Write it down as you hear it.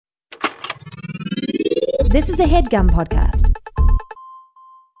This is a HeadGum podcast.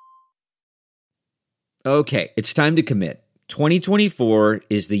 Okay, it's time to commit. 2024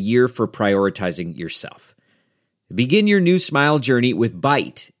 is the year for prioritizing yourself. Begin your new smile journey with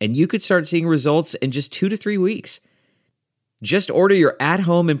Byte, and you could start seeing results in just 2 to 3 weeks. Just order your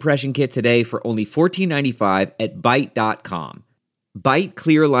at-home impression kit today for only $14.95 at Byte.com. Byte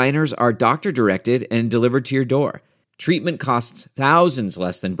clear liners are doctor-directed and delivered to your door. Treatment costs thousands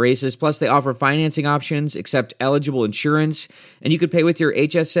less than braces, plus they offer financing options, accept eligible insurance, and you could pay with your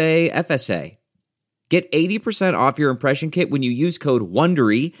HSA, FSA. Get 80% off your impression kit when you use code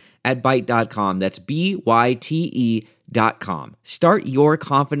WONDERY at Byte.com. That's BYTE.com. Start your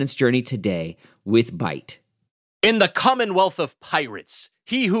confidence journey today with Byte. In the commonwealth of pirates,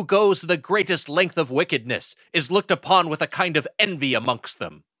 he who goes the greatest length of wickedness is looked upon with a kind of envy amongst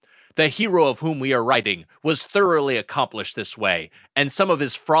them. The hero of whom we are writing was thoroughly accomplished this way, and some of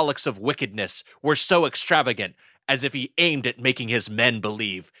his frolics of wickedness were so extravagant as if he aimed at making his men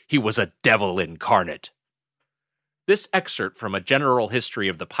believe he was a devil incarnate. This excerpt from A General History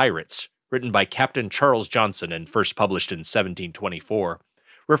of the Pirates, written by Captain Charles Johnson and first published in 1724,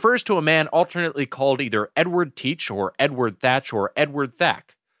 refers to a man alternately called either Edward Teach or Edward Thatch or Edward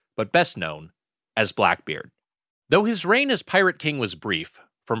Thack, but best known as Blackbeard. Though his reign as pirate king was brief,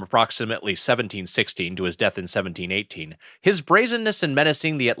 from approximately 1716 to his death in 1718, his brazenness in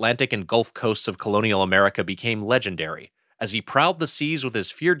menacing the Atlantic and Gulf coasts of colonial America became legendary, as he prowled the seas with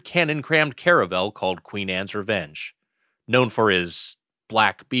his feared cannon-crammed caravel called Queen Anne's Revenge. Known for his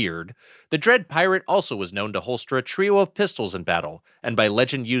black beard, the dread pirate also was known to holster a trio of pistols in battle, and by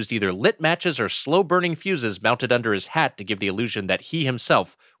legend used either lit matches or slow-burning fuses mounted under his hat to give the illusion that he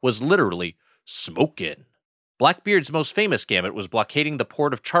himself was literally smokin'. Blackbeard's most famous gambit was blockading the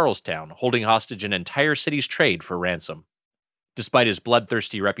port of Charlestown, holding hostage an entire city's trade for ransom. Despite his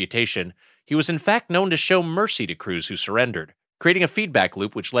bloodthirsty reputation, he was in fact known to show mercy to crews who surrendered, creating a feedback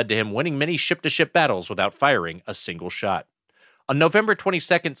loop which led to him winning many ship-to-ship battles without firing a single shot. On November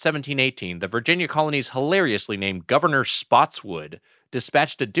 22, 1718, the Virginia colony's hilariously named Governor Spotswood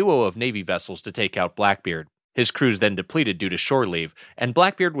dispatched a duo of Navy vessels to take out Blackbeard. His crews then depleted due to shore leave, and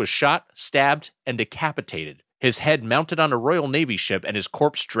Blackbeard was shot, stabbed, and decapitated, his head mounted on a Royal Navy ship and his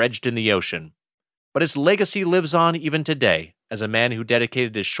corpse dredged in the ocean. But his legacy lives on even today as a man who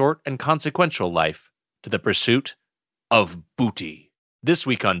dedicated his short and consequential life to the pursuit of booty. This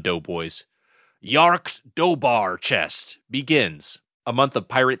week on Doughboys, Yarrrctdoughbarrchest begins a month of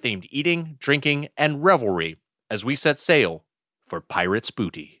pirate-themed eating, drinking, and revelry as we set sail for Pirate's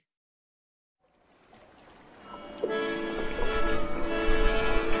Booty.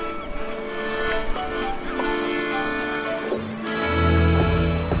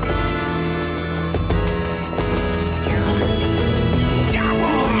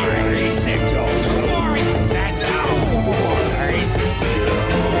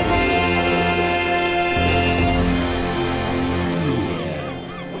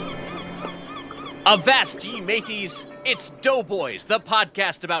 Avast ye mateys, it's Doughboys, the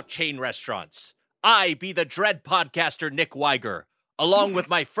podcast about chain restaurants. I be the dread podcaster Nick Weiger, along with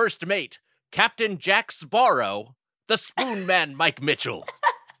my first mate, Captain Jack Sparrow, the spoon man Mike Mitchell.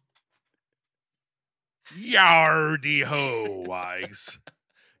 Yardy-ho, Wags.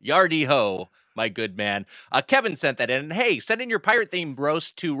 Yardy-ho, my good man. Kevin sent that in. And hey, send in your pirate-themed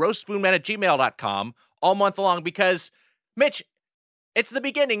roast to roastspoonman@gmail.com all month long because, Mitch, it's the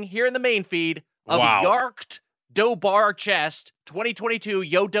beginning here in the main feed of Yarrrctdoughbarrchest 2022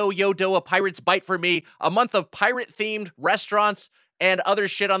 Yodo, a pirate's bite for me, a month of pirate-themed restaurants and other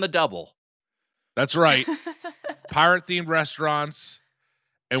shit on the double. That's right. Pirate-themed restaurants.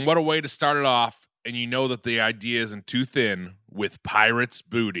 And what a way to start it off. And you know that the idea isn't too thin with Pirate's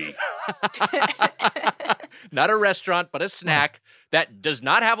Booty. Not a restaurant, but a snack that does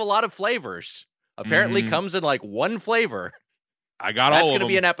not have a lot of flavors. Apparently comes in like one flavor. I got That's all of them. That's going to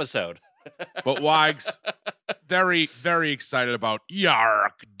be an episode. But Wags, very, very excited about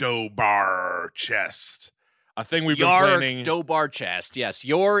Yarrrctdoughbarrchest. A thing we've been planning. Yarrrctdoughbarrchest, yes.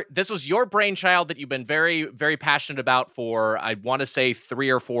 This was your brainchild that you've been very, very passionate about for, I want to say, 3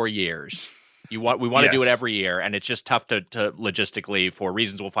 or 4 years. We want to do it every year, and it's just tough to logistically for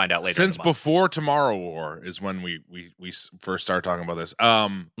reasons we'll find out later. Since before Tomorrow War is when we first started talking about this. Do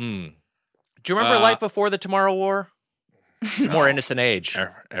you remember life before the Tomorrow War? More innocent age.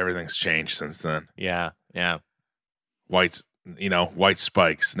 Everything's changed since then. Yeah. White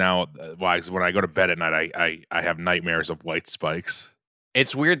spikes. Now, when I go to bed at night, I have nightmares of white spikes.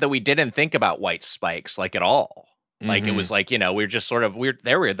 It's weird that we didn't think about white spikes like at all. Like it was like, we were just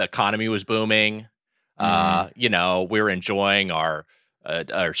the economy was booming. We were enjoying our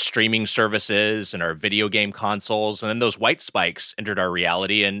our streaming services and our video game consoles. And then those white spikes entered our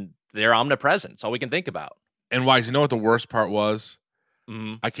reality, and they're omnipresent. It's all we can think about. And Wise, you know what the worst part was?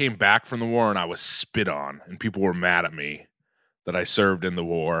 Mm-hmm. I came back from the war and I was spit on, and people were mad at me that I served in the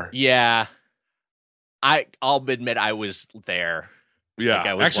war. Yeah. I'll admit I was there.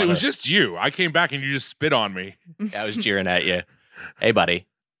 Yeah. Like Actually, it was just you. I came back and you just spit on me. I was jeering at you. Hey, buddy.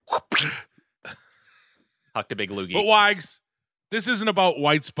 Hucked a big loogie. But Wags, this isn't about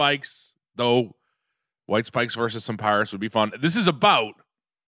white spikes, though white spikes versus some pirates would be fun. This is about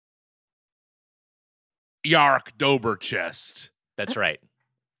Yarrrctdoughbarrchest. That's right.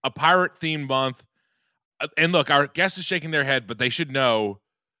 A pirate-themed month. And look, our guest is shaking their head, but they should know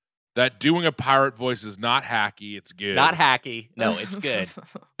that doing a pirate voice is not hacky. It's good. Not hacky. No, it's good.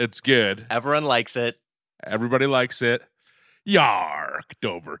 It's good. Everyone likes it. Everybody likes it.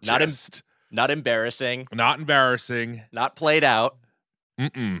 Yarrrctdoughbarrchest. Not embarrassing. Not embarrassing. Not played out.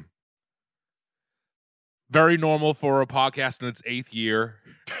 Mm-mm. Very normal for a podcast in its 8th year.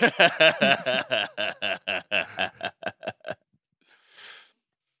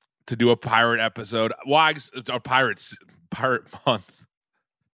 To do a pirate episode. Wags, or pirate month.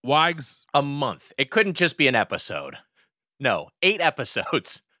 Wags. A month. It couldn't just be an episode. No, 8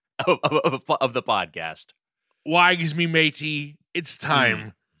 episodes of the podcast. Wags, me matey, it's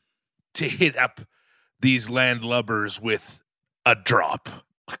time to hit up these landlubbers with a drop.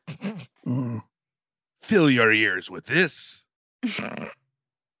 Fill your ears with this.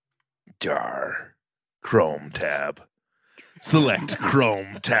 Jar. Chrome tab. Select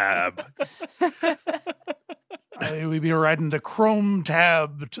Chrome tab. We be riding the Chrome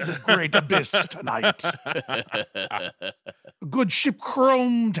tab to the great abyss tonight. Good ship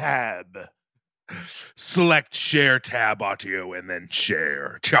Chrome tab. Select share tab audio and then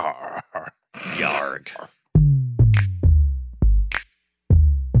share. Char. Yarg.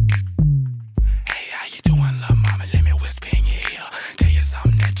 Hey, how you doing, love mama? Let me whisper in your ear. Tell you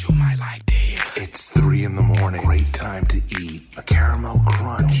something that you might like to hear. It's 3 a.m. Great time to eat a caramel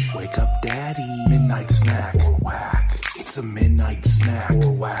crunch. Wake up, daddy. Midnight snack or whack. It's a midnight snack or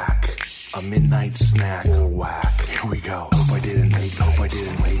whack. A midnight snack or whack. Here we go. Hope I didn't wake daddy. Hope I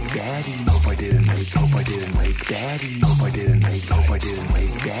didn't wake daddy. Hope I didn't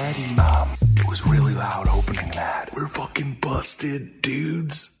wake daddy. It was really loud opening that. We're fucking busted,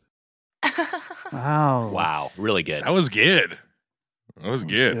 dudes. Wow. Wow. Really good. That was good. That was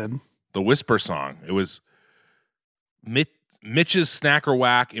good. The Whisper song. It was Mitch's Snacker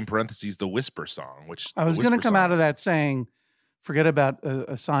Whack, in parentheses, the Whisper song, which I was going to come out of that saying, forget about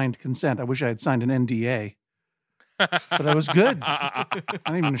signed consent. I wish I had signed an NDA. But that was good. I'm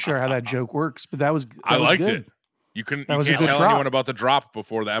not even sure how that joke works, but that was I liked good. it. You can't a tell good drop. anyone about the drop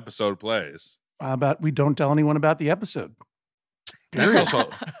before the episode plays. We don't tell anyone about the episode. That's also,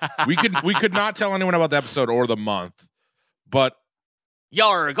 we could not tell anyone about the episode or the month, but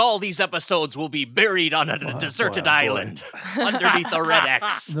Yarg, all these episodes will be buried on a deserted island underneath the red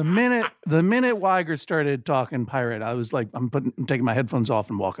X. The minute Weiger started talking pirate, I was like, I'm taking my headphones off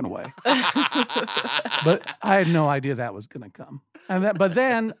and walking away. But I had no idea that was going to come. But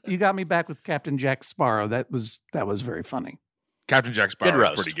then you got me back with Captain Jack Sparrow. That was very funny. Captain Jack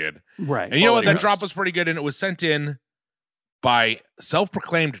Sparrow was pretty good. Right. And you know what? That drop was pretty good, and it was sent in by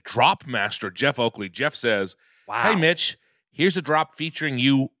self-proclaimed drop master Jeff Oakley. Jeff says, Wow. Hey, Mitch, here's a drop featuring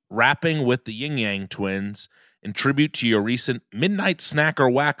you rapping with the Yin Yang Twins in tribute to your recent Midnight Snack or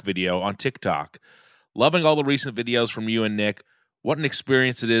Whack video on TikTok. Loving all the recent videos from you and Nick. What an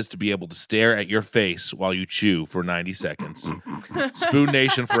experience it is to be able to stare at your face while you chew for 90 seconds. Spoon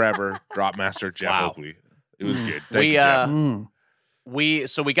Nation forever. Drop master Jeff Oakley. It was good. Thank you, Jeff.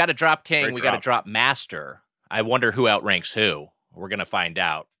 We got a drop king. Great we drop. got a drop master. I wonder who outranks who. We're going to find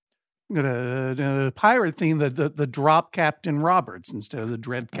out. I'm gonna pirate theme the drop Captain Roberts instead of the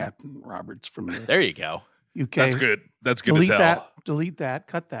dread Captain Roberts from the There you go. UK. That's good. That's good Delete as hell. Delete that.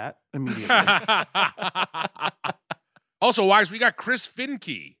 Cut that immediately. Also, Wise, we got Chris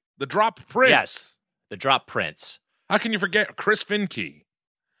Finke, the drop prince. Yes, the drop prince. How can you forget Chris Finke?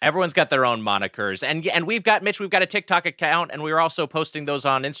 Everyone's got their own monikers. And we've got, Mitch, we've got a TikTok account, and we're also posting those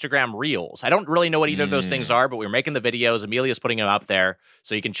on Instagram Reels. I don't really know what either of those things are, but we're making the videos. Amelia's putting them up there,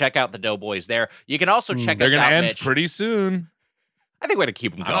 so you can check out the Doughboys there. You can also check They're us gonna out, end Mitch. pretty soon. I think we're going to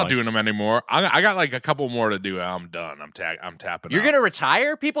keep them going. I'm not doing them anymore. I got like a couple more to do. I'm done. I'm tapping You're out. going to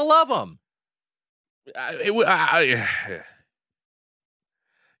retire? People love them.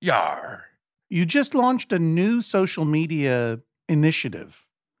 Yar. You just launched a new social media initiative.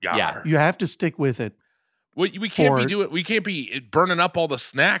 Yar. Yeah. You have to stick with it. We can't be burning up all the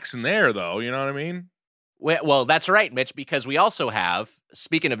snacks in there, though. You know what I mean? Well, that's right, Mitch, because we also have,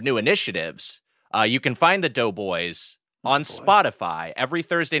 speaking of new initiatives, you can find the Doughboys on Spotify every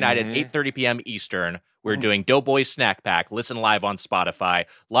Thursday night at 8:30 p.m. Eastern. We're doing Doughboys Snack Pack. Listen live on Spotify. A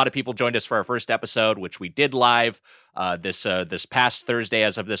lot of people joined us for our first episode, which we did live this past Thursday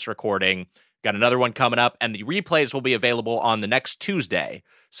as of this recording. Got another one coming up, and the replays will be available on the next Tuesday.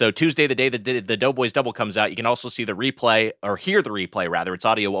 So Tuesday, the day that the Doughboys Double comes out, you can also see the replay, or hear the replay, rather. It's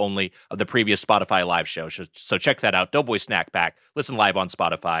audio only of the previous Spotify live show. So check that out. Doughboys Snack Pack. Listen live on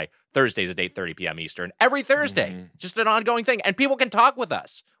Spotify. Thursdays at 8:30 p.m. Eastern. Every Thursday. Just an ongoing thing. And people can talk with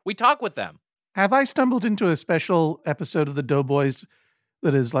us. We talk with them. Have I stumbled into a special episode of the Doughboys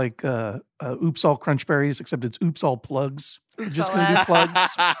that is like Oops All Crunchberries, except it's Oops All Plugs? Just going to do plugs.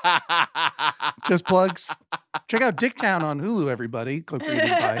 Just plugs. Check out Dicktown on Hulu, everybody. Co-created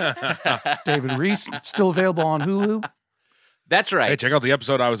by David Reese. It's still available on Hulu. That's right. Hey, check out the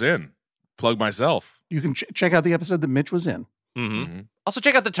episode I was in. Plug myself. You can check out the episode that Mitch was in. Also,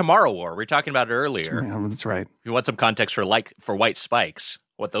 check out the Tomorrow War. We were talking about it earlier. Yeah, that's right. If you want some context for White Spikes,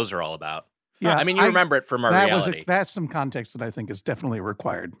 what those are all about. Yeah, I mean, you remember it from our reality. That's some context that I think is definitely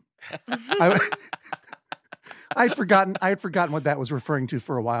required. I had forgotten what that was referring to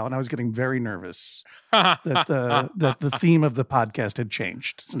for a while, and I was getting very nervous that the theme of the podcast had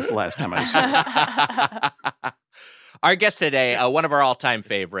changed since the last time I was here. Our guest today, one of our all-time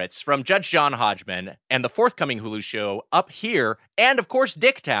favorites, from Judge John Hodgman and the forthcoming Hulu show Up Here, and of course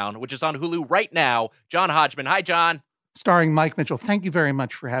Dicktown, which is on Hulu right now. John Hodgman. Hi, John. Starring Mike Mitchell. Thank you very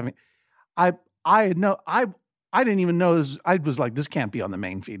much for having. I didn't even know this. I was like, this can't be on the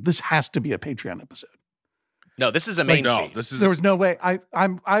main feed. This has to be a Patreon episode. No, this is a main feed. There was no way.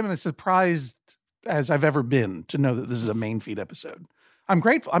 I'm as surprised as I've ever been to know that this is a main feed episode. I'm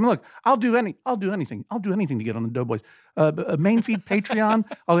grateful. Look, I'll do anything. I'll do anything to get on the Doughboys. A main feed Patreon.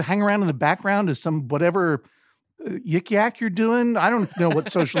 I'll hang around in the background as some whatever yik yak you're doing. I don't know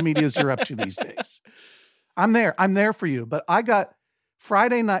what social medias you're up to these days. I'm there for you. But I got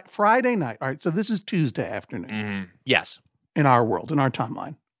Friday night. All right. So this is Tuesday afternoon. Yes. In our world, in our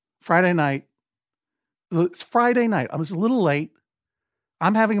timeline. Friday night. It's Friday night. I was a little late.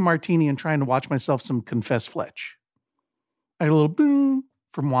 I'm having a martini and trying to watch myself some Confess Fletch. I get a little boom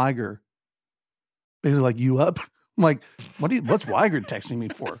from Weiger. Basically like, you up? I'm like, what's Weiger texting me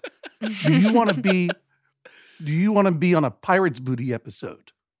for? Do you want to be on a Pirates Booty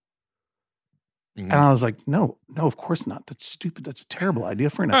episode? And I was like, no, of course not. That's stupid. That's a terrible idea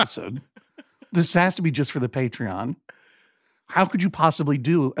for an episode. This has to be just for the Patreon. How could you possibly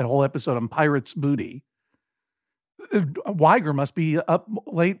do a whole episode on Pirates Booty? Weiger must be up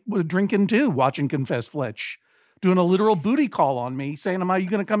late drinking too, watching Confess Fletch, doing a literal booty call on me, saying, "Are you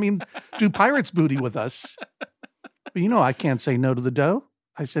going to come in do Pirates Booty with us?" But I can't say no to the dough.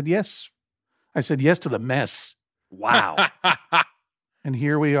 I said yes. I said yes to the mess. Wow. And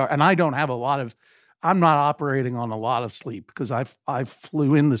here we are. And I don't have I'm not operating on a lot of sleep because I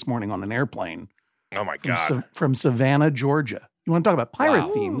flew in this morning on an airplane. Oh my God. From Savannah, Georgia. You want to talk about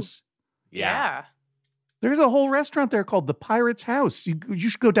pirate themes? Yeah. There's a whole restaurant there called the Pirate's House. You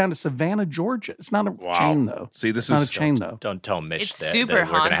should go down to Savannah, Georgia. It's not a chain, though. See, it's not a chain, though. Don't tell Mitch it's that super we're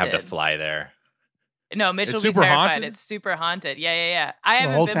going to have to haunted. fly there. No, Mitch It's will be super terrified. haunted? It's super haunted. Yeah. I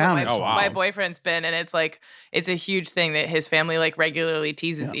haven't whole been, town but is my haunted. boyfriend's been, and it's a huge thing that his family regularly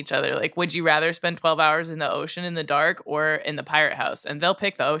teases each other. Like, would you rather spend 12 hours in the ocean in the dark or in the pirate house? And they'll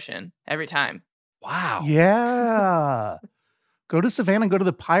pick the ocean every time. Wow. Yeah. Go to Savannah, go to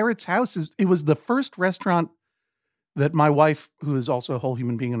the Pirate's House. It was the first restaurant that my wife, who is also a whole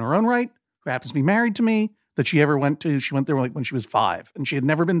human being in her own right, who happens to be married to me, that she ever went to. She went there when she was 5, and she had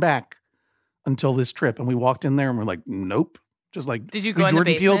never been back until this trip. And we walked in there and we're like, nope. Just like, did you go in the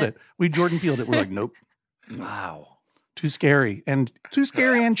basement? We Jordan Peeled it. We're like, nope. Wow. Too scary and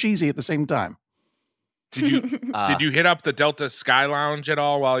cheesy at the same time. Did you hit up the Delta Sky Lounge at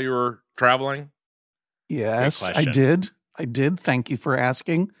all while you were traveling? Yes, I did. Thank you for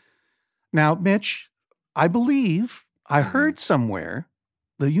asking. Now, Mitch, I believe I heard somewhere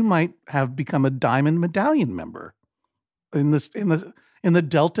that you might have become a Diamond Medallion member in the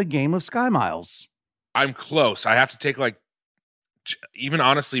Delta game of Sky Miles. I'm close. I have to take even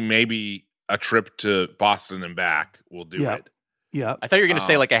honestly, maybe a trip to Boston and back will do it. Yeah. I thought you were going to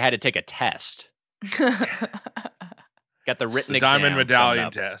say I had to take a test. Got the written exam. Diamond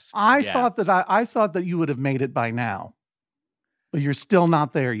Medallion test. I thought that you would have made it by now, but you're still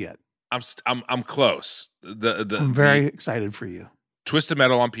not there yet. I'm close. I'm very excited for you. Twisted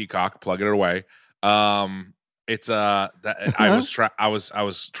Metal on Peacock. Plug it away. It's I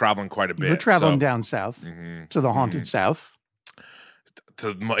was traveling quite a bit. You were traveling down south to the haunted south.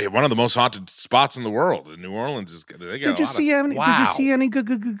 one of the most haunted spots in the world. In New Orleans is they got Did you see any? Wow. Did you see any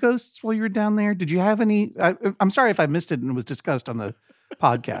ghosts while you were down there? Did you have any? I'm sorry if I missed it and it was discussed on the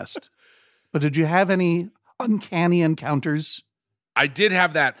podcast, but did you have any uncanny encounters? I did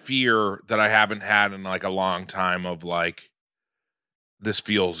have that fear that I haven't had in like a long time of like, this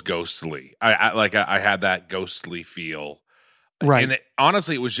feels ghostly. I had that ghostly feel. Right. And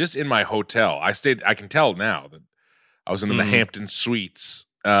honestly, it was just in my hotel. I can tell now that I was in the Hampton Suites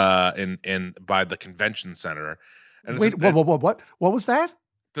in by the convention center. And Wait, what was that?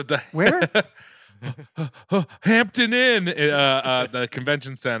 Where? Hampton Inn, the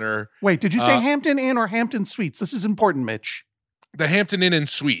convention center. Wait, did you say Hampton Inn or Hampton Suites? This is important, Mitch. The Hampton Inn and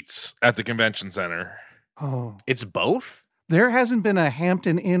Suites at the convention center. Oh. It's both? There hasn't been a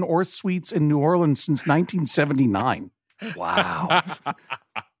Hampton Inn or Suites in New Orleans since 1979. Wow.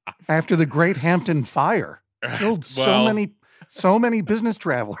 After the Great Hampton Fire. Killed so many business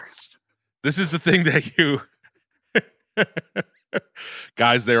travelers. This is the thing that you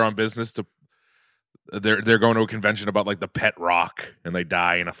guys there on business they're going to a convention about like the pet rock and they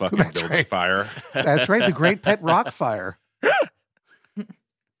die in a fucking building fire. That's right, the Great Pet Rock Fire. I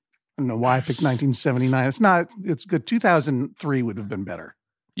don't know why I picked 1979. It's good. 2003 would have been better.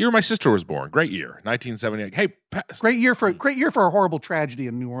 Year my sister was born. Great year. 1978. Hey, great year for a horrible tragedy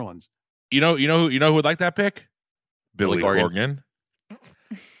in New Orleans. You know who would like that pick? Billy Corgan.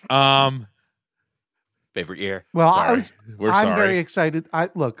 Favorite year. Well, sorry. I'm very excited. I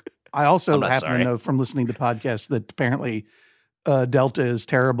also happen sorry. to know from listening to podcasts that apparently Delta is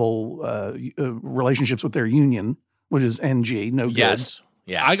terrible relationships with their union, which is NG. No good. Yes.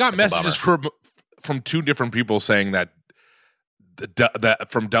 Yeah. I got messages from two different people saying that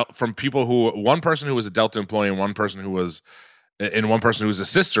from people one person who was a Delta employee and one person who was a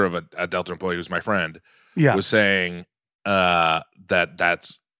sister of a Delta employee who's my friend. Yeah. Was saying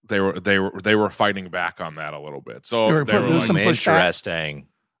that's they were fighting back on that a little bit. So they were like, some pushback. Interesting.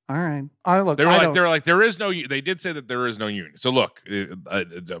 All right. They were like there is no. They did say that there is no union. So look,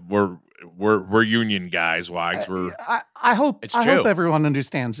 we're union guys. Wags. I hope It's I true. hope everyone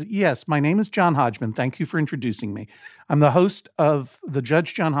understands. Yes, my name is John Hodgman. Thank you for introducing me. I'm the host of the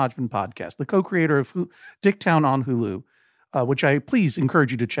Judge John Hodgman podcast, the co-creator of Dicktown on Hulu, which I please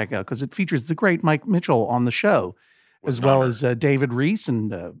encourage you to check out because it features the great Mike Mitchell on the show, as well as David Reese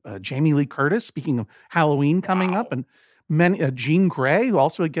and Jamie Lee Curtis. Speaking of Halloween coming up, and Jean Grey,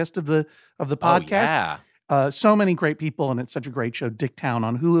 also a guest of the podcast. Oh, yeah. So many great people, and it's such a great show, Dicktown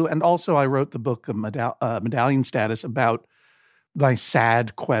on Hulu. And also, I wrote the book of Medallion Status about my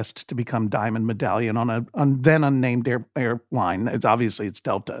sad quest to become Diamond Medallion on a then unnamed airline. It's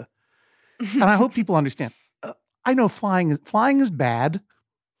Delta, and I hope people understand. I know flying is bad.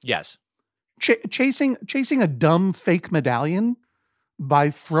 Yes. Chasing a dumb fake medallion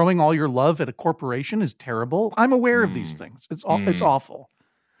by throwing all your love at a corporation is terrible. I'm aware of these things. It's awful.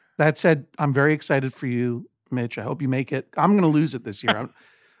 That said, I'm very excited for you, Mitch. I hope you make it. I'm going to lose it this year.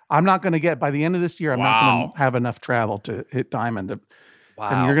 I'm not going to get by the end of this year. I'm not going to have enough travel to hit Diamond. Wow.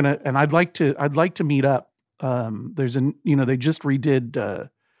 And you're gonna. And I'd like to meet up. There's they just redid.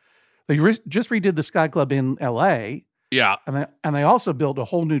 Just redid the Sky Club in L.A. Yeah, and they also built a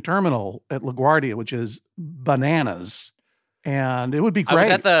whole new terminal at LaGuardia, which is bananas. And it would be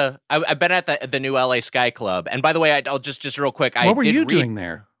great. I've been at the new LA Sky Club. And by the way, I'll just real quick. What were you doing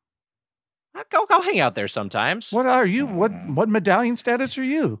there? I'll hang out there sometimes. What are you? What medallion status are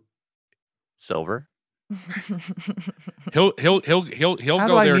you? Silver. He'll go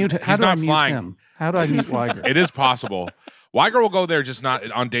there. He's not flying. Him? How do I mute Weiger? It is possible. Weiger will go there, just not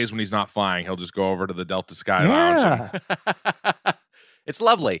on days when he's not flying. He'll just go over to the Delta Sky Lounge. It's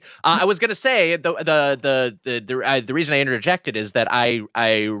lovely. I was going to say the reason I interjected is that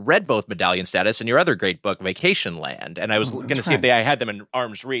I read both Medallion Status and your other great book, Vacation Land, and I was going to see if I had them in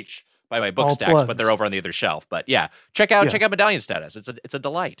arm's reach by my book stacks, but they're over on the other shelf. But yeah, check out Medallion Status. It's a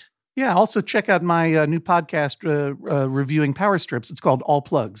delight. Yeah. Also check out my new podcast reviewing power strips. It's called All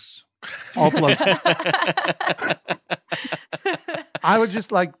Plugs. All Plugs. I would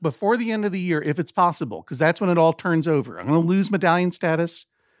just like, before the end of the year, if it's possible, because that's when it all turns over. I'm going to lose Medallion Status.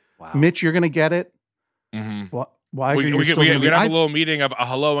 Wow. Mitch, you're going to get it. Mm-hmm. Why? We have a little meeting of a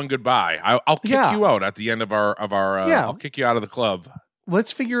hello and goodbye. I'll kick you out at the end of our. I'll kick you out of the club.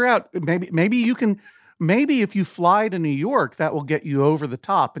 Let's figure out. Maybe you can. Maybe if you fly to New York, that will get you over the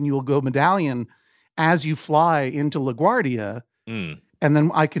top, and you will go Medallion as you fly into LaGuardia. And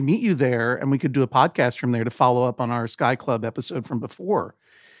then I can meet you there and we could do a podcast from there to follow up on our Sky Club episode from before.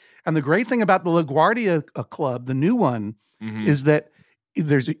 And the great thing about the LaGuardia Club, the new one, is that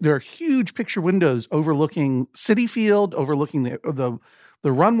there are huge picture windows overlooking Citi Field, overlooking the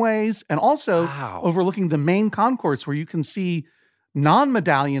the runways, and also overlooking the main concourse where you can see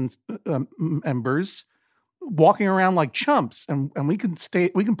non-medallion members walking around like chumps, and we can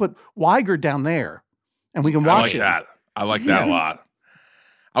put Weiger down there, and we can watch it. I like that a lot.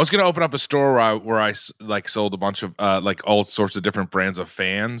 I was going to open up a store where I like sold a bunch of like all sorts of different brands of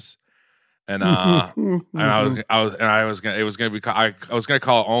fans, and I was going to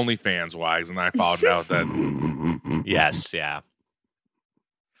call it OnlyFans Wags, and I found out that Yes, yeah.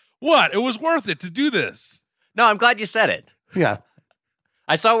 What? It was worth it to do this. No, I'm glad you said it. Yeah.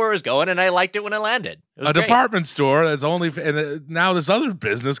 I saw where it was going, and I liked it when it landed. It was a great. department store that's only, and now this other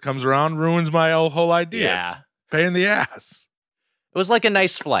business comes around, ruins my whole idea. Yeah. It's pain in the ass. It was like a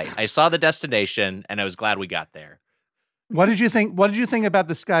nice flight. I saw the destination, and I was glad we got there. What did you think? What did you think about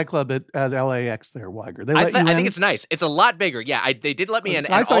the Sky Club at LAX there, Weiger? They let you in? I think it's nice. It's a lot bigger. Yeah, they did let me in.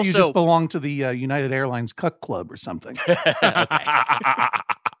 I thought you just belonged to the United Airlines Cuck Club or something.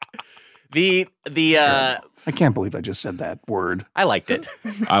 I can't believe I just said that word. I liked it.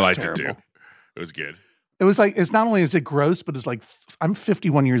 I liked it too. It was good. It was like, it's not only is it gross, but it's like, I'm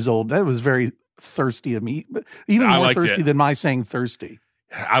 51 years old. That was very thirsty of me. Even more thirsty than my saying thirsty.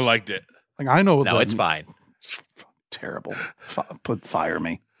 I liked it. Like, I know. No, it's fine. Terrible. Fire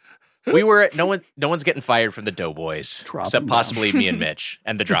me. No one's getting fired from the Doughboys, except possibly me and Mitch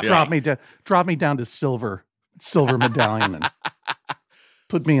and the drop. Drop me down to silver medallion and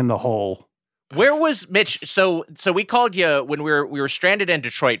put me in the hole. Where was Mitch? So we called you when we were stranded in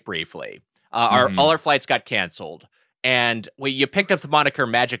Detroit briefly. All our flights got canceled, and you picked up the moniker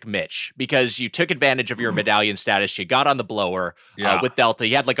Magic Mitch because you took advantage of your medallion status. You got on the blower with Delta.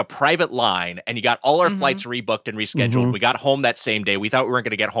 You had like a private line, and you got all our flights rebooked and rescheduled. We got home that same day. We thought we weren't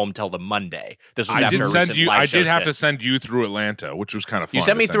going to get home till the Monday. This was after a recent live I show did have to send you through Atlanta, which was kind of fun. You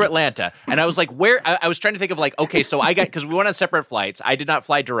sent me through Atlanta, and I was like, where? I was trying to think of like, okay, so I got, because we went on separate flights. I did not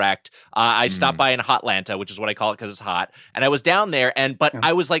fly direct. I stopped by in Hotlanta, which is what I call it because it's hot. And I was down there, but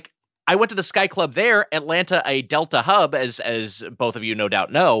I was like, I went to the Sky Club there, Atlanta, a Delta hub, as both of you no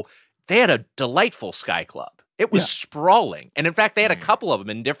doubt know. They had a delightful Sky Club. It was sprawling. And in fact, they had a couple of them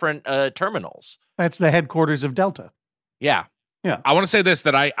in different terminals. That's the headquarters of Delta. Yeah. Yeah. I want to say this,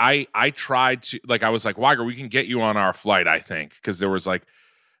 that I tried to, like, I was like, Weiger, we can get you on our flight, I think. Because there was like,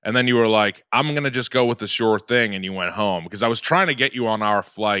 and then you were like, I'm going to just go with the sure thing. And you went home. Because I was trying to get you on our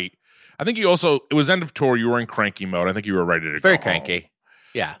flight. I think you also, it was end of tour. You were in cranky mode. I think you were ready to go Very cranky.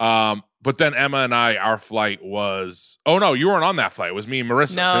 Yeah. But then Emma and I, our flight was, oh no, you weren't on that flight. It was me and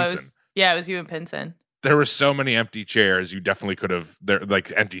Marissa. No, Pinson. it was you and Pinson. There were so many empty chairs. You definitely could have, there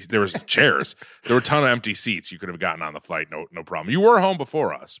was chairs. There were a ton of empty seats. You could have gotten on the flight. No problem. You were home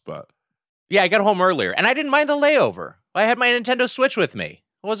before us, but. Yeah, I got home earlier and I didn't mind the layover. I had my Nintendo Switch with me.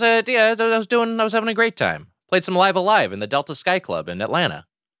 I was having a great time. Played some Live Alive in the Delta Sky Club in Atlanta.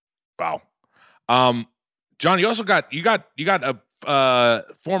 Wow. John, you also got a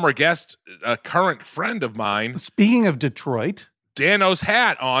former guest, a current friend of mine. Speaking of Detroit, Dano's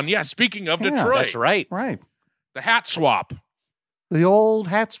hat on. Yeah, speaking of Detroit. That's right. Right. The hat swap. The old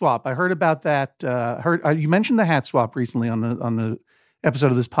hat swap. I heard about that. You mentioned the hat swap recently on the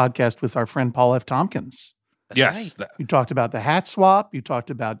episode of this podcast with our friend Paul F. Tompkins. Yes. Right. You talked about the hat swap. You talked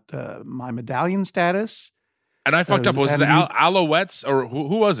about my medallion status. And I fucked up. Was it the Alouettes or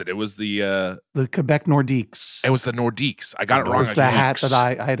who was it? It was the Quebec Nordiques. It was the Nordiques. I got it wrong. It was the hat that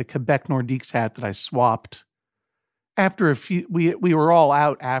I had a Quebec Nordiques hat that I swapped after a few. We were all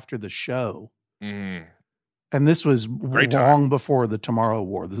out after the show, and this was long before the Tomorrow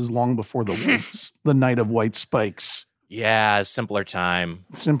War. This is long before the night of white spikes. Yeah, simpler time,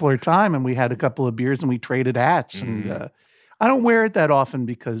 and we had a couple of beers and we traded hats. And I don't wear it that often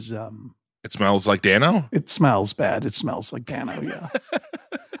because. It smells like Dano? It smells bad. It smells like Dano, yeah.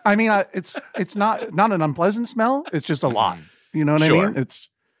 I mean, it's not an unpleasant smell. It's just a lot. You know what I mean? It's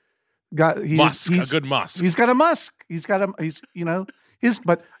got a good musk. He's got a musk. His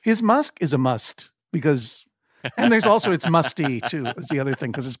musk is a must because, and there's also, it's musty too, is the other thing,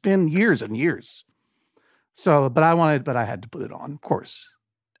 because it's been years and years. So, but I had to put it on, of course.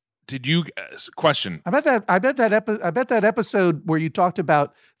 Did you question? I bet that episode where you talked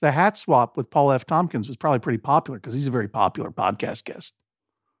about the hat swap with Paul F. Tompkins was probably pretty popular because he's a very popular podcast guest.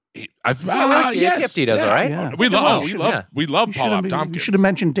 Yes, he does all right. Yeah. We love Paul F. Tompkins. You should have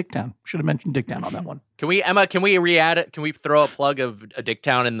mentioned Dicktown. On that one. Can we, Emma? Can we re-add it? Can we throw a plug of a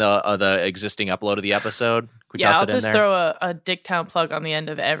Dicktown in the existing upload of the episode? I'll just throw a Dicktown plug on the end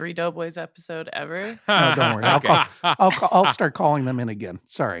of every Doughboys episode ever. No, don't worry. Okay. I'll start calling them in again.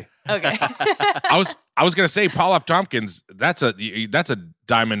 Sorry. Okay. I was gonna say Paul F. Tompkins. That's a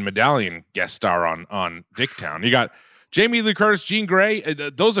Diamond Medallion guest star on Dicktown. You got Jamie Lee Curtis, Jean Grey,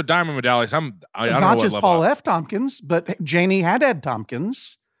 those are diamond medallions. I don't know Not what just level Paul I'm- F. Tompkins, but Janie Haddad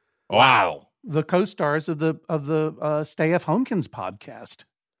Tompkins, Wow. the co-stars of the Stay F. Homekins podcast.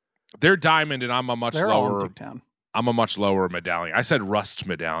 They're diamond, and I'm a much They're all in lower. Dicktown. I'm a much lower medallion. I said rust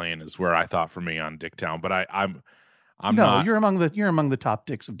medallion is where I thought for me on Dicktown, but I'm no, not. you're among the top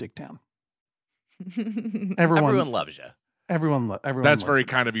dicks of Dicktown. Everyone loves you. Everyone That's loves very you.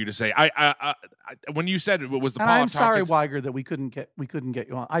 kind of you to say. I when you said it was the And Paul I'm F. sorry, Tompkins- Weiger, that we couldn't get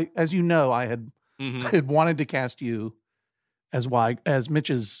you on. As you know, I had wanted to cast you as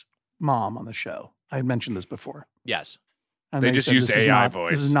Mitch's mom on the show. I had mentioned this before. Yes. And They just said, used "This is AI not-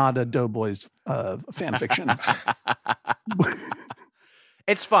 voice." This is not a Doughboys fan fiction.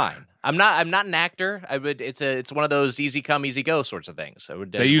 It's fine. I'm not an actor. It's one of those easy come, easy go sorts of things.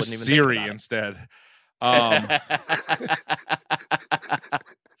 They use Siri instead.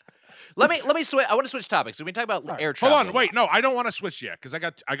 Let me switch. I want to switch topics. We talk about air travel. Hold on, wait, no, I don't want to switch yet because I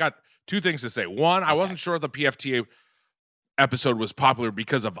got two things to say. One, I wasn't sure the PFT episode was popular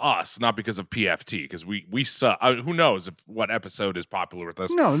because of us, not because of PFT, because we suck. Who knows what episode is popular with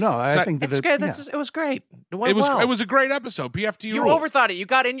us? No, I think that It's good. It was great. It went It was well. it was a great episode. PFT You rules. overthought it. You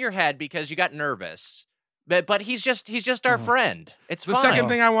got in your head because you got nervous. But he's just our friend. It's The fine. second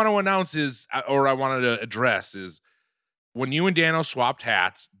thing I want to announce is, or I wanted to address is, when you and Dano swapped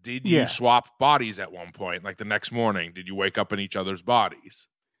hats, did you swap bodies at one point? Like the next morning, did you wake up in each other's bodies?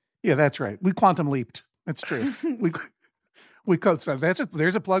 Yeah, that's right. We quantum leaped. That's true. So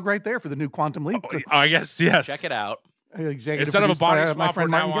there's a plug right there for the new Quantum Leap. I guess yes. Check it out. Executive Instead of a produced by, body my swap, friend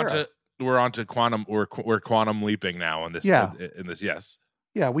Martin Guerra. we're onto quantum. We're quantum leaping now in this. Yeah. In this, yes.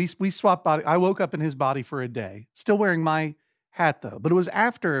 Yeah, we swapped body. I woke up in his body for a day, still wearing my hat though. But it was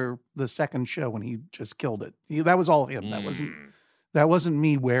after the second show when he just killed it. That was all him. That wasn't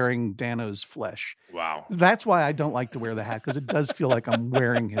me wearing Dano's flesh. Wow. That's why I don't like to wear the hat, because it does feel like I'm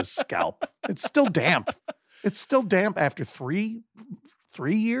wearing his scalp. It's still damp. It's still damp after three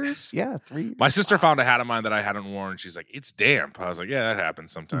years. Yeah, 3 years. My sister found a hat of mine that I hadn't worn. She's like, "It's damp." I was like, "Yeah, that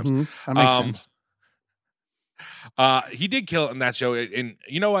happens sometimes." That makes sense. He did kill it in that show, and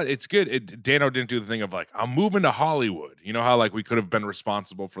you know what? It's good. Dano didn't do the thing of like, I'm moving to Hollywood. You know how like we could have been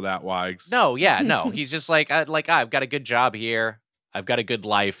responsible for that, Wags? No. He's just like I've got a good job here. I've got a good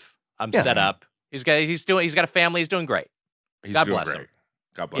life. I'm set up. He's got a family. He's doing great. God bless him.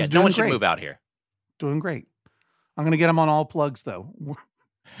 God bless him. No one should great. move out here. Doing great. I'm going to get him on all plugs though. We're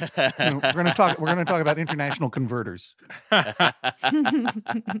going to talk about international converters.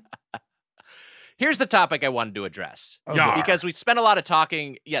 Here's the topic I wanted to address. Yarr. Because we spent a lot of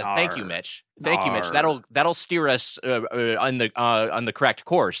talking. Yeah, Yarr. thank you, Mitch. Thank you, Mitch. Yarr. That'll steer us on the correct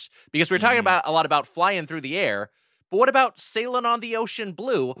course, because we're talking about a lot about flying through the air. But what about sailing on the ocean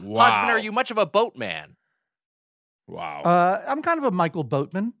blue? Wow. Hodgman, are you much of a boatman? Wow. I'm kind of a Michael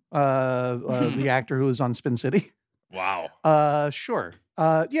Boatman, the actor who was on Spin City. Wow. Sure.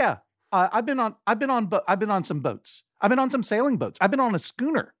 Yeah. I've been on some boats. I've been on some sailing boats. I've been on a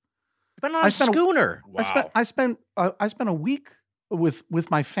schooner. You've been on a schooner. Wow. I spent a week with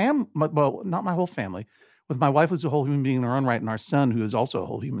my well, not my whole family, with my wife, who's a whole human being in her own right, and our son, who is also a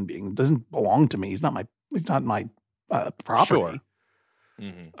whole human being. It doesn't belong to me. He's not my property. Sure.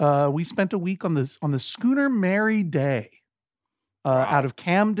 Mm-hmm. We spent a week on the schooner Mary Day, out of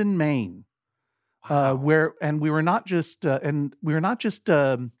Camden, Maine. Wow. We were not just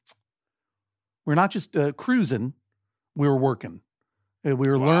cruising. We were working. We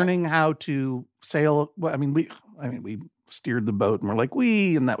were learning how to sail. Well, we steered the boat, and we're like,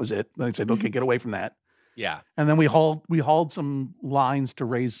 and that was it. And they said, okay, get away from that. Yeah. And then we hauled some lines to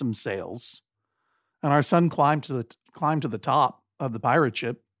raise some sails, and our son climbed to the top of the pirate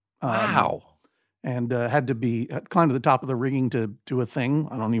ship. Wow. And had to climb to the top of the rigging to do a thing.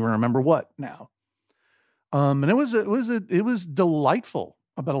 I don't even remember what now. And it was delightful,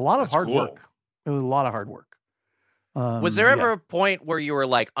 but a lot of hard work. It was a lot of hard work. Was there ever a point where you were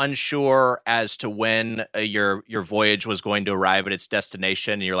like unsure as to when your voyage was going to arrive at its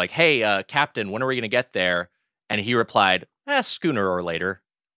destination, and you're like, "Hey, Captain, when are we going to get there?" And he replied, "Schooner or later."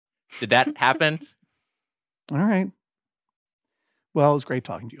 Did that happen? All right. Well, it was great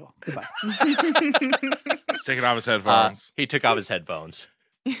talking to you all. Goodbye. He's taking off his headphones. He took off his headphones.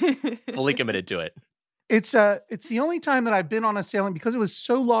 Fully committed to it. It's the only time that I've been on a sailing, because it was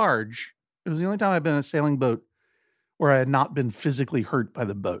so large. It was the only time I've been on a sailing boat where I had not been physically hurt by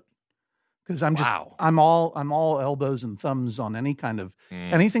the boat. Because I'm all elbows and thumbs on any kind of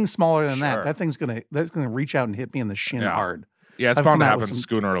anything smaller than that. That's gonna reach out and hit me in the shin hard. Yeah, it's I've bound to come out happen with some-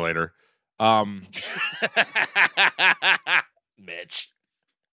 sooner or later. Mitch.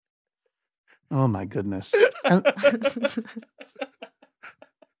 Oh my goodness. And-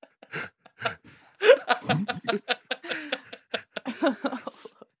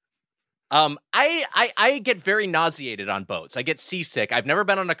 I get very nauseated on boats. I get seasick. I've never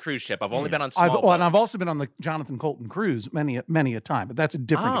been on a cruise ship. I've only been on small boats. and I've also been on the Jonathan Colton cruise many a time, but that's a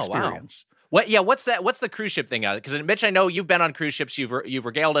different experience. Wow. What? Yeah. What's that? What's the cruise ship thing? Because Mitch, I know you've been on cruise ships. You've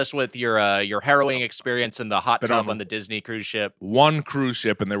regaled us with your harrowing experience in the hot tub on the Disney cruise ship. One cruise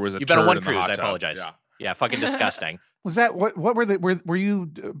ship, and there was a. You've been on one in the cruise. hot I tub. apologize. Yeah, fucking disgusting. Was that what were they were you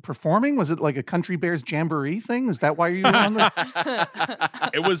performing? Was it like a Country Bears Jamboree thing? Is that why you were on the?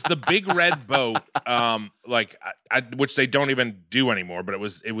 It was the big red boat, which they don't even do anymore. But it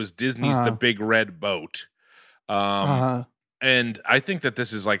was Disney's The Big Red Boat, and I think that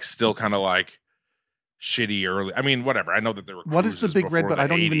this is like still kind of like shitty early. I mean, whatever. I know that there were. What is the Big Red Boat? I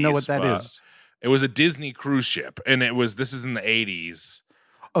don't even know what that is. It was a Disney cruise ship, and this is in the 80s.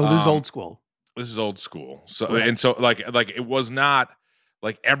 Oh, this is old school. This is old school. So Right. and so like it was not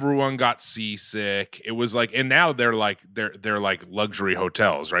like everyone got seasick. It was like, and now they're like luxury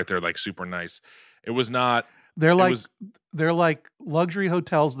hotels, right? They're like super nice. It was not. They're like luxury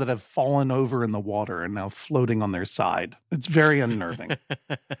hotels that have fallen over in the water and now floating on their side. It's very unnerving.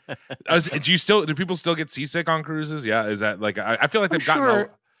 Do people still get seasick on cruises? Yeah, is that like I feel like they've gotten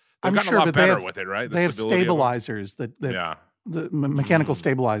a lot better with it, right? They have stabilizers that yeah. The mechanical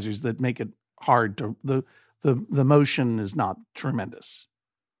stabilizers that make it hard to the motion is not tremendous.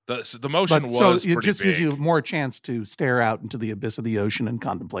 The motion was so it pretty just big. gives you more chance to stare out into the abyss of the ocean and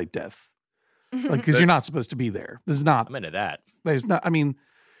contemplate death, like because you're not supposed to be there. There's not. I'm into that. There's not. I mean,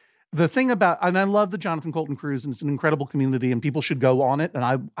 the thing about and I love the Jonathan Colton cruise, and it's an incredible community, and people should go on it,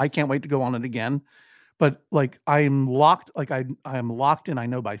 and I can't wait to go on it again. But like I am locked in. I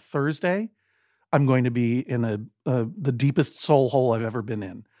know by Thursday, I'm going to be in the deepest soul hole I've ever been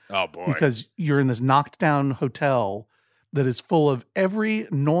in. Oh boy! Because you're in this knocked down hotel that is full of every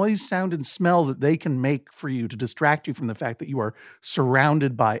noise, sound, and smell that they can make for you to distract you from the fact that you are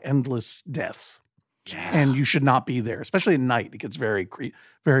surrounded by endless death. Yes. And you should not be there, especially at night. It gets very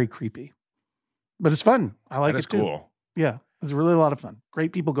creepy. But it's fun. I like it too. Cool. Yeah, it's really a lot of fun.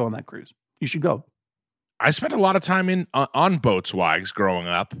 Great people go on that cruise. You should go. I spent a lot of time on boats, Wags, growing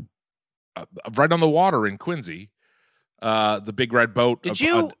up, right on the water in Quincy. The Big Red Boat. Did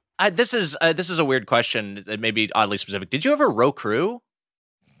you? This is a weird question that may be oddly specific. Did you ever row crew?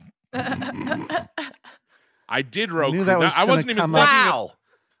 I did row crew. I wasn't even. Wow.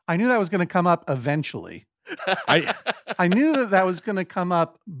 I knew that was going to come up eventually. I knew that was going to come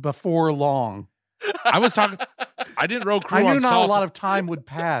up before long. I was talking. I didn't row crew. I knew on not a lot of time would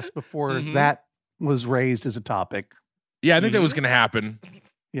pass before that was raised as a topic. Yeah, I think that was going to happen.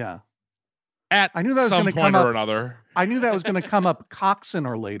 Yeah. I knew that was some point come or another. I knew that was going to come up coxswain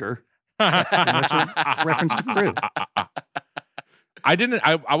or later. That's a reference to crew. I didn't.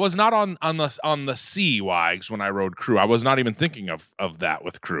 I was not on the sea, Wags, when I rode crew. I was not even thinking of that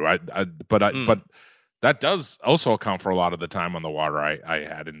with crew. But that does also account for a lot of the time on the water I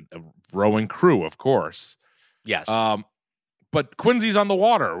had in rowing crew, of course. Yes. But Quincy's on the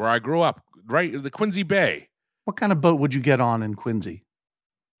water where I grew up, right? The Quincy Bay. What kind of boat would you get on in Quincy?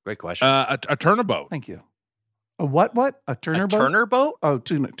 Great question. A turner boat. Thank you. A what? A turner boat? Turner boat? Oh,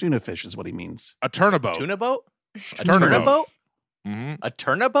 tuna fish is what he means. A turnabout. Tuna boat? A Turner turnabout? boat. Mm-hmm. A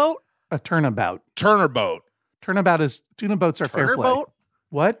turnabout? A turnabout. Turner boat. Turnabout is tuna boats are Turner fair play. boat?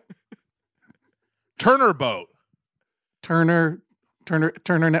 What? Turner boat. Turner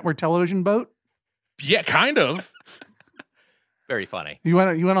Network Television boat? Yeah, kind of. Very funny. You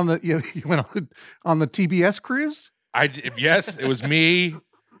went on the TBS cruise? Yes, it was me,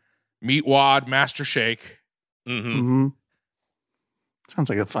 Meatwad, Master Shake. Mm-hmm. Sounds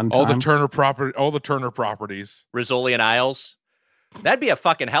like a fun time. All the Turner properties. Rizzoli and Isles. That'd be a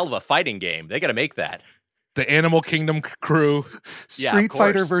fucking hell of a fighting game. They got to make that. The Animal Kingdom crew. Street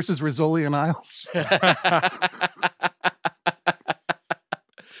Fighter versus Rizzoli and Isles.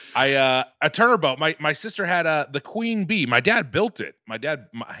 A Turner boat. My sister had the Queen Bee. My dad built it. My dad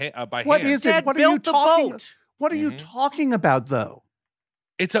by What hand. is it? Dad What are you built the talking? boat. What are you talking about, though?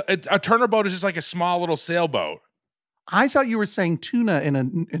 It's a Turner boat is just like a small little sailboat. I thought you were saying tuna in a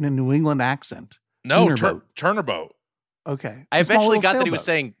New England accent. No, Turner boat. Turner boat. Okay. I eventually got that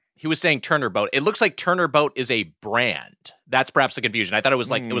sailboat. he was saying Turner boat. It looks like Turner boat is a brand. That's perhaps the confusion. I thought it was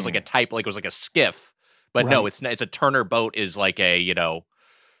like a type, like it was like a skiff, but no, it's not. It's a Turner boat is like a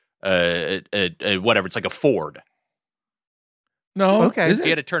whatever. It's like a Ford. No, okay. He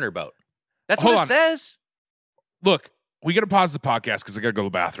had a Turner boat. That's Hold what on. it says. Look, we got to pause the podcast because I got to go to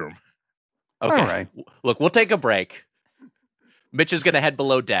the bathroom. Okay. All right. Look, we'll take a break. Mitch is going to head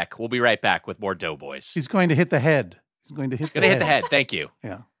below deck. We'll be right back with more Doughboys. He's going to hit the head. He's going to hit Going to hit the head. Thank you.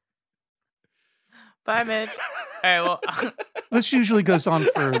 Yeah. Bye, Mitch. All right, well. This usually goes on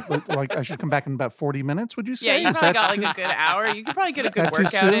for, like, I should come back in about 40 minutes, would you say? Yeah, you Is probably that got like too- a good hour. You could probably get a good that too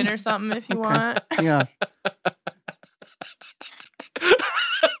workout in soon? or something if you Okay. want. Yeah.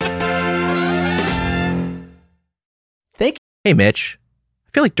 Hey, Mitch.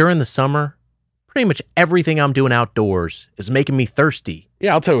 I feel like during the summer, pretty much everything I'm doing outdoors is making me thirsty.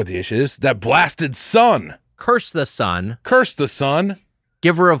 Yeah, I'll tell you what the issue is. That blasted sun. Curse the sun, Curse the sun.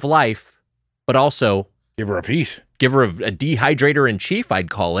 giver of life, but also Give her a heat. giver of a dehydrator in chief, I'd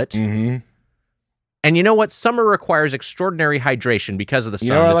call it. Mm-hmm. And you know what? Summer requires extraordinary hydration because of the sun.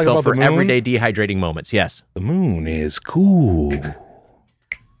 You know what I that's like built about for the moon? everyday dehydrating moments. Yes. The moon is cool.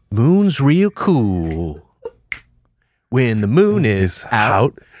 Moon's real cool. When the moon is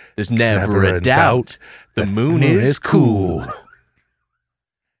out, there's never a doubt. The moon is cool.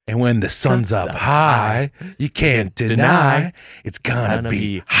 And when the sun's up high, you can't deny it's gonna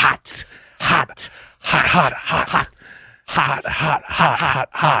be hot, hot, hot, hot, hot, hot, hot, hot, hot, hot,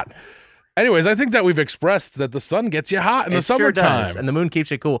 hot. Anyways, I think that we've expressed that the sun gets you hot in the It sure does, summertime. and the moon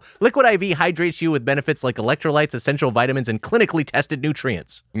keeps you cool. Liquid IV hydrates you with benefits like electrolytes, essential vitamins, and clinically tested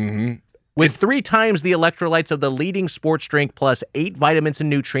nutrients. Mm-hmm. With 3 times the electrolytes of the leading sports drink plus 8 vitamins and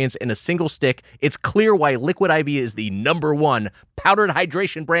nutrients in a single stick, it's clear why Liquid IV is the #1 powdered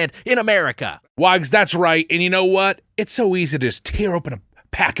hydration brand in America. Wags, that's right. And you know what? It's so easy to just tear open a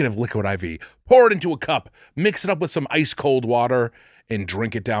packet of Liquid IV, pour it into a cup, mix it up with some ice cold water, and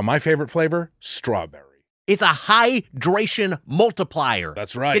drink it down. My favorite flavor? Strawberry. It's a hydration multiplier.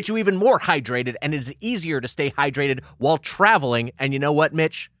 That's right. Gets you even more hydrated, and it's easier to stay hydrated while traveling. And you know what,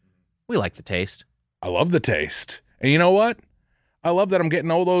 Mitch? We like the taste. I love the taste. And you know what? I love that I'm getting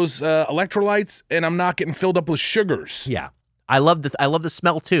all those electrolytes and I'm not getting filled up with sugars. Yeah. I love the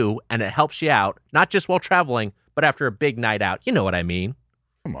smell too, and it helps you out, not just while traveling, but after a big night out. You know what I mean.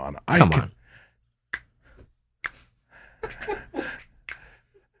 Come on. Come on.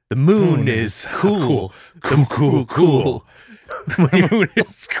 The moon is cool. Cool. The moon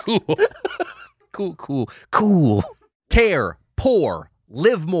is cool. Cool. Tear, pour,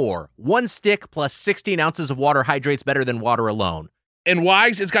 live more. 1 stick plus 16 ounces of water hydrates better than water alone. And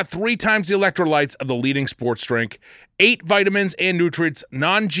Wags, it's got 3 times the electrolytes of the leading sports drink, 8 vitamins and nutrients,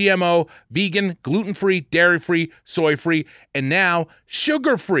 non-GMO, vegan, gluten-free, dairy-free, soy-free, and now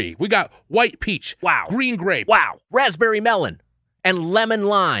sugar-free. We got white peach, Wow. green grape. Wow. Raspberry melon and lemon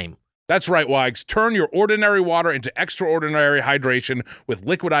lime. That's right, Wags. Turn your ordinary water into extraordinary hydration with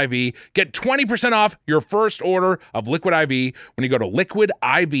Liquid IV. Get 20% off your first order of Liquid IV when you go to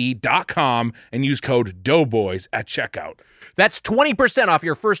liquidiv.com and use code Doughboys at checkout. That's 20% off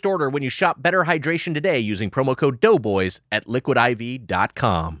your first order when you shop Better Hydration today using promo code Doughboys at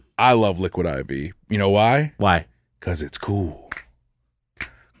liquidiv.com. I love Liquid IV. You know why? Why? Because it's cool.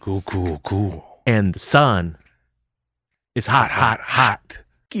 Cool. And the sun is hot.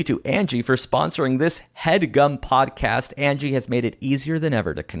 Thank you to Angie for sponsoring this HeadGum podcast. Angie has made it easier than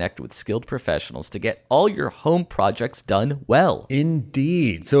ever to connect with skilled professionals to get all your home projects done well.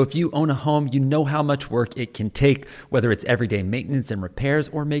 Indeed. So if you own a home, you know how much work it can take, whether it's everyday maintenance and repairs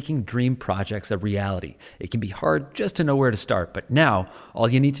or making dream projects a reality. It can be hard just to know where to start, but now all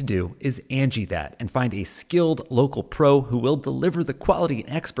you need to do is Angie that and find a skilled local pro who will deliver the quality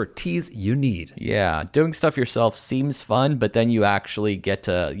and expertise you need. Yeah, doing stuff yourself seems fun, but then you actually get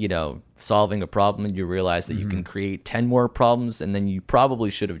to, solving a problem and you realize that you can create 10 more problems, and then you probably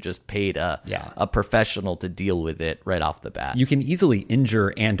should have just paid a professional to deal with it right off the bat. You can easily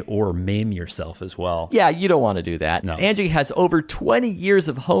injure and or maim yourself as well. Yeah, you don't want to do that. No. Angie has over 20 years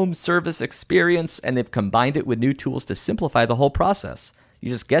of home service experience, and they've combined it with new tools to simplify the whole process. You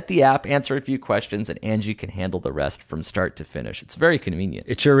just get the app, answer a few questions, and Angie can handle the rest from start to finish. It's very convenient.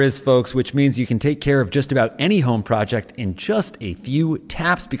 It sure is, folks, which means you can take care of just about any home project in just a few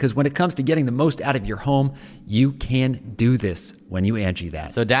taps, because when it comes to getting the most out of your home, you can do this when you Angie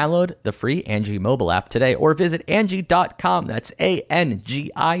that. So download the free Angie mobile app today or visit Angie.com. That's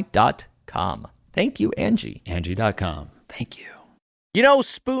ANGI.com. Thank you, Angie. Angie.com. Thank you. You know,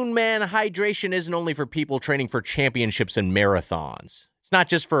 Spoon Man, hydration isn't only for people training for championships and marathons. It's not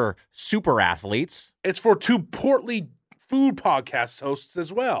just for super athletes. It's for 2 portly food podcast hosts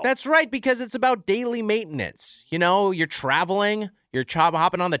as well. That's right, because it's about daily maintenance. You know, you're traveling, you're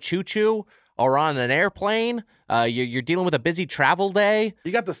hopping on the choo-choo or on an airplane. You're dealing with a busy travel day.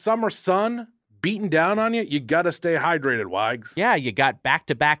 You got the summer sun beating down on you. You got to stay hydrated, Wags. Yeah, you got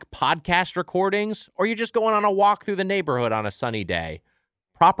back-to-back podcast recordings, or you're just going on a walk through the neighborhood on a sunny day.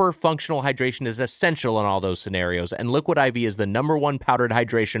 Proper functional hydration is essential in all those scenarios, and Liquid IV is the #1 powdered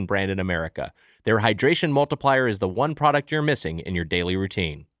hydration brand in America. Their hydration multiplier is the one product you're missing in your daily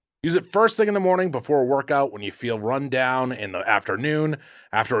routine. Use it first thing in the morning before a workout, when you feel run down in the afternoon,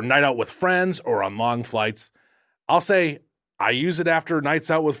 after a night out with friends, or on long flights. I'll say I use it after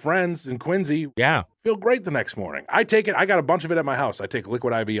nights out with friends in Quincy. Yeah. Feel great the next morning. I take it. I got a bunch of it at my house. I take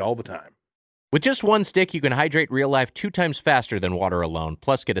Liquid IV all the time. With just one stick, you can hydrate real life 2 times faster than water alone,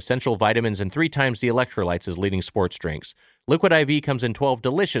 plus get essential vitamins and 3 times the electrolytes as leading sports drinks. Liquid IV comes in 12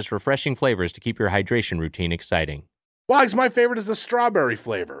 delicious, refreshing flavors to keep your hydration routine exciting. Wags, my favorite is the strawberry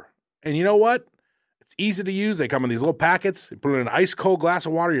flavor. And you know what? It's easy to use. They come in these little packets. You put it in an ice cold glass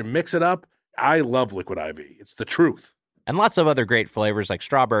of water. You mix it up. I love Liquid IV. It's the truth. And lots of other great flavors like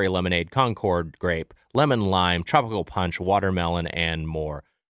strawberry lemonade, Concord grape, lemon lime, tropical punch, watermelon, and more.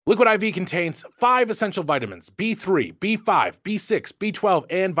 Liquid IV contains 5 essential vitamins: B3, B5, B6, B12,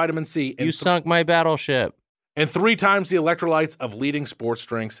 and vitamin C. You sunk my battleship. And 3 times the electrolytes of leading sports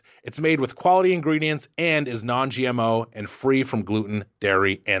drinks. It's made with quality ingredients and is non-GMO and free from gluten,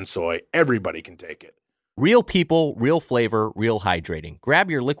 dairy, and soy. Everybody can take it. Real people, real flavor, real hydrating. Grab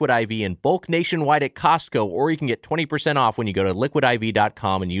your Liquid IV in bulk nationwide at Costco, or you can get 20% off when you go to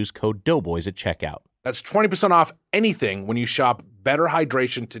liquidiv.com and use code Doughboys at checkout. That's 20% off anything when you shop Better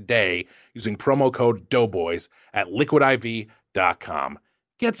Hydration today using promo code Doughboys at liquidiv.com.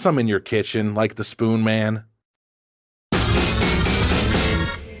 Get some in your kitchen like the Spoon Man.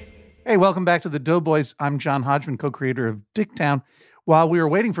 Hey, welcome back to the Doughboys. I'm John Hodgman, co-creator of Dicktown. While we were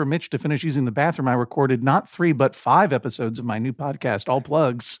waiting for Mitch to finish using the bathroom, I recorded not 3, but 5 episodes of my new podcast, All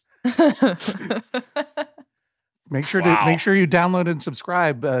Plugs. Make sure you download and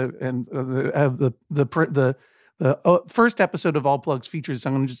subscribe. And the first episode of All Plugs features,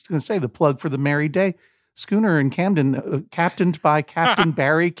 I'm just going to say, the plug for the Merry Day schooner in Camden, captained by Captain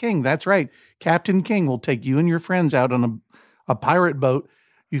Barry King. That's right. Captain King will take you and your friends out on a pirate boat.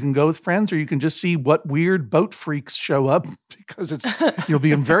 You can go with friends, or you can just see what weird boat freaks show up, because you'll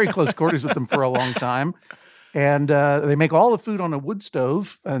be in very close quarters with them for a long time. And they make all the food on a wood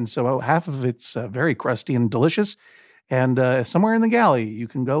stove, and so half of it's very crusty and delicious. And somewhere in the galley, you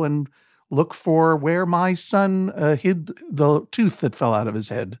can go and look for where my son hid the tooth that fell out of his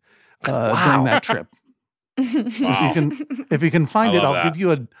head during that trip. Wow. If you can find it,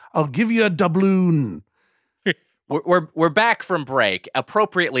 I'll give you a doubloon. We're back from break.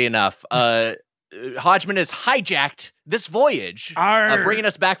 Appropriately enough, Hodgman has hijacked this voyage, bringing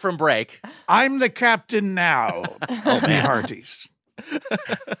us back from break. I'm the captain now. Me hearties.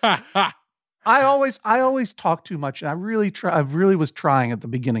 I always talk too much, and I really was trying at the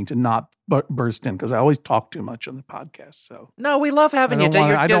beginning to not burst in, because I always talk too much on the podcast. So no, we love having you.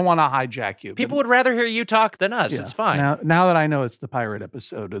 I don't want to hijack you. People would rather hear you talk than us. Yeah. It's fine. Now that I know it's the pirate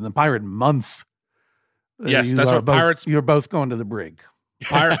episode and the pirate month. Yes, that's what pirates. You're both going to the brig.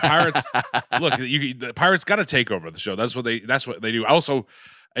 Pirates. Look, the pirates got to take over the show. That's what they do. Also,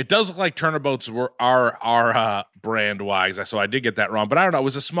 it does look like Turnerboats were our brand wise. So I did get that wrong, but I don't know. It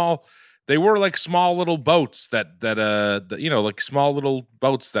was they were like small little boats that like small little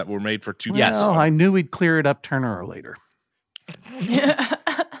boats that were made for 2 guests. Well, I knew we'd clear it up sooner or later.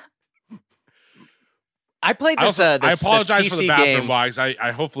 I played this. I apologize this PC for the bathroom game. wise.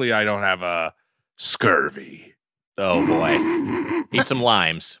 I hopefully I don't have a scurvy. Oh boy, eat some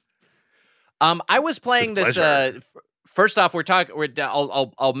limes. I was playing this. First off,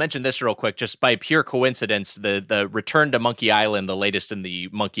 I'll mention this real quick, just by pure coincidence. The Return to Monkey Island, the latest in the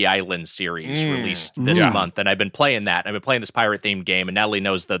Monkey Island series, released this month, and I've been playing that. I've been playing this pirate themed game, and Natalie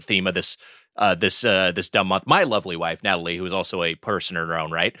knows the theme of this dumb month. My lovely wife, Natalie, who is also a person in her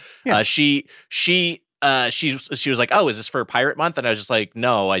own right, she was like, "Oh, is this for Pirate Month?" And I was just like,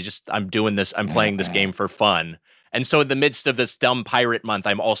 "No, I'm doing this. I'm playing this game for fun." And so in the midst of this dumb Pirate Month,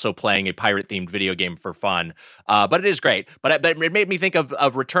 I'm also playing a pirate-themed video game for fun. But it is great. But it made me think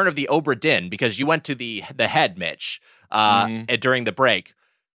of Return of the Obra Dinn, because you went to the head, Mitch, during the break.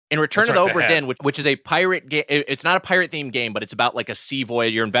 In Return of the Obra Dinn, which is a pirate game, it's not a pirate-themed game, but it's about like a sea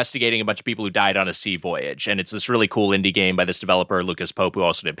voyage. You're investigating a bunch of people who died on a sea voyage. And it's this really cool indie game by this developer, Lucas Pope, who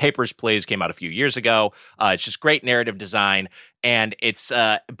also did Papers, Please, came out a few years ago. It's just great narrative design. And it's,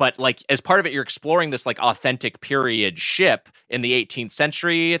 but like as part of it, you're exploring this like authentic period ship in the 18th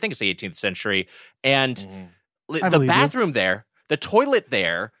century. I think it's the 18th century. And the bathroom there, the toilet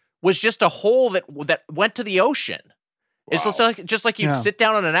there was just a hole that went to the ocean. Wow. It's just like you'd sit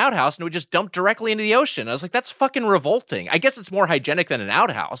down on an outhouse and it would just dump directly into the ocean. I was like, that's fucking revolting. I guess it's more hygienic than an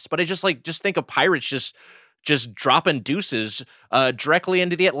outhouse, but I just think of pirates just dropping deuces directly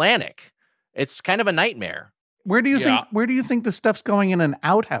into the Atlantic. It's kind of a nightmare. Where do you think the stuff's going in an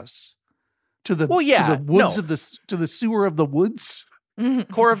outhouse? To the woods to the sewer of the woods?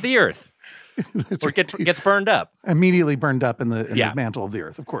 Core of the earth. Or gets burned up. Immediately burned up in the mantle of the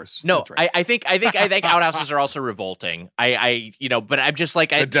earth, of course. No, right. I think outhouses are also revolting. But I'm just like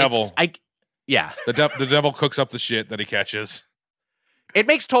the devil. Yeah. The devil cooks up the shit that he catches. It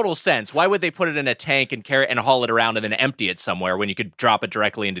makes total sense. Why would they put it in a tank and carry it and haul it around and then empty it somewhere when you could drop it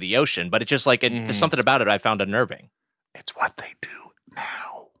directly into the ocean? But it's just like there's something about it I found unnerving. It's what they do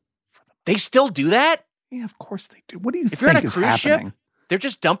now. They still do that? Yeah, of course they do. What do you if you're think on a is cruise happening? ship, they're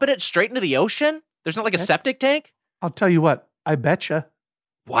just dumping it straight into the ocean? There's not like a septic tank? I'll tell you what. I betcha.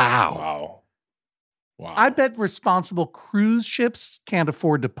 Wow. I bet responsible cruise ships can't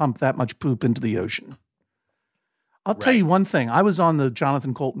afford to pump that much poop into the ocean. I'll tell you one thing. I was on the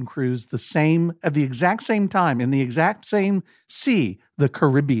Jonathan Colton cruise at the exact same time in the exact same sea, the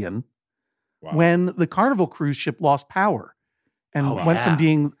Caribbean, when the Carnival cruise ship lost power and went from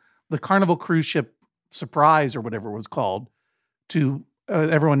being the Carnival cruise ship Surprise or whatever it was called to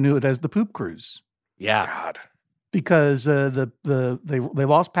everyone knew it as the Poop Cruise. Yeah. God. Because they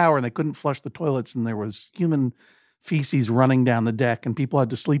lost power and they couldn't flush the toilets and there was human feces running down the deck and people had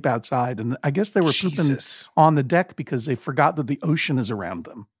to sleep outside. And I guess they were pooping on the deck because they forgot that the ocean is around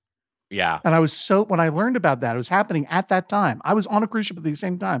them. Yeah. And when I learned about that, it was happening at that time. I was on a cruise ship at the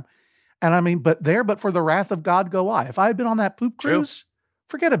same time. And I mean, but for the wrath of God go I. If I had been on that poop cruise,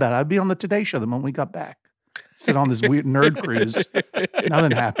 forget about it. I'd be on the Today Show the moment we got back. Instead on this weird nerd cruise,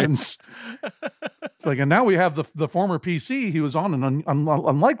 nothing happens. It's like, and now we have the former PC. He was on an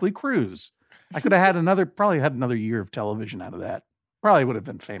unlikely cruise. I could have had probably had another year of television out of that. Probably would have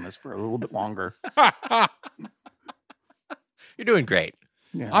been famous for a little bit longer. You're doing great.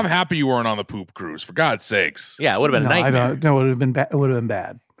 Yeah. I'm happy you weren't on the poop cruise, for God's sakes. Yeah, it would have been a nightmare. It would have been bad. It would have been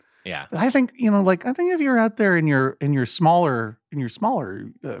bad. Yeah. But I think, if you're out there in your smaller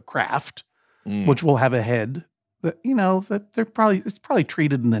craft, which will have a head, that it's probably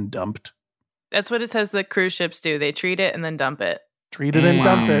treated and then dumped. That's what it says that cruise ships do. They treat it and then dump it. Treat it and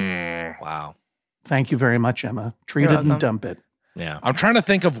dump it. Wow. Thank you very much, Emma. Treat it and dump it. Yeah. I'm trying to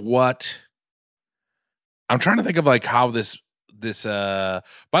think of like how this by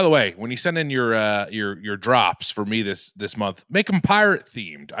the way, when you send in your drops for me this month, make them pirate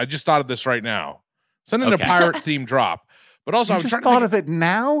themed. I just thought of this right now. Send in a pirate themed drop. But also, I'm just thought of it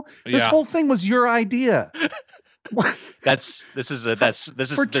now. This whole thing was your idea. This is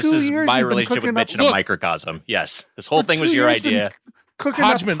my relationship with Mitch in a microcosm. Yes, this whole thing was your idea. Cooking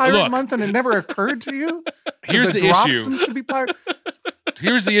Hodgman, up Pirate Month, and it never occurred to you. Here's the issue. Should be pirate.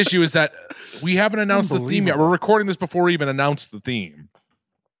 Here's the issue: is that we haven't announced the theme yet. We're recording this before we even announced the theme.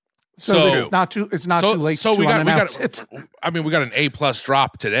 So it's not too late. So we got it. I mean, we got an A+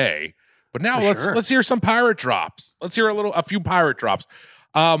 drop today, but now let's hear some pirate drops. Let's hear a few pirate drops.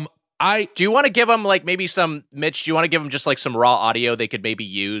 Do you want to give them like maybe some, Mitch? Do you want to give them just like some raw audio they could maybe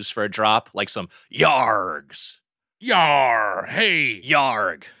use for a drop, like some yargs? Yar, hey,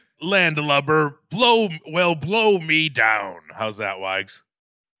 yarg, landlubber, blow me down. How's that, Wags?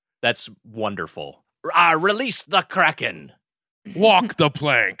 That's wonderful. Release the Kraken. Walk the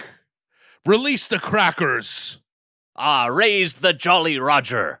plank. Release the crackers. Raise the Jolly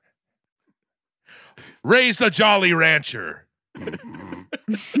Roger. Raise the Jolly Rancher.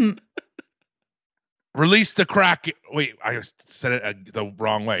 Release the crack. Wait, I said it the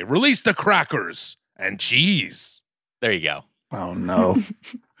wrong way. Release the crackers and cheese. There you go. Oh no.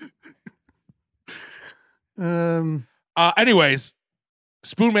 Anyways,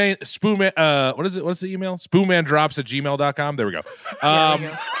 Spoonman. What is it? What's the email? Spoonmandrops@gmail.com. There we go.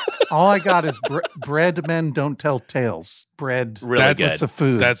 All I got is bread men don't tell tales. Bread. Really good. It's a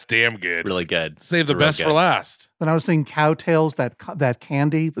food. That's damn good. Really good. Save the best for last. Then I was thinking cow tails, that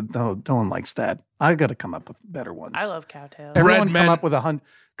candy, but no one likes that. I got to come up with better ones. I love cow tails. Everyone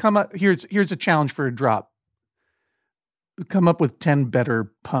come up with here's a challenge for a drop. Come up with 10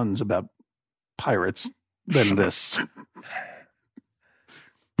 better puns about pirates than this.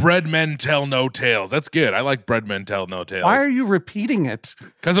 Bread men tell no tales. That's good. I like bread men tell no tales. Why are you repeating it?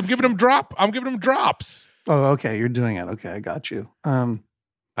 Because I'm giving them drops. Oh, okay. You're doing it. Okay, I got you.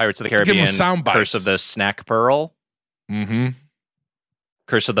 Pirates of the Caribbean. Curse of the Snack Pearl. Mm-hmm.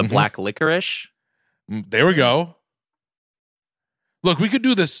 Curse of the Black Licorice. There we go. Look, we could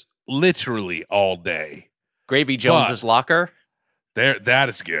do this literally all day. Gravy Jones's Locker. That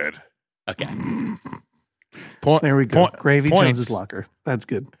is good. Okay. There we go. Gravy Jones's Locker. That's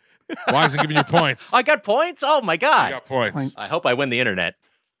good. Why isn't giving you points? I got points? Oh my God. I got points. I hope I win the internet.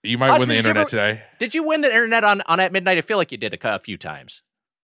 You might win the internet today. Did you win the internet on At Midnight? I feel like you did a few times.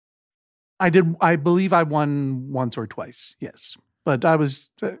 I did. I believe I won once or twice. Yes, but I was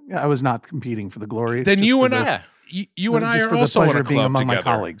not competing for the glory. Then just you for and the- you and I just are for the also in pleasure a of being club among my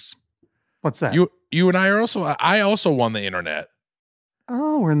together. colleagues. What's that? You and I are also. I also won the internet.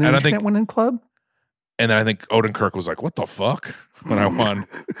 Oh, we're in the And I internet think- winning club. And then I think Odenkirk was like, "What the fuck?" when I won.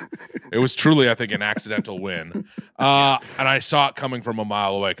 It was truly, I think, an accidental win. And I saw it coming from a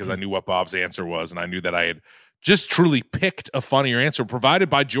mile away because I knew what Bob's answer was, and I knew that I had just truly picked a funnier answer provided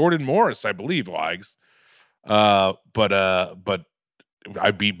by Jordan Morris, I believe, Wags. But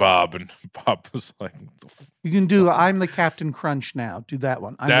I beat Bob, and Bob was like, You can do I'm the Captain Crunch now. Do that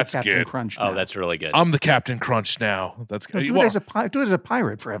one. I'm That's the Captain good. Crunch now. Oh, that's really good. "I'm the Captain Crunch now." That's No, good. do it as a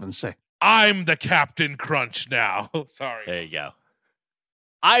pirate, for heaven's sake. I'm the Captain Crunch now. Sorry. There you go.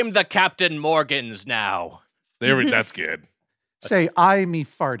 I'm the Captain Morgans now. That's good. Say I me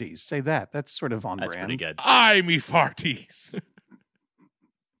farties. Say that. That's sort of on That's brand. pretty good. I me farties.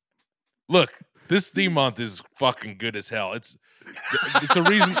 Look, this theme month is fucking good as hell. It's a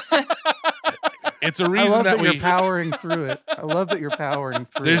reason. It's a I reason love that you're we. powering through it. I love that you're powering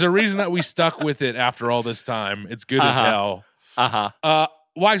through There's it. a reason that we stuck with it after all this time. It's good as hell.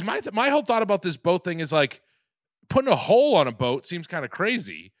 Wise, my whole thought about this boat thing is like putting a hole on a boat seems kind of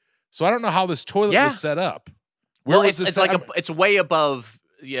crazy. So I don't know how this toilet was set up. Where Well, was this it's set? like it's way above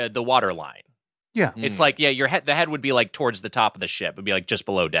the water line. Yeah. It's like the head would be like towards the top of the ship. It'd be like just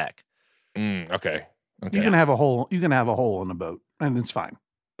below deck. Okay. You can have a hole. You can have a hole in the boat, and it's fine.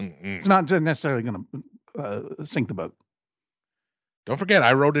 It's not necessarily going to sink the boat. Don't forget,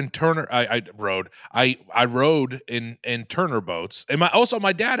 I rode in Turner. I rode in Turner boats, and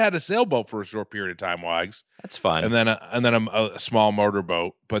my dad had a sailboat for a short period of time, Wags. That's fun. And then a small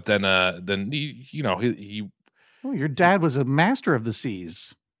motorboat. But then he. Oh, your dad was a master of the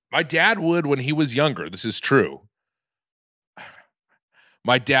seas. My dad would when he was younger. This is true.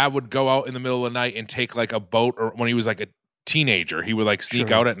 My dad would go out in the middle of the night and take like a boat, or when he was like a teenager, he would like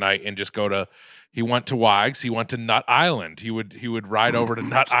sneak out at night and just go to. He went to Wags. He went to Nut Island. He would ride over to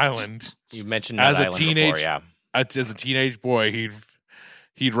Nut Island. You mentioned Nut Island before, yeah. As a teenage boy,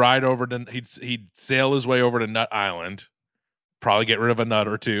 he'd ride over to he'd sail his way over to Nut Island, probably get rid of a nut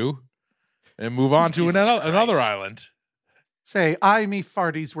or two, and move on to another island. Say, I me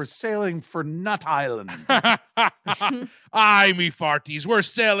farties, we're sailing for Nut Island. I me farties, we're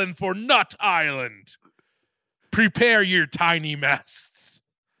sailing for Nut Island. Prepare your tiny masts.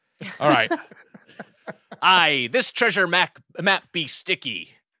 All right. Aye, this treasure map be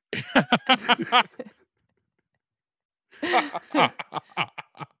sticky.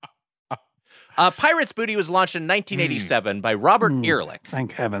 Pirate's Booty was launched in 1987 by Robert Ehrlich.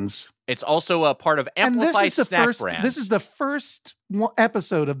 Thank heavens. It's also a part of And Amplify this is the Snack first. Brand. This is the first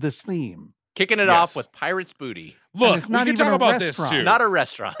episode of this theme. Kicking it off with Pirate's Booty. Look, it's we not can even talk a about this restaurant. too. Not a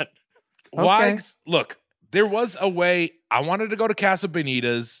restaurant. Wags, look, there was a way. I wanted to go to Casa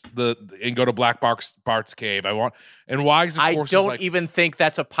Bonita's and go to Black Bart's Cave. And Wags, of course, I don't is like, even think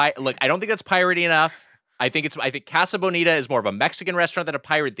that's look, I don't think that's piratey enough. I think Casa Bonita is more of a Mexican restaurant than a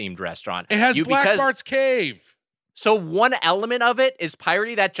pirate-themed restaurant. it has Black Bart's Cave. So one element of it is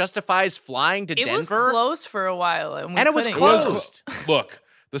piratey that justifies flying to It Denver. was closed for a while, and it was couldn't closed. go. Look,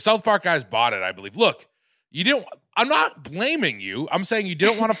 the South Park guys bought it, I believe. Look, you didn't. I'm not blaming you. I'm saying you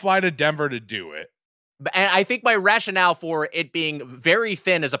didn't want to fly to Denver to do it. And I think my rationale for it being very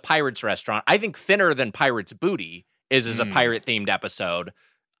thin as a pirate's restaurant, I think thinner than Pirate's Booty is as a pirate-themed episode.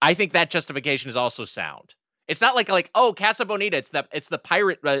 I think that justification is also sound. It's not like Casa Bonita. It's the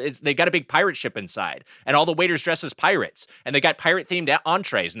pirate. They got a big pirate ship inside, and all the waiters dress as pirates, and they got pirate-themed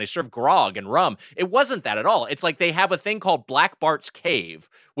entrees, and they serve grog and rum. It wasn't that at all. It's like they have a thing called Black Bart's Cave,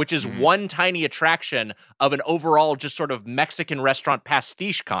 which is one tiny attraction of an overall just sort of Mexican restaurant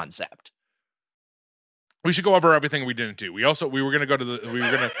pastiche concept. We should go over everything we didn't do. We were gonna go to we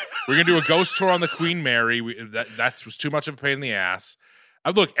were gonna do a ghost tour on the Queen Mary. That was too much of a pain in the ass.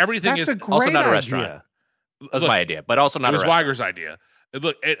 Look, everything That's is a great also not a idea. restaurant. That was my idea, but also not It was a restaurant. Weiger's idea.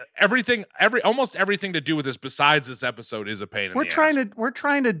 Look, almost everything to do with this besides this episode is a pain in the ass. We're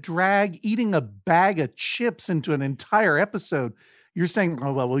trying to drag eating a bag of chips into an entire episode. You're saying,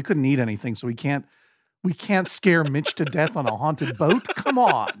 oh well, we couldn't eat anything, so we can't scare Mitch to death on a haunted boat. Come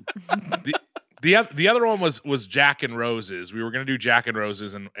on. The other one was Jack and Roses. We were going to do Jack and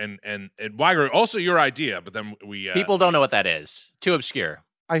Roses and Weiger, also your idea, but then we People don't know what that is. Too obscure.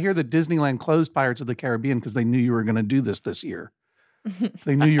 I hear that Disneyland closed Pirates of the Caribbean because they knew you were going to do this year.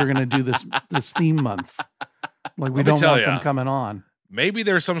 They knew you were going to do this theme month. Like we don't want them coming on. Maybe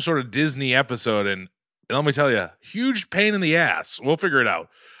there's some sort of Disney episode, and let me tell you, huge pain in the ass. We'll figure it out.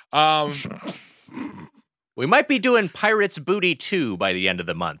 We might be doing Pirates Booty 2 by the end of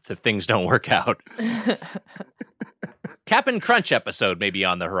the month if things don't work out. Cap'n Crunch episode may be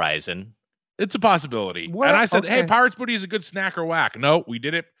on the horizon. It's a possibility. What? And I said, Okay. hey, Pirates Booty is a good snack or whack. No, we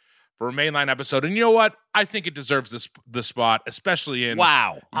did it for a mainline episode. And you know what? I think it deserves the spot, especially in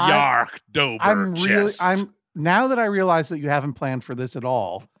Yarrrctdoughbarrchest. Now that I realize that you haven't planned for this at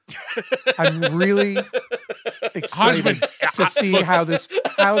all, I'm really excited to see how this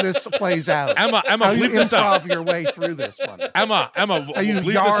plays out. Emma, how you bleep this improv up. your way through this one. Emma, How you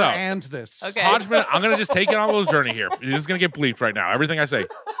bleep yar this up. and this. Okay. Hodgman, I'm going to just take it on a little journey here. This is going to get bleeped right now. Everything I say.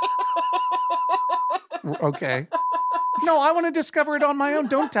 Okay. No, I want to discover it on my own.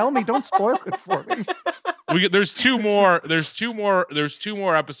 Don't tell me. Don't spoil it for me. There's two more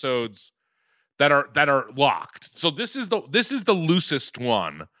episodes that are locked. So this is the loosest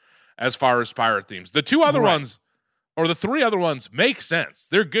one as far as pirate themes. The two other ones, or the three other ones, make sense.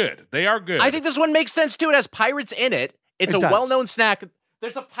 They're good. They are good. I think this one makes sense too. It has pirates in it. It's It a does. well-known snack.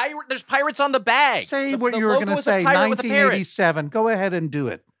 There's a pirate. There's pirates on the bag. Say The- what the you were logo going to is a say. pirate with a parrot. 1987. Go ahead and do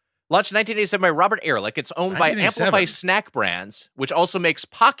it. Launched in 1987 by Robert Ehrlich. It's owned by 1987. Amplify Snack Brands, which also makes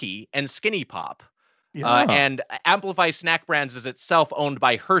Pocky and Skinny Pop. Yeah. And Amplify Snack Brands is itself owned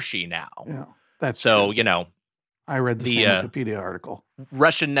by Hershey now. Yeah, that's So, true. you know, I read the same Wikipedia article.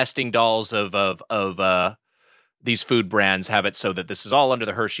 Russian nesting dolls of these food brands have it so that this is all under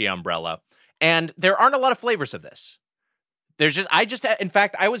the Hershey umbrella. And there aren't a lot of flavors of this. In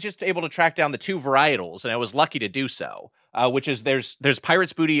fact, I was just able to track down the two varietals, and I was lucky to do so, which is there's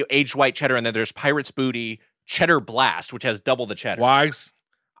Pirates Booty aged white cheddar, and then there's Pirates Booty Cheddar Blast, which has double the cheddar. Wags,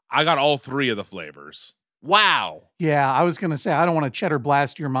 I got all three of the flavors. Wow. Yeah, I was going to say, I don't want to cheddar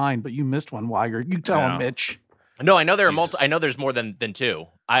blast your mind, but you missed one, Weiger. You tell him, Mitch. No, I know there are Jesus. I know there's more than two.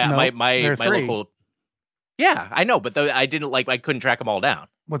 No, My there are three. local. Yeah, I know, but I couldn't track them all down.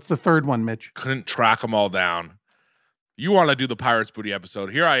 What's the third one, Mitch? Couldn't track them all down. You want to do the Pirates Booty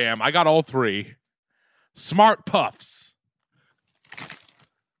episode. Here I am. I got all three. Smart Puffs.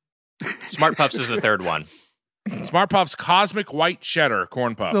 Smart Puffs is the third one. Smart Puffs Cosmic White Cheddar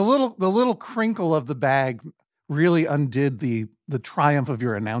Corn Puffs. The little crinkle of the bag really undid the triumph of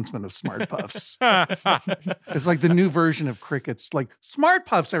your announcement of Smart Puffs. It's like the new version of crickets. Like, Smart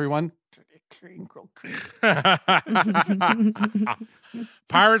Puffs, everyone. Crinkle, crinkle.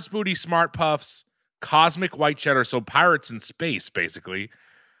 Pirates Booty Smart Puffs Cosmic White Cheddar. So pirates in space, basically.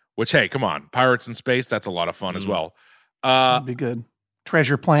 Which, hey, come on. Pirates in space, that's a lot of fun as well. That'd be good.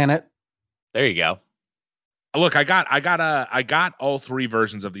 Treasure Planet. There you go. Look, I got all three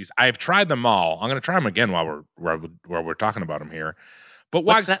versions of these. I've tried them all. I'm going to try them again while we're talking about them here. But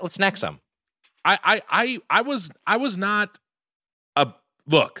Let's snack some. I was not a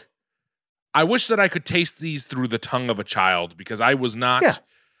look. I wish that I could taste these through the tongue of a child because I was not.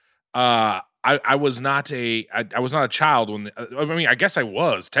 Yeah. I was not a child when. I mean, I guess I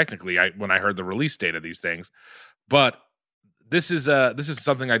was technically when I heard the release date of these things, but this is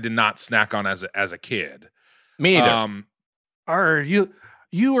something I did not snack on as a kid. Me either.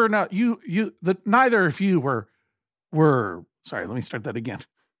 You were not neither of you were sorry, let me start that again.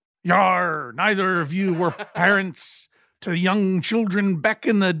 Neither of you were parents to young children back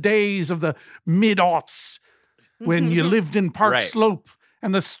in the days of the mid-aughts when you lived in Park Right. Slope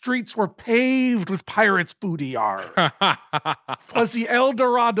and the streets were paved with pirates' booty. Plus the El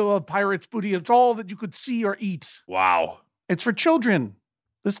Dorado of pirates' booty. It's all that you could see or eat. Wow. It's for children.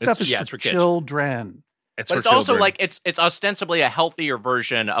 This stuff is it's for for kids. children. But it's also like it's ostensibly a healthier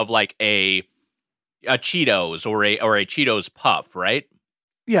version of like a Cheetos or a Cheetos Puff, right?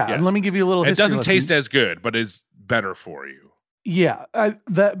 Yeah, Yes. and let me give you a little It history doesn't lesson. taste as good, but is better for you. Yeah,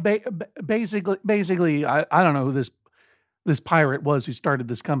 basically, I don't know who this pirate was who started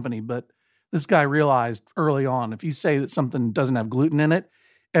this company, but this guy realized early on if you say that something doesn't have gluten in it,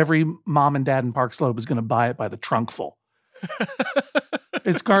 every mom and dad in Park Slope is going to buy it by the trunkful.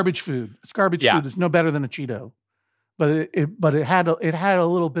 It's garbage food. It's garbage food. It's no better than a Cheeto, but it had a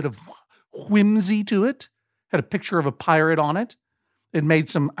little bit of whimsy to it. Had a picture of a pirate on it. It made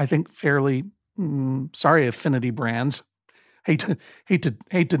some, I think, fairly sorry affinity brands. Hate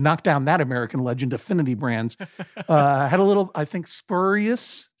to knock down that American legend, affinity brands. Had a little, I think,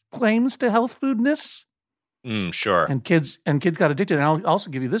 spurious claims to health foodness. Sure. And kids got addicted. And I'll also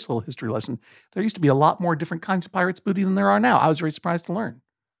give you this little history lesson. There used to be a lot more different kinds of pirates booty than there are now. I was very surprised to learn.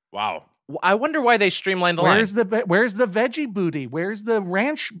 Wow. I wonder why they streamlined the line. Where's the veggie booty? Where's the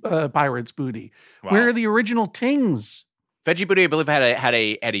ranch pirates booty? Wow. Where are the original tings? Veggie Booty, I believe, had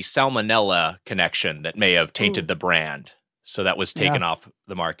a salmonella connection that may have tainted the brand, so that was taken off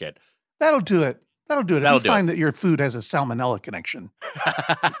the market. That'll do it. If That'll you do find that your food has a salmonella connection.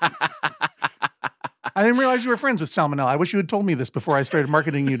 I didn't realize you were friends with Salmonella. I wish you had told me this before I started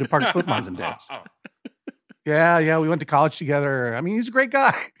marketing you to Park Slope Moms and Dads. Yeah, we went to college together. I mean, he's a great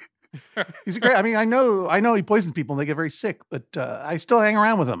guy. He's a great. I mean, I know he poisons people and they get very sick, but I still hang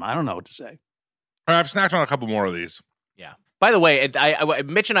around with him. I don't know what to say. All right, I've snacked on a couple more of these. Yeah. By the way,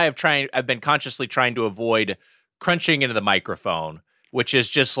 Mitch and I I've been consciously trying to avoid crunching into the microphone, which is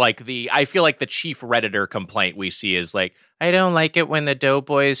just like I feel like the chief Redditor complaint we see is like, I don't like it when the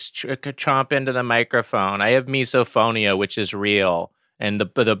doughboys chomp into the microphone. I have misophonia, which is real. And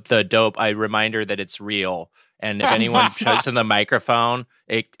the dope, I remind her that it's real. And if anyone shows in the microphone,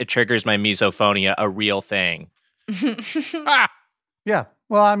 it triggers my misophonia, a real thing. Yeah.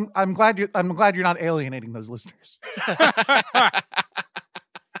 Well, I'm glad you're not alienating those listeners.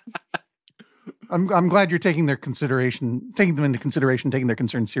 I'm glad you're taking them into consideration, taking their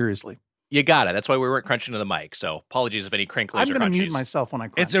concerns seriously. You got it. That's why we weren't crunching to the mic. So apologies if any crinklings or crunchies. I'm going to mute myself when I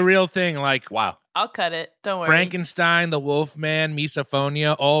crunch. It's a real thing. Like, wow. I'll cut it. Don't worry. Frankenstein, the Wolfman,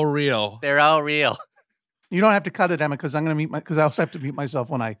 misophonia, all real. They're all real. You don't have to cut it, Emma, because I also have to mute myself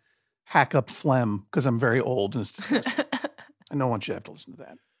when I hack up phlegm because I'm very old and it's disgusting. I don't want you to have to listen to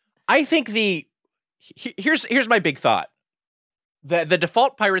that. I think here's my big thought. The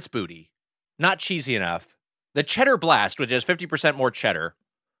default Pirate's Booty, not cheesy enough. The Cheddar Blast, which has 50% more cheddar,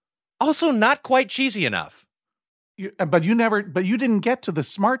 also not quite cheesy enough. But you didn't get to the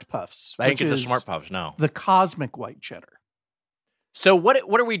Smart Puffs. I didn't get the Smart Puffs, no. The Cosmic White Cheddar. So what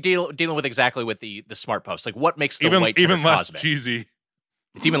are we dealing with exactly with the Smart Puffs? Like what makes the white cheddar even less cosmic? cheesy?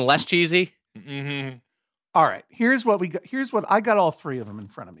 It's even less cheesy? Mm-hmm. All right. Here's what I got all three of them in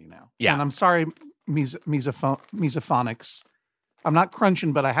front of me now. Yeah. And I'm sorry, Mesophonics. I'm not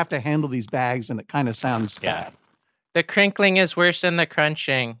crunching, but I have to handle these bags and it kind of sounds bad. The crinkling is worse than the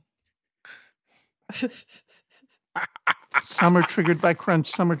crunching. Some are triggered by crunch,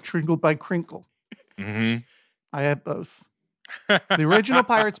 some are triggered by crinkle. Mm-hmm. I have both. The original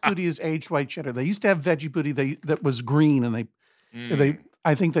Pirate's Booty is aged white cheddar. They used to have veggie booty that was green, and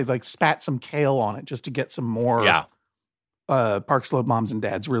I think they like spat some kale on it just to get some more Park Slope Moms and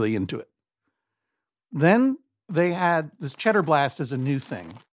Dads really into it. Then they had this Cheddar Blast as a new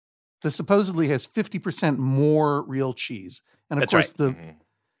thing. This supposedly has 50% more real cheese. And of course,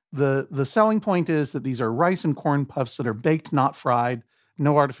 the selling point is that these are rice and corn puffs that are baked, not fried,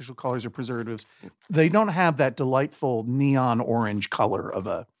 no artificial colors or preservatives. They don't have that delightful neon orange color of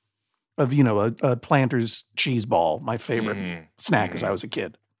a Planters cheese ball, my favorite snack as I was a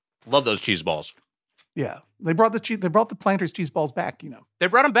kid. Love those cheese balls. Yeah. They brought the Planters cheese balls back, They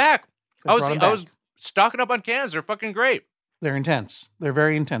brought them back. I was stocking up on cans. They're fucking great. They're intense. They're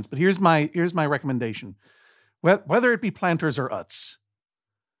very intense. But here's my recommendation. Whether it be Planters or Utz,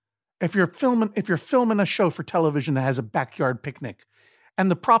 if you're filming a show for television that has a backyard picnic, and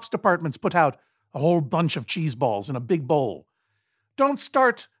the props department's put out a whole bunch of cheese balls in a big bowl, don't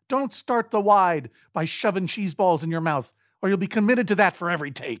start the wide by shoving cheese balls in your mouth, or you'll be committed to that for every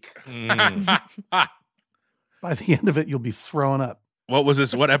take. By the end of it, you'll be throwing up. What was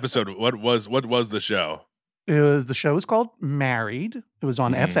this? What episode? What was the show? The show was called Married. It was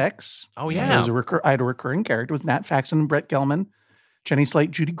on FX. Oh yeah. I had a recurring character. It was Nat Faxon and Brett Gelman, Jenny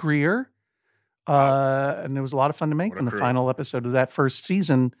Slate, Judy Greer. And it was a lot of fun to make. In the final episode of that first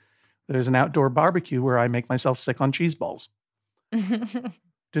season, there's an outdoor barbecue where I make myself sick on cheese balls.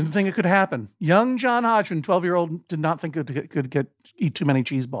 Didn't think it could happen. Young John Hodgman, 12-year-old, did not think it could eat too many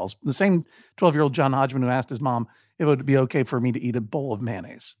cheese balls. The same 12-year-old John Hodgman who asked his mom if it would be okay for me to eat a bowl of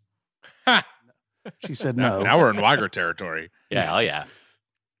mayonnaise. She said no. Now we're in Weiger territory. Yeah, oh yeah.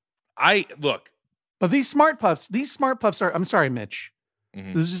 But these Smart Puffs are, I'm sorry, Mitch.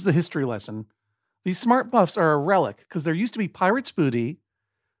 Mm-hmm. This is just the history lesson. These Smart Puffs are a relic because there used to be Pirate's Booty,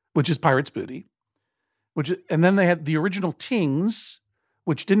 which is Pirate's Booty, and then they had the original Tings,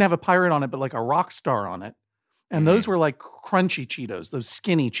 which didn't have a pirate on it, but like a rock star on it. And those were like crunchy Cheetos, those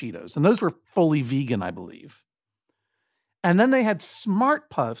skinny Cheetos. And those were fully vegan, I believe. And then they had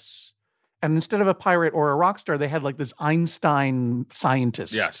Smart Puffs. And instead of a pirate or a rock star, they had like this Einstein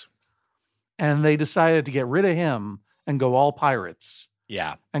scientist. Yes. And they decided to get rid of him and go all pirates.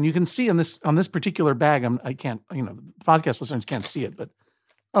 Yeah. And you can see on this particular bag, I can't, podcast listeners can't see it, but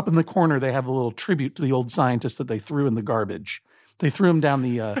up in the corner, they have a little tribute to the old scientist that they threw in the garbage. They threw him down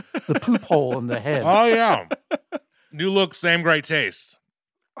the poop hole in the head. Oh, yeah. New look, same great taste.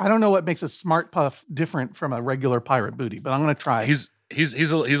 I don't know what makes a Smart Puff different from a regular Pirate Booty, but I'm going to try. He's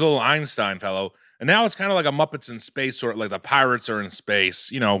a little Einstein fellow. And now it's kind of like a Muppets in space, or like the pirates are in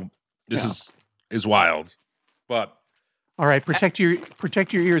space. This is wild. But all right, protect your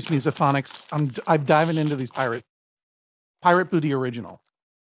ears, Mesophonics. I'm diving into these Pirate Booty original.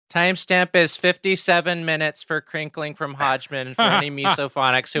 Timestamp is 57 minutes for crinkling from Hodgman for any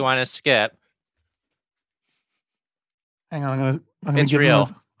mesophonics who want to skip. Hang on, I'm It's real.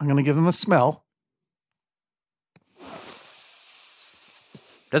 I'm gonna give them a smell.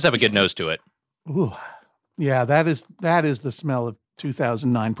 Does have a good nose to it. Ooh, yeah, that is the smell of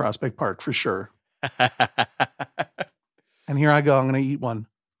 2009 Prospect Park for sure. And here I go. I'm going to eat one.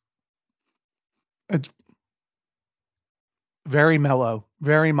 It's very mellow,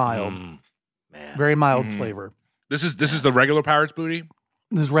 very mild, very mild flavor. This is the regular Pirate's Booty.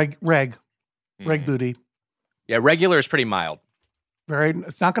 This is reg booty. Yeah, regular is pretty mild.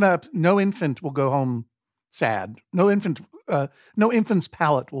 It's not going to. No infant will go home sad. No infant's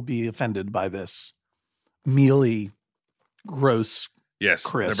palate will be offended by this mealy, gross. Yes,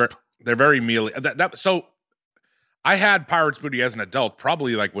 crisp. They're very mealy. So I had Pirate's Booty as an adult,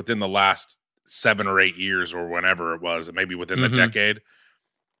 probably like within the last 7 or 8 years or whenever it was, maybe within the decade.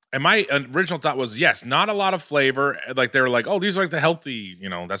 And my original thought was, yes, not a lot of flavor. Like they were like, oh, these are like the healthy,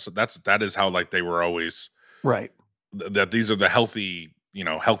 that is how like they were always right. That these are the healthy,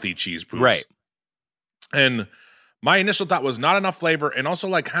 healthy cheese poofs. Right. And my initial thought was not enough flavor and also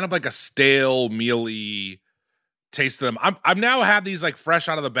like kind of like a stale, mealy taste to them. I've now had these like fresh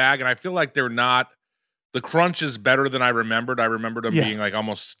out of the bag and I feel like they're not, the crunch is better than I remembered. I remembered them being like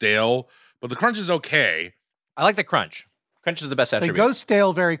almost stale, but the crunch is okay. I like the crunch. Crunch is the best attribute. They go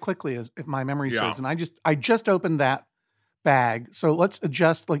stale very quickly, if my memory serves. And I just opened that bag. So let's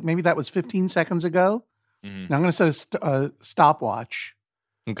adjust, like maybe that was 15 seconds ago. Now I'm going to set a stopwatch.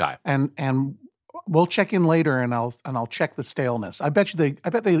 Okay. And we'll check in later and I'll check the staleness. I bet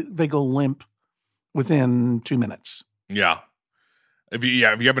they go limp within 2 minutes. Yeah. If you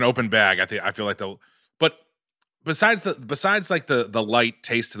have an open bag, I feel like they'll, but besides like the light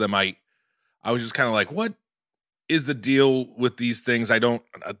taste to them, I was just kind of like, what is the deal with these things? I don't,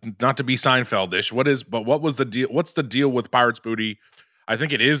 not to be Seinfeld-ish. What was the deal? What's the deal with Pirate's Booty? I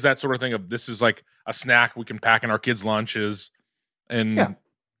think it is that sort of thing of this is like a snack we can pack in our kids' lunches and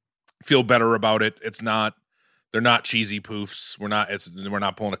feel better about it. They're not cheesy poofs. We're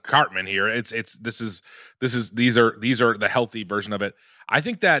not pulling a Cartman here. These are the healthy version of it. I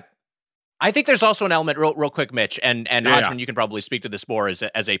think there's also an element real quick, Mitch, and Hodgman, you can probably speak to this more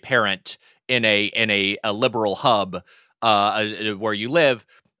as a parent in a liberal hub where you live.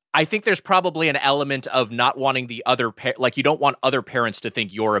 I think there's probably an element of not wanting the other like you don't want other parents to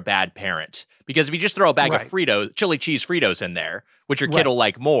think you're a bad parent, because if you just throw a bag of Fritos, chili cheese Fritos in there, which your kid will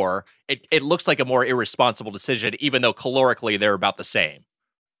like more, it looks like a more irresponsible decision, even though calorically they're about the same.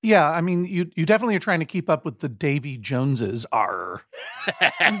 Yeah, I mean, you definitely are trying to keep up with the Davy Joneses. Are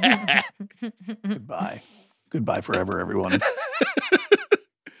goodbye forever, everyone.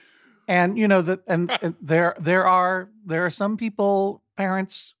 And and there are some people,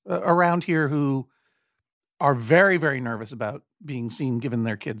 parents around here who are very, very nervous about being seen giving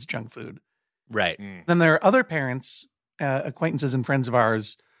their kids junk food. Right. Then there are other parents, acquaintances and friends of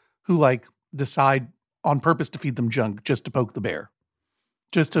ours, who like decide on purpose to feed them junk just to poke the bear.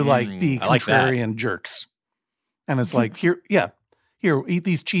 Just to be contrarian jerks. And it's like, here, eat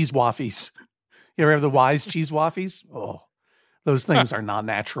these cheese waffies. You ever have the Wise cheese waffies? Oh, those things are not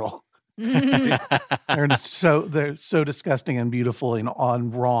natural. They're so disgusting and beautiful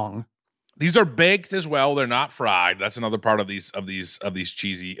and wrong. These are baked as well. They're not fried. That's another part of these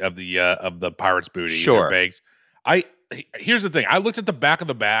cheesy of the Pirate's Booty. Sure. They're baked. Here's the thing. I looked at the back of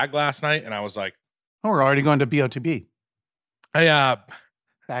the bag last night and I was like, oh, we're already going to BOTB.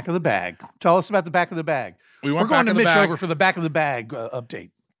 Back of the bag. Tell us about the back of the bag. We're going to Mitch over for the back of the bag update.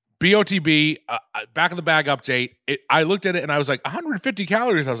 BOTB, back of the bag update. I looked at it and I was like, 150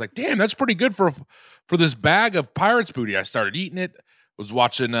 calories. I was like, damn, that's pretty good for this bag of Pirate's Booty. I started eating it. Was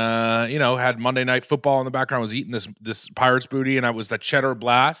watching, had Monday Night Football in the background. Was eating this Pirate's Booty, and I was the Cheddar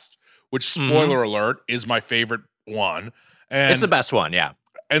Blast, which, spoiler alert, is my favorite one. And it's the best one, yeah.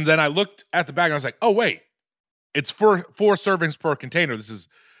 And then I looked at the bag and I was like, oh wait, it's 4 servings per container. This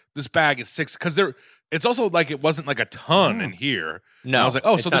bag is 6 because it's also like it wasn't like a ton in here. No, and I was like,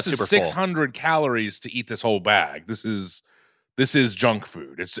 oh, so this is 600 calories to eat this whole bag. This is junk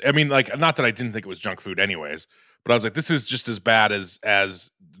food. Not that I didn't think it was junk food anyways, but I was like, this is just as bad as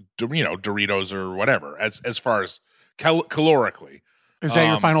Doritos or whatever as far as calorically. Is that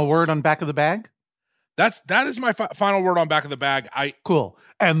your final word on back of the bag? That is my final word on back of the bag. Cool.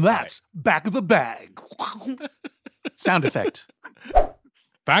 And that's back of the bag. Sound effect.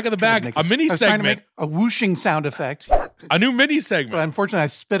 Back of the bag, a mini segment. Trying to make a whooshing sound effect. A new mini segment. But unfortunately, I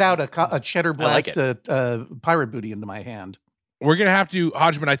spit out a Cheddar Blast Pirate Booty into my hand. We're going to have to,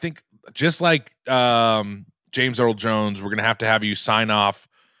 Hodgman, I think, just like James Earl Jones, we're going to have you sign off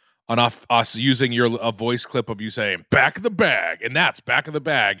on us using a voice clip of you saying "back of the bag," and that's "back of the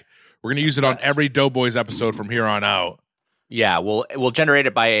bag." We're gonna use it on every Doughboys episode from here on out. Yeah, we'll generate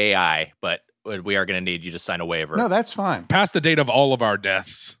it by AI, but we are gonna need you to sign a waiver. No, that's fine. Past the date of all of our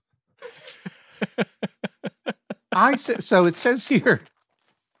deaths. So it says here.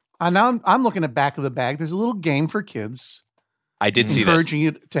 Now I'm looking at Back of the Bag. There's a little game for kids. I did see this. Encouraging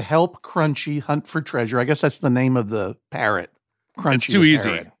you to help Crunchy hunt for treasure. I guess that's the name of the parrot. Crunchy. It's too easy.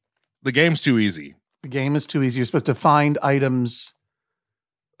 Parrot. The game's too easy. The game is too easy. You're supposed to find items,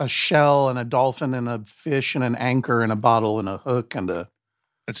 a shell and a dolphin and a fish and an anchor and a bottle and a hook and a...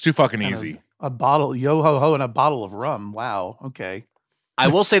 It's too fucking easy. A bottle, yo-ho-ho, and a bottle of rum. Wow, okay. I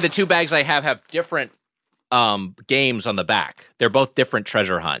will say the 2 bags I have different games on the back. They're both different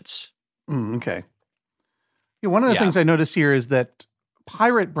treasure hunts. Okay. Yeah, one of the things I notice here is that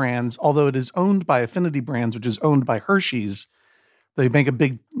Pirate Brands, although it is owned by Affinity Brands, which is owned by Hershey's, they make a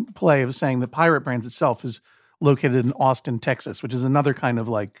big play of saying that Pirate Brands itself is located in Austin, Texas, which is another kind of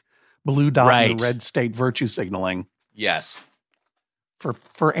like blue dot in the red state virtue signaling. Yes.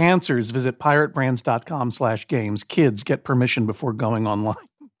 For answers, visit piratebrands.com/games. Kids, get permission before going online.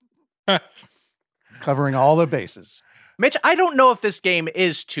 Covering all the bases. Mitch, I don't know if this game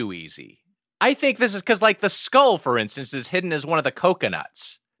is too easy. I think this is because, like, the skull, for instance, is hidden as one of the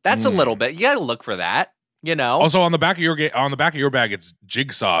coconuts. That's a little bit. You got to look for that. You know. Also, on the back of your bag, it's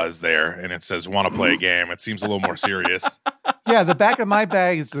Jigsaw is there, and it says "Want to play a game." It seems a little more serious. Yeah, the back of my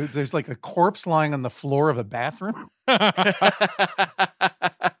bag is there's like a corpse lying on the floor of a bathroom.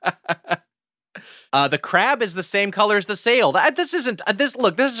 The crab is the same color as the sail. This isn't this.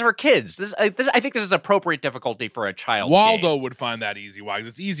 Look, this is for kids. I think this is appropriate difficulty for a child. Waldo would find that easy. Why?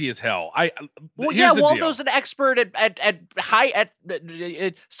 It's easy as hell. Waldo's an expert at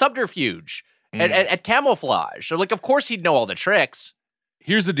subterfuge. At camouflage. So, like, of course he'd know all the tricks.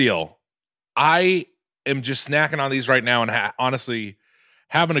 Here's the deal. I am just snacking on these right now and honestly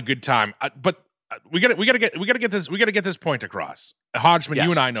having a good time. But we gotta get this point across. Hodgman, you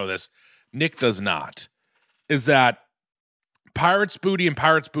and I know this. Nick does not. Is that Pirates Booty and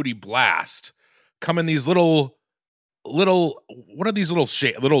Pirates Booty Blast come in these little what are these little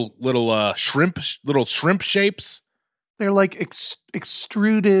shrimp shapes? They're like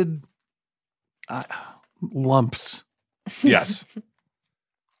extruded lumps. Yes.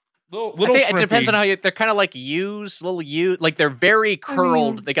 I think it depends on how they're kind of like little U's, like they're very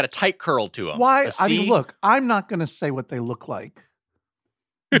curled. They got a tight curl to them. Why? I mean, look, I'm not going to say what they look like,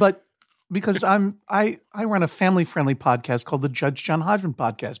 but because I run a family-friendly podcast called the Judge John Hodgman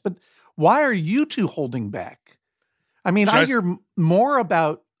Podcast. But why are you two holding back? I mean, I hear more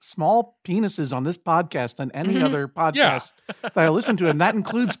about small penises on this podcast than any other podcast that I listen to, and that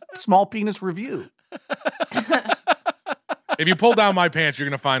includes Small Penis Review. If you pull down my pants, you're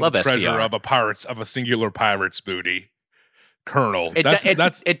going to find the treasure SPR. of a singular pirate's booty. Colonel.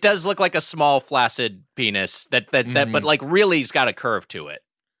 It does look like a small flaccid penis that but like really's got a curve to it.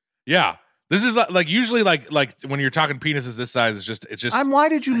 Yeah. This is like usually like when you're talking penises this size, it's just. Why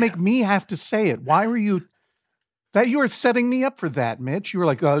did you make me have to say it? Why were you? That you were setting me up for that, Mitch. You were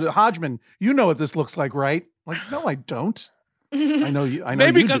like, Hodgman, you know what this looks like, right? Like, no, I don't. I know you. I know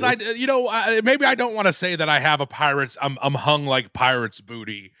maybe you because do. maybe I don't want to say that I have a pirate's. I'm hung like pirate's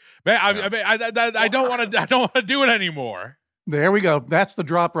booty. I don't want to do it anymore. There we go. That's the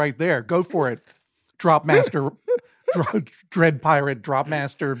drop right there. Go for it, drop master, dread pirate, drop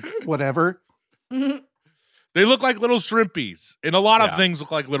master, whatever. They look like little shrimpies, and a lot of things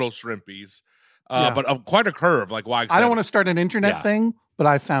look like little shrimpies. But quite a curve, like why? I don't want to start an internet thing, but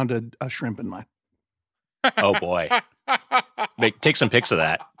I found a shrimp in mine. Oh boy! Take some pics of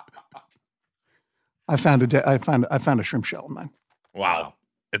that. I found a shrimp shell in mine. Wow,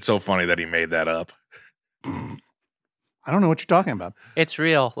 it's so funny that he made that up. I don't know what you're talking about. It's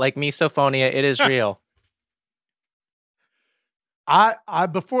real, like misophonia. It is real. I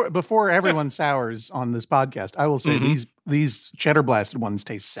before everyone sours on this podcast, I will say these cheddar blasted ones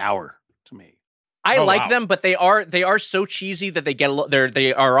taste sour to me. I like them, but they are so cheesy that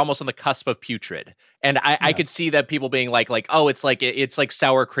they are almost on the cusp of putrid. And I could see that people being like, oh, it's like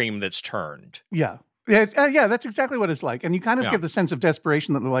sour cream that's turned. Yeah, that's exactly what it's like. And you kind of get the sense of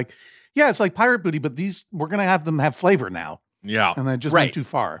desperation that they're like, yeah, it's like pirate booty, but we're gonna have them have flavor now. Yeah, and they just went too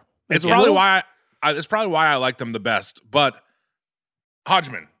far. It's probably why I like them the best. But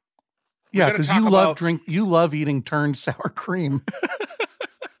Hodgman, yeah, because you love eating turned sour cream.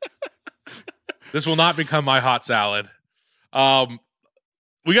 This will not become my hot salad. We got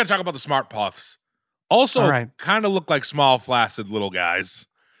to talk about the Smart Puffs. Also, kind of look like small, flaccid little guys.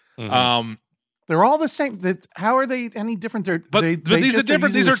 They're They're all the same. How are they any different? But these are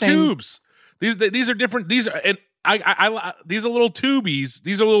different. These are tubes. These are different. These are these are little tubies.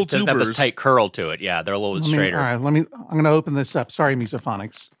 These are little tubers. Doesn't have this tight curl to it. Yeah, they're a little bit straighter. All right, I'm going to open this up. Sorry,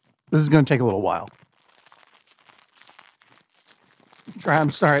 Misophonics. This is going to take a little while. I'm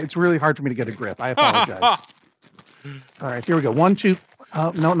sorry. It's really hard for me to get a grip. I apologize. All right, here we go. 1, 2.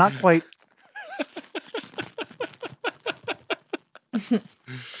 No, not quite.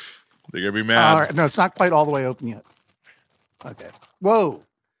 They're going to be mad. All right, no, it's not quite all the way open yet. Okay. Whoa.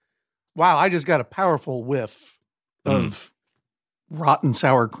 Wow, I just got a powerful whiff of rotten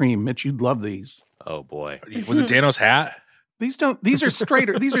sour cream. Mitch, you'd love these. Oh, boy. Was it Dano's hat? These are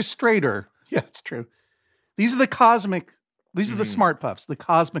straighter. These are straighter. Yeah, it's true. These are the Smart Puffs, the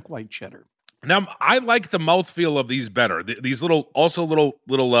cosmic white cheddar. Now, I like the mouthfeel of these better. These little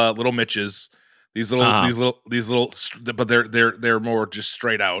Mitches. These little, but they're more just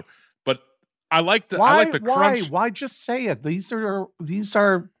straight out. But I like the crunch. Why just say it? These are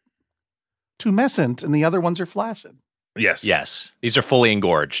tumescent and the other ones are flaccid. Yes. These are fully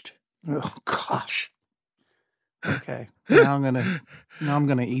engorged. Oh gosh. Okay. Now I'm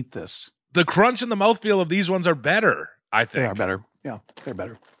gonna eat this. The crunch and the mouthfeel of these ones are better, I think. They are better. Yeah, they're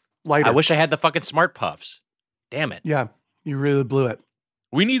better. Lighter. I wish I had the fucking Smart Puffs. Damn it. Yeah, you really blew it.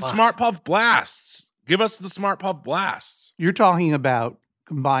 We need Smart Puff Blasts. Give us the Smart Puff Blasts. You're talking about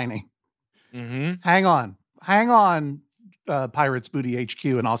combining. Mm-hmm. Hang on, Pirates Booty HQ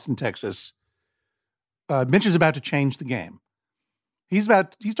in Austin, Texas. Mitch is about to change the game. He's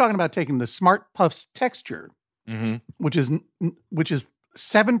talking about taking the Smart Puffs texture, which is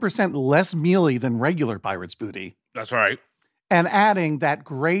 7% less mealy than regular Pirates Booty. That's right. And adding that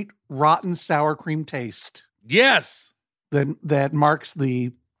great rotten sour cream taste. Yes. That marks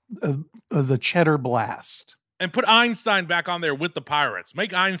the cheddar blast. And put Einstein back on there with the pirates.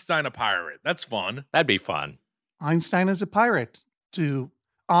 Make Einstein a pirate. That's fun. That'd be fun. Einstein is a pirate to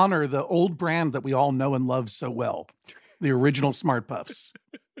honor the old brand that we all know and love so well. The original Smart Puffs.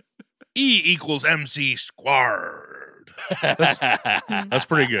 E equals MC squared. That's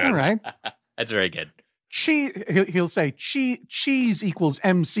pretty good. All right. That's very good. He'll say cheese equals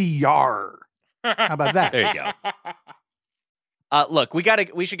MC Yarr. How about that? There you go. Look, we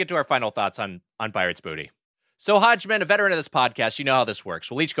should get to our final thoughts on Pirates Booty. So, Hodgman, a veteran of this podcast, you know how this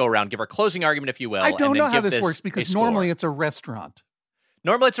works. We'll each go around, give our closing argument, if you will. I don't know how give this works because normally it's a restaurant.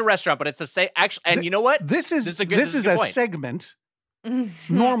 Normally it's a restaurant, but it's the same. Actually, and you know what? This is a segment.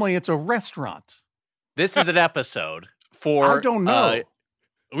 Normally it's a restaurant. This is an episode for. I don't know.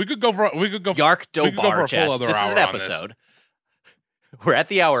 We could go for Yarrrctdoughbarrchest. This is an episode. We're at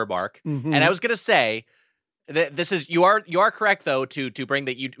the hour mark, and I was going to say that this is you are correct though to bring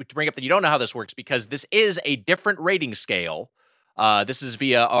up that you don't know how this works because this is a different rating scale. This is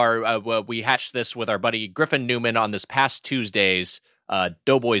via our we hatched this with our buddy Griffin Newman on this past Tuesday's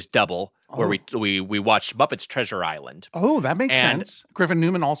Doughboys Double, where we watched Muppets Treasure Island. Oh, that makes sense. Griffin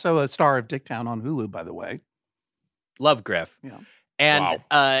Newman, also a star of Dicktown on Hulu, by the way. Love Griff. Yeah. And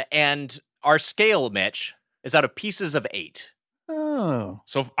and our scale, Mitch, is out of pieces of 8. Oh,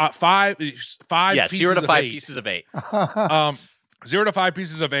 so 5. Yes, pieces 0 to 5 8. pieces of 8. 0 to 5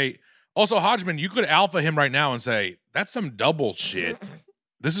 pieces of 8. Also, Hodgman, you could alpha him right now and say that's some double shit.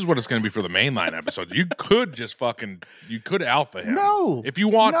 This is what it's going to be for the mainline episode. You could just alpha him. No, if you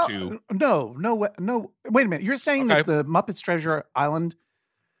want to. No. Wait a minute. You're saying that the Muppets Treasure Island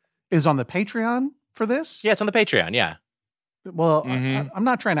is on the Patreon for this? Yeah, it's on the Patreon. Yeah. Well, I'm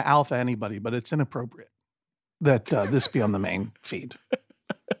not trying to alpha anybody, but it's inappropriate that this be on the main feed.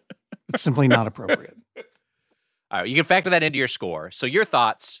 It's simply not appropriate. All right, you can factor that into your score. So your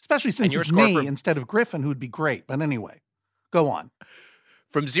thoughts, especially since it's me instead of Griffin, who would be great. But anyway, go on.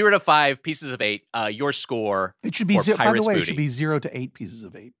 From 0 to 5 pieces of 8, your score. It should be by the way, it should be 0 to 8 pieces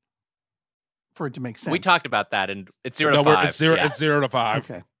of 8 for it to make sense. We talked about that, and it's 0 to 5. It's 0 to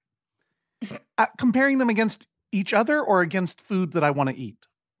 5. Okay. Comparing them against each other or against food that I want to eat?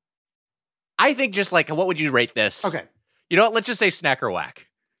 I think just like, what would you rate this? Okay. You know what? Let's just say snack or whack.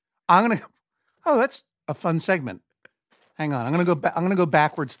 That's a fun segment. Hang on. I'm gonna go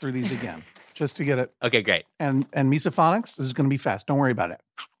backwards through these again, just to get it. Okay, great. And Misophonics, this is gonna be fast. Don't worry about it.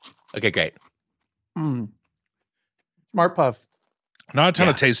 Okay, great. Smart Puff. Not a ton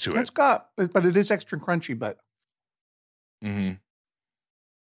of taste to it. But it is extra crunchy. But is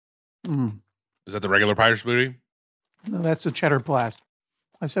that the regular Pirates Booty? No, that's a cheddar blast.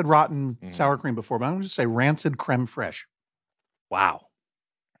 I said rotten sour cream before, but I'm going to say rancid creme fraiche. Wow.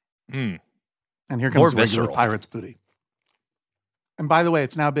 And here comes the regular Pirates Booty. And by the way,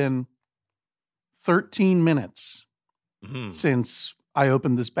 it's now been 13 minutes since I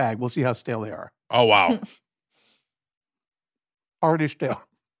opened this bag. We'll see how stale they are. Oh, wow. Already stale.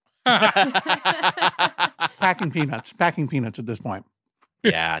 Packing peanuts at this point.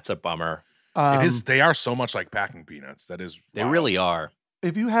 Yeah, it's a bummer. It is. They are so much like packing peanuts. That is. They wild. really are.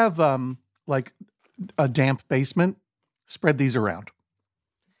 If you have like a damp basement, spread these around.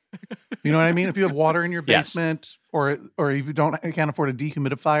 You know what I mean? If you have water in your basement, or if you can't afford a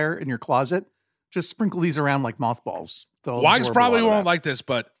dehumidifier in your closet, just sprinkle these around like mothballs. Wags probably won't like this,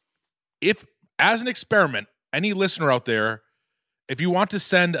 but if, as an experiment, any listener out there, if you want to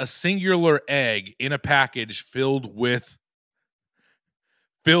send a singular egg in a package filled with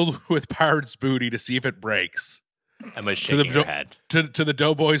pirate's booty to see if it breaks, Emma's shaking her head. To the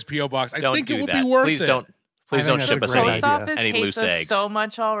Doughboys P.O. Box, I think it would be worth it. Please don't ship us Post office any hates loose us eggs. so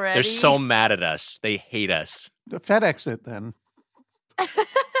much already. They're so mad at us. They hate us. FedEx it then.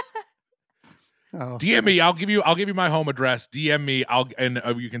 DM me. I'll give you my home address. DM me.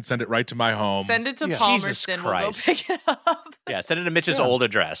 You can send it right to my home. Send it to Jesus Palmerston. We'll go Christ. pick it up. Yeah, send it to Mitch's old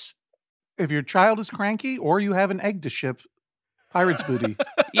address. If your child is cranky or you have an egg to ship, pirate's booty.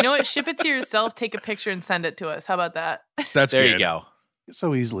 You know what? Ship it to yourself. Take a picture and send it to us. How about that? That's there. Good. You go.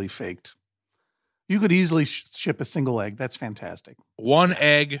 So easily faked. You could easily ship a single egg. That's fantastic. One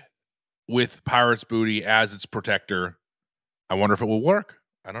egg with pirate's booty as its protector. I wonder if it will work.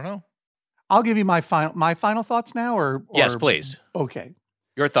 I don't know. I'll give you my final thoughts now, or Yes, please. Okay.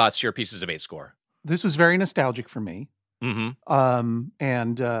 Your thoughts, your pieces of 8 score. This was very nostalgic for me. Mm-hmm.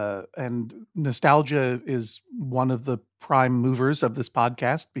 And nostalgia is one of the prime movers of this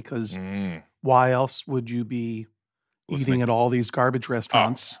podcast, because why else would you be eating at all these garbage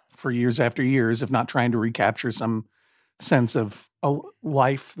restaurants for years after years if not trying to recapture some sense of a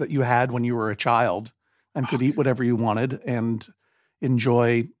life that you had when you were a child and could eat whatever you wanted and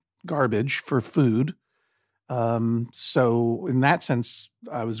enjoy garbage for food. So in that sense,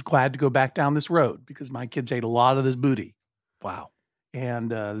 I was glad to go back down this road because my kids ate a lot of this booty. Wow.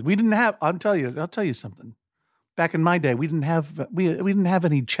 And we didn't have, I'll tell you something. Back in my day, we didn't have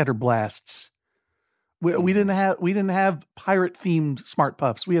any cheddar blasts. We didn't have pirate themed Smart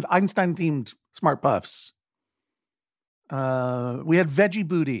Puffs. We had Einstein themed Smart Puffs. We had veggie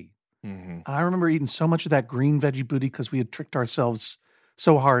booty. Mm-hmm. I remember eating so much of that green veggie booty because we had tricked ourselves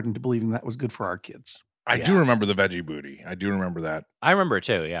so hard into believing that was good for our kids. I do remember the veggie booty. I do remember that. I remember it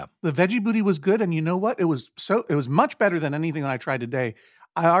too, yeah. The veggie booty was good, and you know what? It was much better than anything that I tried today.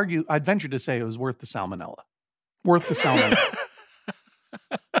 I'd venture to say it was worth the salmonella. Worth the salmonella.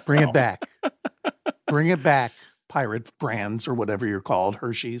 Bring it back. Bring it back, pirate brands or whatever you're called,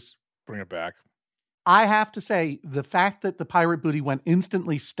 Hershey's. Bring it back. I have to say, the fact that the pirate booty went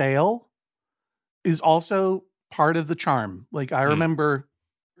instantly stale is also part of the charm. Like, I remember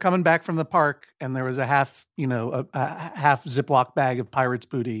coming back from the park and there was a half Ziploc bag of pirate's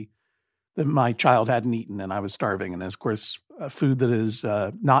booty that my child hadn't eaten and I was starving. And of course, food that is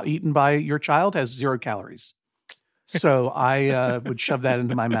not eaten by your child has 0 calories. So I would shove that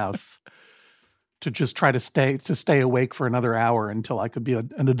into my mouth to just try to stay awake for another hour until I could be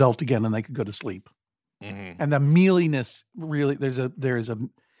an adult again and they could go to sleep. Mm-hmm. And the mealiness, really, there is a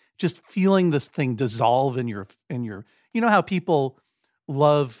just feeling this thing dissolve in your, you know how people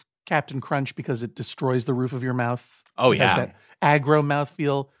love Captain Crunch because it destroys the roof of your mouth? Oh, It has yeah. that aggro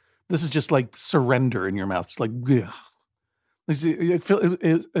mouthfeel. This is just like surrender in your mouth. It's like, ugh.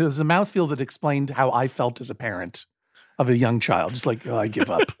 It was a mouthfeel that explained how I felt as a parent of a young child. Just like, oh, I give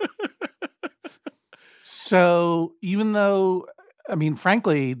up. So even though, I mean,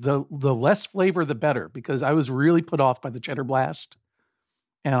 frankly, the less flavor, the better, because I was really put off by the Cheddar Blast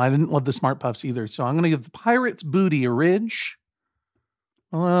and I didn't love the Smart Puffs either. So I'm going to give the Pirate's Booty a ridge.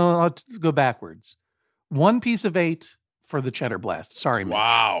 Well, I'll go backwards. 1 piece of 8 for the Cheddar Blast. Sorry, Mitch.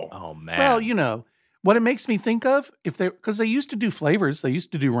 Wow. Oh, man. Well, you know, what it makes me think of, because they used to do flavors. They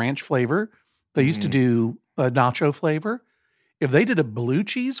used to do ranch flavor. They used to do nacho flavor. If they did a blue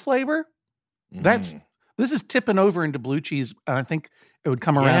cheese flavor, this is tipping over into blue cheese, and I think it would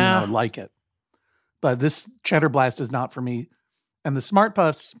come around and I would like it. But this Cheddar Blast is not for me. And the Smart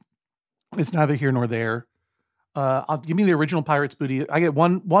Puffs is neither here nor there. I'll give me the original Pirate's Booty. I get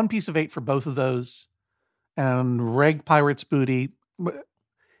one piece of 8 for both of those. And reg Pirate's Booty,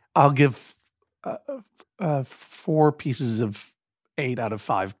 I'll give 4 pieces of 8 out of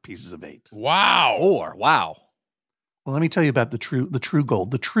 5 pieces of 8. Wow. 4. Wow. Well, let me tell you about the true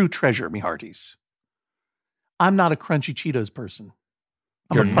gold, the true treasure, me hearties. I'm not a crunchy Cheetos person.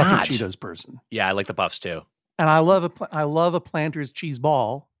 I'm You're a puffy not? Cheetos person. Yeah, I like the puffs too. And I love a Planters cheese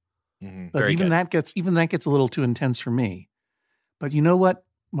ball. Mm-hmm. But Very even good. that gets a little too intense for me. But you know what?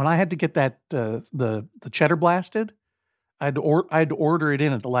 When I had to get that the Cheddar Blasted, I had to order it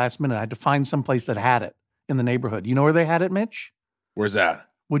in at the last minute. I had to find some place that had it in the neighborhood. You know where they had it, Mitch? Where's that?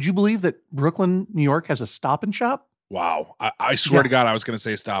 Would you believe that Brooklyn, New York has a Stop and Shop? Wow. I swear to God, I was going to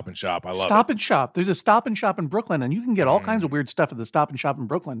say Stop and Shop. I love Stop and Shop. There's a Stop and Shop in Brooklyn, and you can get all kinds of weird stuff at the Stop and Shop in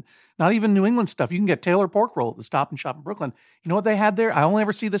Brooklyn. Not even New England stuff. You can get Taylor pork roll at the Stop and Shop in Brooklyn. You know what they had there? I only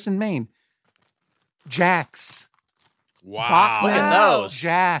ever see this in Maine. Jack's. Wow. Look at those.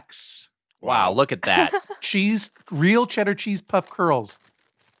 Jack's. Wow, look at that. Real cheddar cheese puff curls.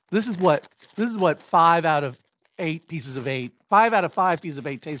 This is what 5 out of 8 pieces of 8. 5 out of 5 pieces of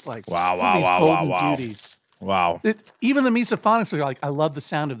 8 tastes like. Wow, Look at these golden duties. Wow. Even the Misophonics are like, I love the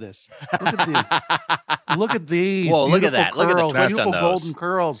sound of this. Look at these. Whoa, look at that. Curls, look at the twist beautiful on those. golden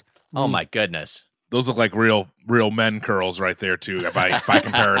curls. Oh my goodness. Those look like real men curls right there too, by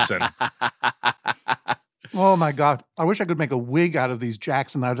comparison. Oh my God. I wish I could make a wig out of these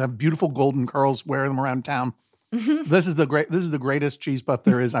Jackson. I'd have beautiful golden curls, wear them around town. This is the greatest cheese puff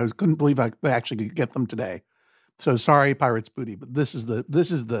there is. I couldn't believe they actually could get them today. So sorry, Pirates Booty, but this is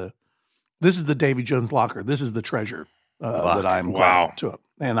the Davy Jones locker. This is the treasure that I'm glad to,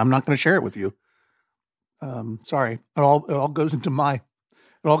 and I'm not going to share it with you. Sorry, it all goes into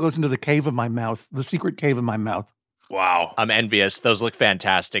the cave of my mouth, the secret cave of my mouth. Wow, I'm envious. Those look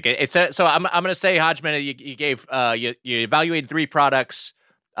fantastic. So I'm going to say, Hodgman, you gave you evaluated 3 products,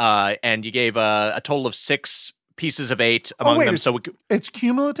 and you gave a total of 6 pieces of 8 among them. So it's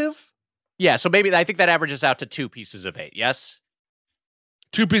cumulative. Yeah, so maybe I think that averages out to 2 pieces of 8. Yes,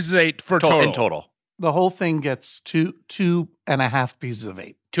 2 pieces of 8 for total. In total, the whole thing gets 2.5 pieces of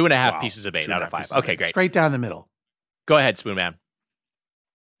 8. 2.5 pieces of 8 out of 5. Okay, great. Straight down the middle. Go ahead, Spoon Man.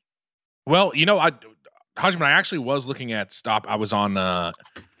 Well, Hodgman, I actually was looking at Stop. I was on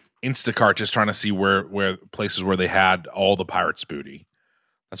Instacart just trying to see where places where they had all the Pirates Booty.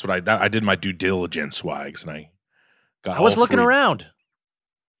 That's what I did my due diligence, Wags, and I was looking around.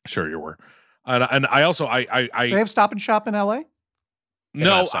 Sure you were. And I also I they have Stop and Shop in LA?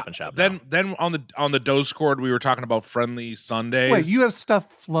 No, Stop and Shop. Then on the Doughscord we were talking about Friendly Sundays. Wait, you have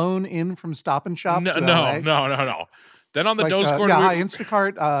stuff flown in from Stop and Shop? No. to LA? No. Then on the Doughscord,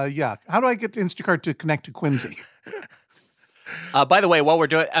 Instacart. Yeah. How do I get Instacart to connect to Quincy? By the way, while we're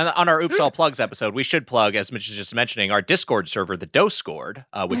doing on our Oops All Plugs episode, we should plug, as Mitch is just mentioning, our Discord server, the Doughscord,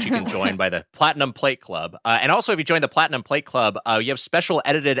 which you can join by the Platinum Plate Club. And also, if you join the Platinum Plate Club, you have special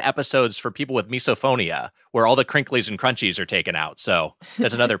edited episodes for people with misophonia, where all the crinklies and crunchies are taken out. So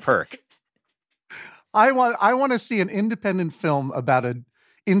that's another perk. I want to see an independent film about an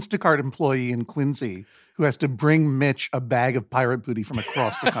Instacart employee in Quincy who has to bring Mitch a bag of pirate booty from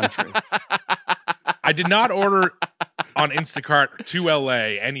across the country. I did not order on Instacart to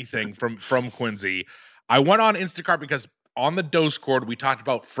LA anything from Quincy. I went on Instacart because on the Doughscord we talked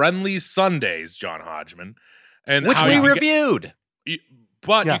about Friendly Sundays, John Hodgman, and which we reviewed. You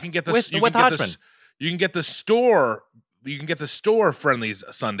can get this. You can get the store. You can get the store Friendly's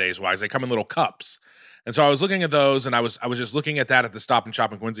Sundays. Wise, they come in little cups. And so I was looking at those, and I was just looking at that at the Stop and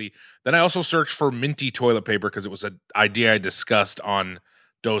Shop in Quincy. Then I also searched for minty toilet paper because it was an idea I discussed on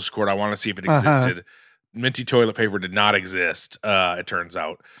Doughscord. I want to see if it existed. Minty toilet paper did not exist. It turns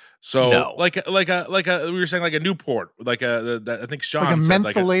out. So no. like a we were saying like a Newport, I think Sean said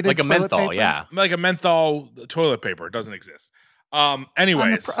like a menthol, paper? yeah, like a menthol toilet paper. It doesn't exist.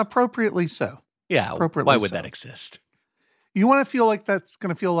 Anyways, appropriately so. Yeah, why would that exist? You want to feel like that's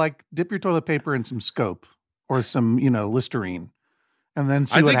going to feel like dip your toilet paper in some Scope or some, Listerine, and then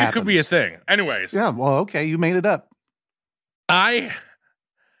see what happens. I think it could be a thing. Anyways. Yeah, well, okay, you made it up. I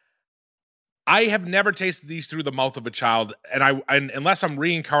have never tasted these through the mouth of a child, and unless I'm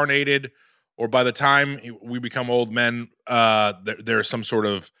reincarnated or by the time we become old men, there's some sort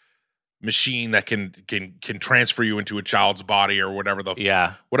of machine that can transfer you into a child's body or whatever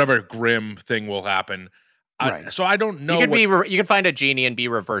whatever grim thing will happen. Right. So I don't know. You can find a genie and be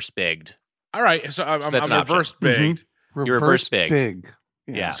reverse bigged. All right. So I'm reverse bigged. Mm-hmm. You're reverse big.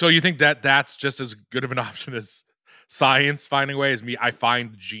 Yeah. So you think that's just as good of an option as science finding a way as me? I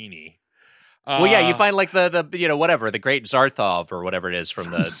find genie. Well, yeah, you find like the whatever, the great Zarthov or whatever it is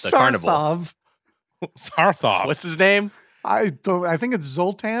from the carnival. Zarthov. What's his name? I think it's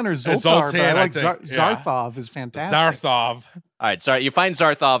Zoltan or Zoltar. But I like Zarthov is fantastic. Zarthov. All right, sorry. You find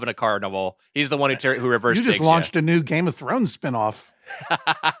Zarthov in a carnival. He's the one who reversed. You just launched a new Game of Thrones spinoff.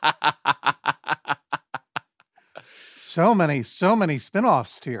 So many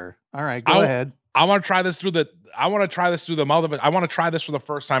spinoffs here. All right, go ahead. I want to try this through the mouth of it. I want to try this for the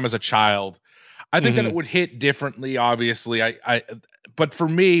first time as a child. I think that it would hit differently, obviously. But for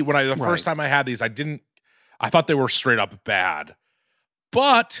me, when the first time I had these, I thought they were straight up bad.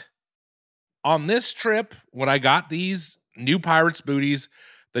 But on this trip, when I got these new Pirates booties,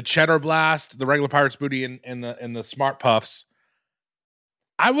 the Cheddar Blast, the regular Pirates booty, and the Smart Puffs.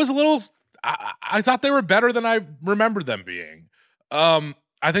 I was a little. I thought they were better than I remembered them being.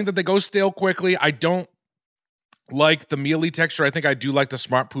 I think that they go stale quickly. I don't like the mealy texture. I think I do like the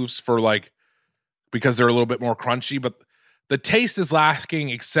Smart Poofs because they're a little bit more crunchy, but the taste is lacking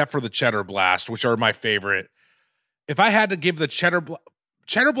except for the Cheddar Blast, which are my favorite. If I had to give the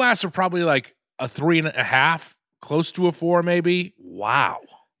Cheddar Blast are probably like a 3.5, close to a 4 maybe. Wow.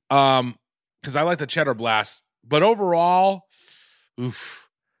 Because I like the Cheddar Blast, but overall, I'm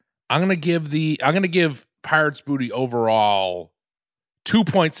gonna give Pirates Booty overall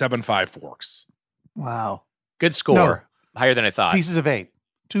 2.75 forks. Wow. Good score. No. Higher than I thought. Pieces of 8.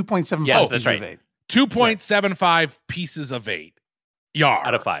 2.75 Yes, pieces that's right. of 8. 2.75 pieces of 8. Yar.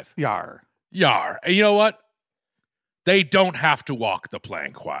 Out of 5. Yar. And you know what? They don't have to walk the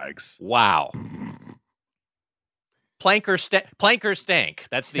plank, Wags. Wow. Plank or stank?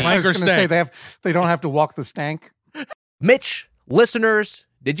 That's the. I was going to say they don't have to walk the stank. Mitch, listeners,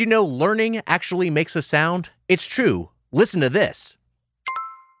 did you know learning actually makes a sound? It's true. Listen to this.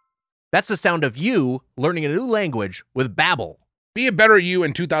 That's the sound of you learning a new language with Babbel. Be a better you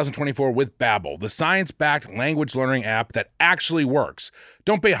in 2024 with Babbel, the science-backed language learning app that actually works.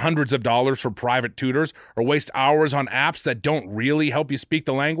 Don't pay hundreds of dollars for private tutors or waste hours on apps that don't really help you speak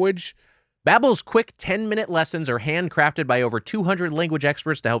the language. Babbel's quick 10-minute lessons are handcrafted by over 200 language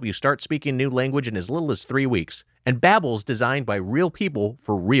experts to help you start speaking a new language in as little as 3 weeks. And Babbel's designed by real people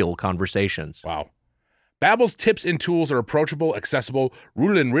for real conversations. Wow. Babbel's tips and tools are approachable, accessible,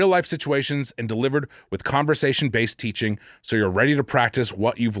 rooted in real-life situations, and delivered with conversation-based teaching, so you're ready to practice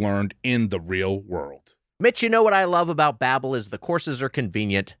what you've learned in the real world. Mitch, you know what I love about Babbel is the courses are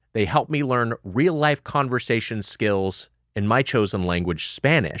convenient. They help me learn real-life conversation skills in my chosen language,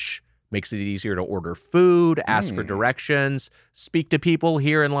 Spanish. Makes it easier to order food, ask for directions, speak to people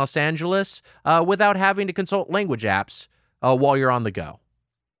here in Los Angeles without having to consult language apps while you're on the go.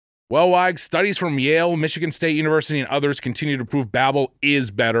 Well, Wags, studies from Yale, Michigan State University, and others continue to prove Babbel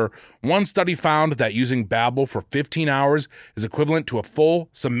is better. One study found that using Babbel for 15 hours is equivalent to a full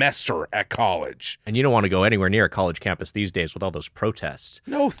semester at college. And you don't want to go anywhere near a college campus these days with all those protests.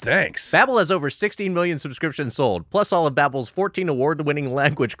 No thanks. Babbel has over 16 million subscriptions sold. Plus, all of Babbel's 14 award-winning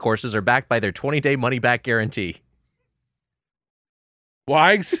language courses are backed by their 20-day money-back guarantee.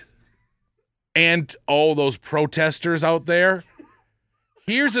 Wags, and all those protesters out there,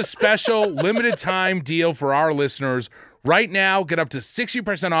 here's a special limited time deal for our listeners. Right now, get up to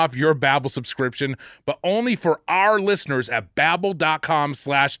 60% off your Babbel subscription, but only for our listeners at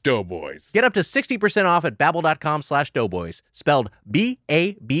babbel.com/doughboys. Get up to 60% off at babbel.com/doughboys. Spelled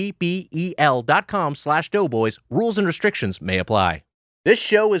BABBEL.com/doughboys. Rules and restrictions may apply. This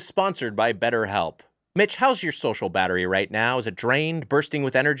show is sponsored by BetterHelp. Mitch, how's your social battery right now? Is it drained, bursting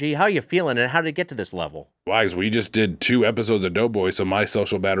with energy? How are you feeling, and how did it get to this level? Wise, we just did 2 episodes of Doughboy, so my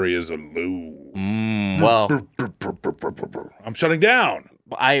social battery is low. Well, I'm shutting down.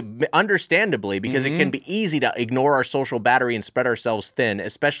 Understandably, because it can be easy to ignore our social battery and spread ourselves thin,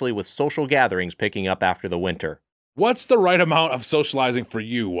 especially with social gatherings picking up after the winter. What's the right amount of socializing for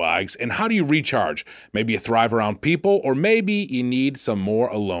you, Wags, and how do you recharge? Maybe you thrive around people, or maybe you need some more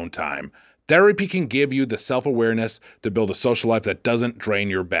alone time. Therapy can give you the self-awareness to build a social life that doesn't drain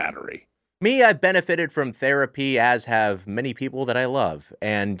your battery. Me, I've benefited from therapy, as have many people that I love.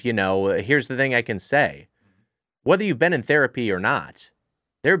 And, here's the thing I can say. Whether you've been in therapy or not,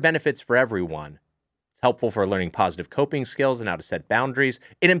 there are benefits for everyone. It's helpful for learning positive coping skills and how to set boundaries.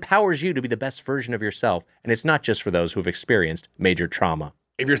 It empowers you to be the best version of yourself, and it's not just for those who've experienced major trauma.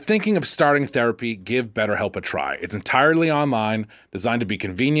 If you're thinking of starting therapy, give BetterHelp a try. It's entirely online, designed to be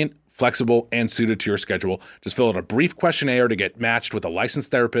convenient, flexible, and suited to your schedule. Just fill out a brief questionnaire to get matched with a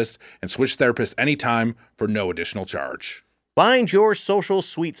licensed therapist and switch therapists anytime for no additional charge. Find your social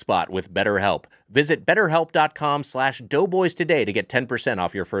sweet spot with BetterHelp. Visit BetterHelp.com/doughboys today to get 10%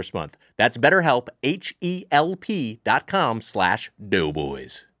 off your first month. That's BetterHelp,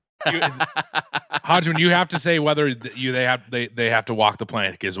 HELP.com/doughboys. Hodgman, you have to say whether they have to walk the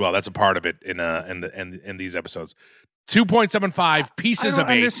plank as well. That's a part of it in these episodes. 2.75 pieces of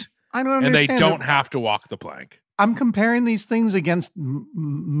 8. I don't and they understand don't have to walk the plank. I'm comparing these things against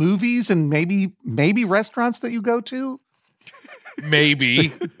movies and maybe restaurants that you go to.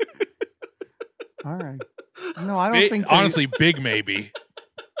 Maybe. All right. No, I don't think. Honestly, big maybe.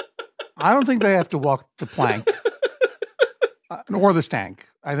 I don't think they have to walk the plank or the stank.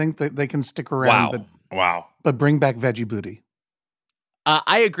 I think that they can stick around. Wow. But bring back veggie booty.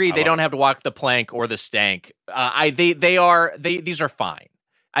 I agree. They don't have to walk the plank or the stank. These are fine.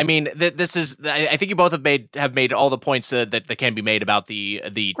 I mean, this is. I think you both have made all the points that can be made about the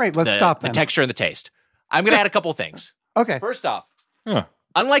Great, let's stop the then. texture and the taste. I'm going to add a couple things. Okay. First off,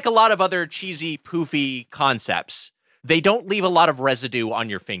 unlike a lot of other cheesy, poofy concepts, they don't leave a lot of residue on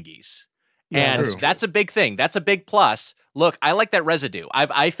your fingies, and that's a big thing. That's a big plus. Look, I like that residue.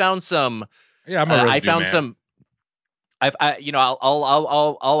 I found some. Yeah, I'm a residue I found man. some.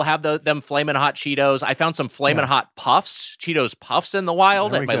 I'll have them flamin' hot Cheetos. I found some flamin' hot puffs, Cheetos puffs in the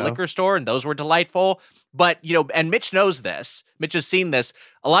wild at my liquor store, and those were delightful. But and Mitch knows this. Mitch has seen this.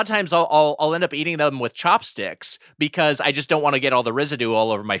 A lot of times, I'll end up eating them with chopsticks because I just don't want to get all the residue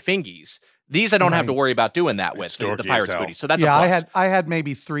all over my fingies. These I don't have to worry about doing that with the Pirates booty. So that's a plus. I had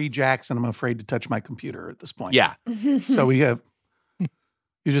maybe 3 Jacks, and I'm afraid to touch my computer at this point. Yeah. So we have.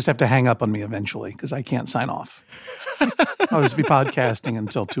 You just have to hang up on me eventually because I can't sign off. I'll just be podcasting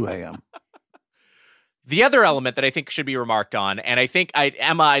until 2 a.m. The other element that I think should be remarked on, and I think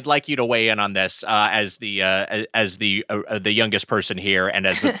Emma, I'd like you to weigh in on this as the youngest person here and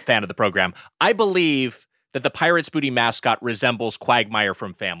as the fan of the program. I believe that the Pirates Booty mascot resembles Quagmire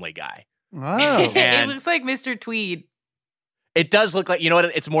from Family Guy. Oh, it looks like Mr. Tweed. It does look like, you know what?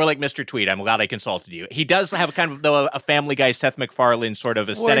 It's more like Mr. Tweed. I'm glad I consulted you. He does have kind of a Family Guy, Seth MacFarlane sort of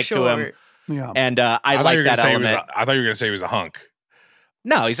aesthetic to him. Yeah. And I like that element. I thought you were going to say he was a hunk.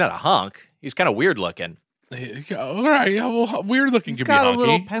 No, he's not a hunk. He's kind of weird looking. All right. Yeah, well, weird looking He's can be hunky. got a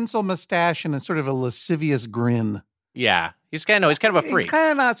little pencil mustache and a sort of a lascivious grin. Yeah. He's kind of a freak. He's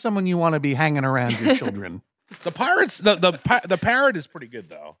kind of not someone you want to be hanging around your children. The Pirates, the parrot is pretty good,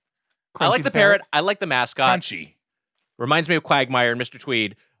 though. I like the parrot. I like the mascot. Crunchy. Reminds me of Quagmire and Mr.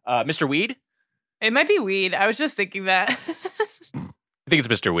 Tweed. Mr. Weed? It might be Weed. I was just thinking that. I think it's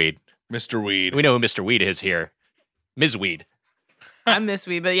Mr. Weed. Mr. Weed. We know who Mr. Weed is here. Ms. Weed. I'm Miss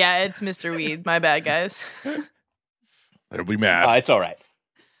Weed, but yeah, it's Mr. Weed. My bad, guys. They'll be mad. It's all right.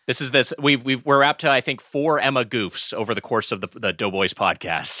 We're up to, I think, 4 Emma goofs over the course of the Doughboys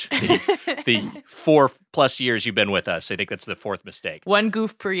podcast. The 4+ years you've been with us. I think that's the 4th mistake. 1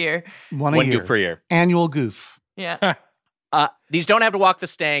 goof per year. One goof per year. Annual goof. Yeah. These don't have to walk the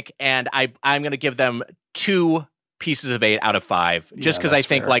stank, and I'm going to give them 2 pieces of 8 out of 5, just because I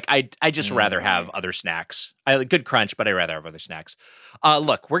think fair. I just rather have other snacks. Good crunch, but I'd rather have other snacks.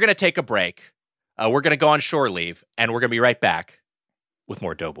 Look, we're going to take a break. We're going to go on shore leave, and we're going to be right back with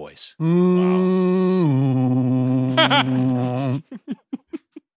more Doughboys.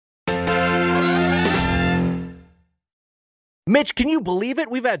 Mitch, can you believe it?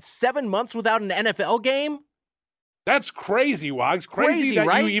 We've had 7 months without an NFL game. That's crazy, Wags. Crazy that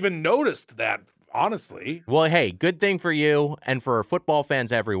right? you even noticed that, honestly. Well, hey, good thing for you and for football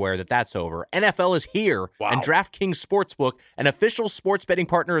fans everywhere that's over. NFL is here, and DraftKings Sportsbook, an official sports betting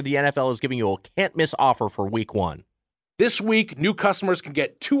partner of the NFL, is giving you a can't-miss offer for Week 1. This week, new customers can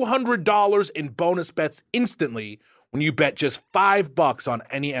get $200 in bonus bets instantly when you bet just $5 on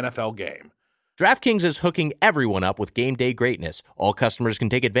any NFL game. DraftKings is hooking everyone up with game day greatness. All customers can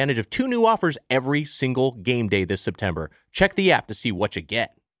take advantage of 2 new offers every single game day this September. Check the app to see what you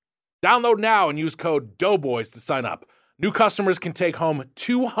get. Download now and use code Doughboys to sign up. New customers can take home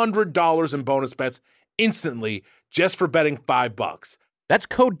 $200 in bonus bets instantly just for betting $5. That's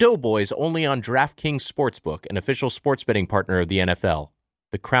code Doughboys only on DraftKings Sportsbook, an official sports betting partner of the NFL.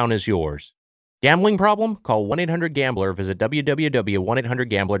 The crown is yours. Gambling problem? Call 1-800-GAMBLER. Visit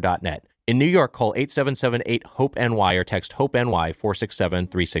www.1800gambler.net. In New York, call 877-8-HOPE-NY or text HOPE-NY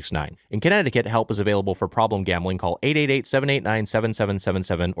 467-369. In Connecticut, help is available for problem gambling. Call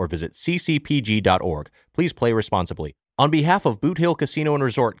 888-789-7777 or visit ccpg.org. Please play responsibly. On behalf of Boot Hill Casino and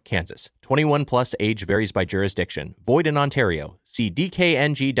Resort, Kansas, 21 plus age varies by jurisdiction. Void in Ontario. See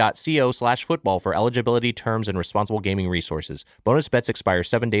dkng.co/football for eligibility, terms, and responsible gaming resources. Bonus bets expire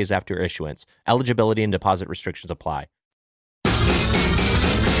 7 days after issuance. Eligibility and deposit restrictions apply.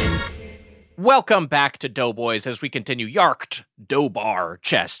 Welcome back to Doughboys as we continue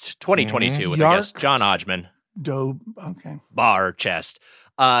Yarrrctdoughbarrchest 2022 with our guest John Hodgman. Barrchest.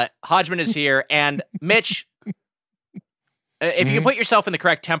 Hodgman is here, and Mitch, if you can put yourself in the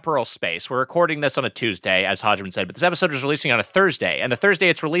correct temporal space, we're recording this on a Tuesday, as Hodgman said, but this episode is releasing on a Thursday, and the Thursday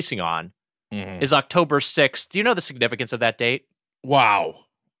it's releasing on is October 6th. Do you know the significance of that date? Wow.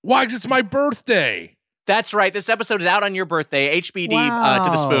 Why? It's my birthday. That's right. This episode is out on your birthday. HBD to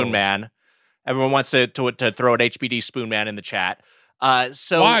the Spoon Man. Everyone wants to throw an HBD Spoon Man in the chat. Wags,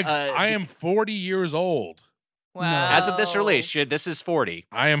 I am 40 years old. Wow. As of this release, this is 40.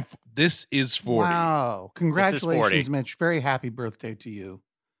 This is 40. Wow. Congratulations, Mitch. Very happy birthday to you.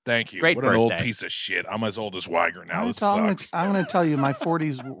 Thank you. Great what birthday. An old piece of shit. I'm as old as Weiger now. This sucks. I'm going to tell you, my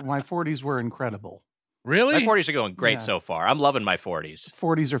 40s were incredible. Really? My 40s are going great Yeah. so far. I'm loving my 40s.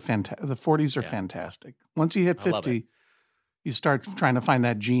 40s are fantastic. The 40s are fantastic. Once you hit I love 50, you start trying to find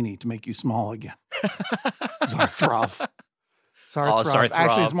that genie to make you small again. Zarthrov. Oh, Zarthrov.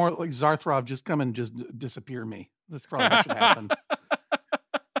 Actually, it's more like Zarthrov. Just come and just disappear me. That's probably what should happen.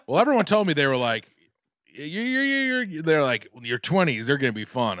 Well, everyone told me they were like, they're like, your 20s, they're going to be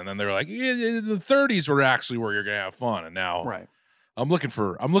fun. And then they're like, yeah, the 30s were actually where you're going to have fun. And now Right. I'm looking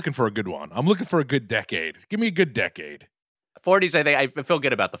for a good one. I'm looking for a good decade. Give me a good decade. 40s, I feel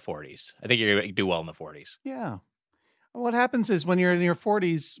good about the 40s. I think you're going to do well in the 40s. Yeah. What happens is when you're in your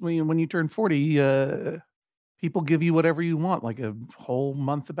 40s, when you turn 40, people give you whatever you want, like a whole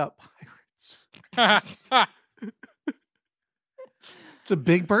month about pirates. It's a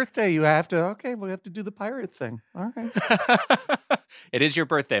big birthday. You have to, we have to do the pirate thing. All right. It is your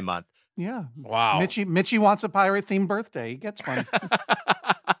birthday month. Yeah. Wow. Mitchie wants a pirate-themed birthday. He gets one.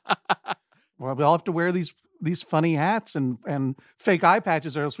 Well, we all have to wear these funny hats and fake eye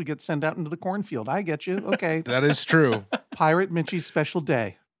patches, or else we get sent out into the cornfield. I get you. Okay. That is true. Pirate Mitchie's special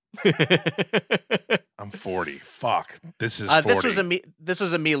day. I'm 40. Fuck. This is 40. This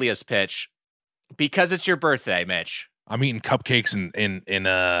was Amelia's pitch. Because it's your birthday, Mitch. I'm eating cupcakes I'm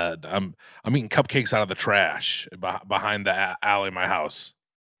eating cupcakes out of the trash behind the alley of my house.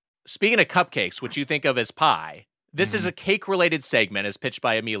 Speaking of cupcakes, which you think of as pie, this is a cake-related segment as pitched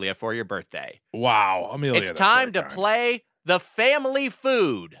by Amelia for your birthday. Wow, Amelia. It's time to play the family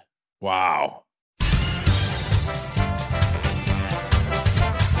food. Wow.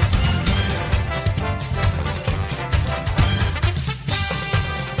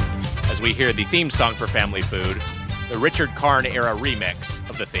 As we hear the theme song for Family Food, the Richard Karn era remix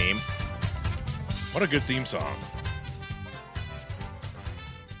of the theme. What a good theme song.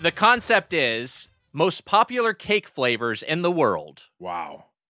 The concept is most popular cake flavors in the world. Wow.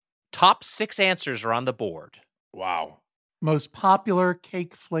 Top 6 answers are on the board. Wow. Most popular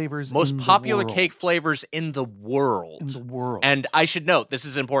cake flavors. Most in the popular world. cake flavors in the world. In the world. And I should note, this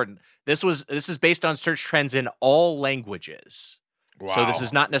is important. This is based on search trends in all languages. Wow. So this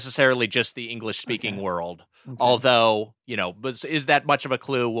is not necessarily just the English-speaking world. Okay. Although, but is that much of a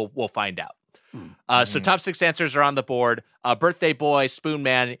clue? We'll find out. So top 6 answers are on the board. Birthday boy, Spoon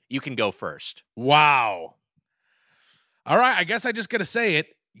Man, you can go first. Wow. All right, I guess I just got to say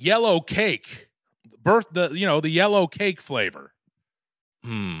it. Yellow cake. The yellow cake flavor.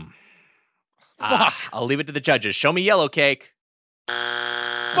 Fuck. I'll leave it to the judges. Show me yellow cake.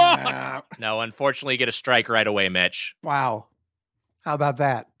 Fuck. No, unfortunately, you get a strike right away, Mitch. Wow. How about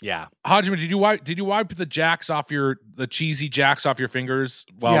that? Yeah. Hodgman, did you wipe the cheesy jacks off your fingers?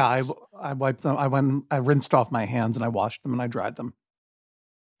 Well, yeah, I wiped them. I rinsed off my hands and I washed them and I dried them.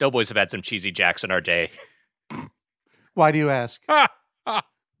 Doughboys have had some cheesy jacks in our day. Why do you ask?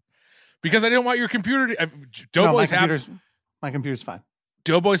 Because I didn't want your computer to... my computer's fine.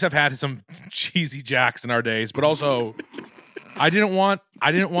 Doughboys have had some cheesy jacks in our days, but also I didn't want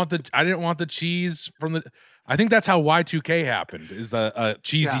the cheese from the... I think that's how Y2K happened. Is the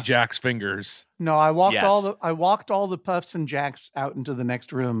cheesy Jack's fingers? No, I walked all the puffs and jacks out into the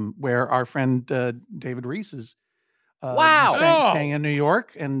next room where our friend David Reese is. Staying in New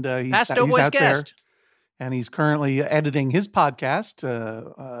York, and he's out there, and he's currently editing his podcast,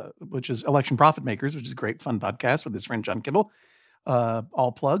 which is Election Profit Makers, which is a great fun podcast with his friend John Kittle.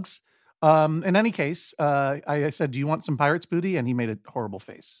 All plugs. In any case, I said, "Do you want some Pirates booty?" And he made a horrible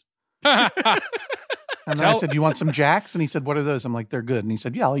face. And then I said, "Do you want some jacks?" And he said, "What are those?" I'm like, "They're good." And he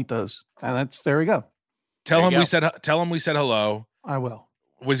said, "Yeah, I'll eat those." And there we go. Tell him we said hello. I will.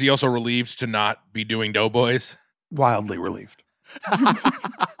 Was he also relieved to not be doing Doughboys? Wildly relieved.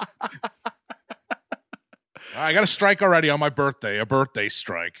 I got a strike already on my birthday. A birthday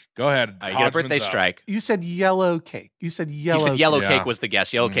strike. Go ahead. You got a birthday strike. You said yellow cake. You said yellow cake was the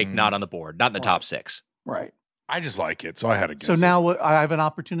guess. Yellow cake not on the board. Not in the top 6. Right. I just like it, so I had to guess. So now I have an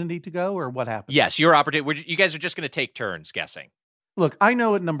opportunity to go, or what happens? Yes, your opportunity. You guys are just going to take turns guessing. Look, I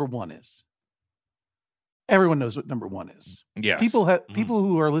know what number 1 is. Everyone knows what number 1 is. Yes. People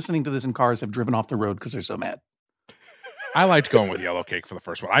who are listening to this in cars have driven off the road because they're so mad. I liked going with yellow cake for the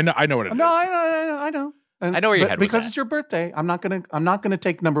first one. I know what it is. No, I know. I know where your head was because at. It's your birthday. I'm not gonna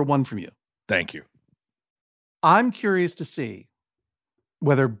take number 1 from you. Thank you. I'm curious to see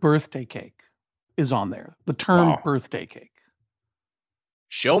whether birthday cake is on there. The term birthday cake.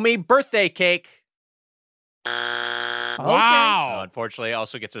 Show me birthday cake. Wow. Unfortunately, it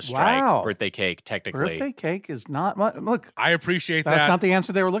also gets a strike. Wow. Birthday cake, technically. Birthday cake is not. Look, I appreciate that. That's not the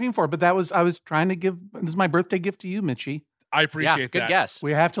answer they were looking for, but I was trying to give. This is my birthday gift to you, Mitchie. I appreciate that. Good guess.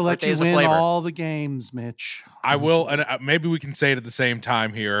 We have to let you win all the games, Mitch. I will, and maybe we can say it at the same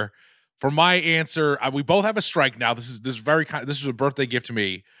time here. For my answer, we both have a strike now. This is a birthday gift to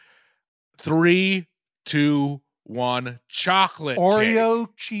me. 3, 2, 1. Chocolate Oreo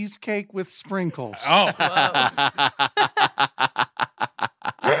cake. cheesecake with sprinkles. Oh.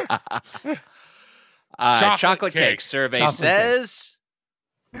 Chocolate cake. Survey Chocolate says.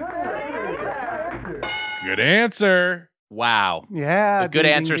 Good answer. Wow. Yeah. The good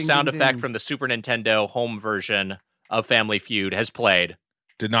ding, answer ding, sound ding, effect ding. from the Super Nintendo home version of Family Feud has played.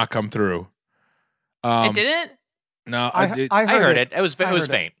 Did not come through. It didn't? No, I heard it. It was I heard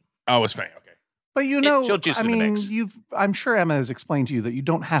faint. Oh, it was faint. Okay. But you know, she'll juice I it in the mean, mix. I'm sure Emma has explained to you that you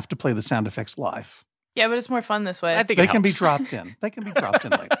don't have to play the sound effects live. Yeah, but it's more fun this way. I think They it can be helps. dropped in. They can be dropped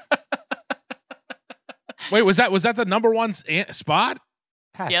in later. Wait, was that the number one spot?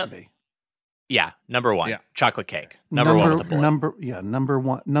 Has Yep. to be. Yeah, number one. Yeah. Chocolate cake. Number one with a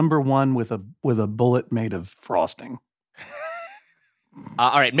bullet. Number one with a bullet made of frosting.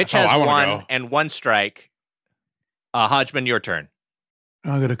 All right, Mitch That's has how I wanna one go. and one strike. Hodgman, your turn.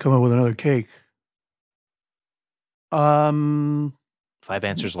 I got to come up with another cake. 5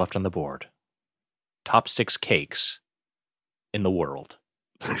 answers left on the board. Top 6 cakes in the world.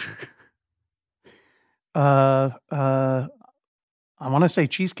 I want to say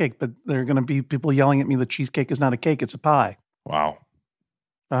cheesecake, but there are going to be people yelling at me that cheesecake is not a cake; it's a pie. Wow.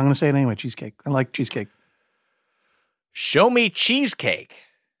 But I'm going to say it anyway. Cheesecake. I like cheesecake. Show me cheesecake.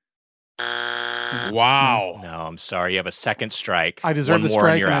 Wow. No, I'm sorry. You have a second strike. I deserve One the more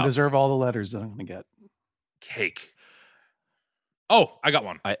strike, you're and I out. deserve all the letters that I'm going to get. Cake. Oh, I got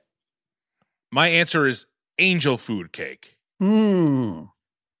one. My answer is angel food cake. Hmm.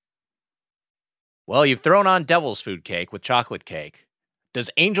 Well, you've thrown on devil's food cake with chocolate cake. Does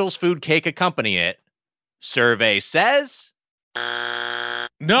angel's food cake accompany it? Survey says.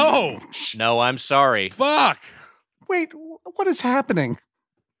 No. No, I'm sorry. Fuck. Wait, what is happening?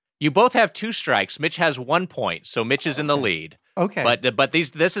 You both have 2 strikes. Mitch has 1 point, so Mitch is in the lead. Okay. But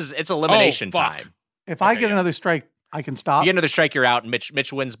it's elimination fuck. time. If I Okay, get yeah. another strike, I can stop. You get another strike, you're out, and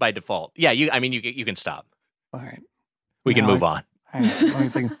Mitch wins by default. Yeah, you can stop. All right. We can Now move on. Hang on. Let me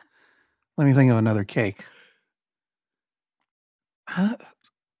think. Let me think of another cake. Huh?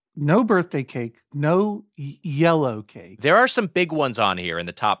 No birthday cake. No yellow cake. There are some big ones on here in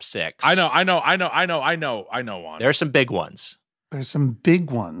the top 6. I know one. There are some big ones. There's some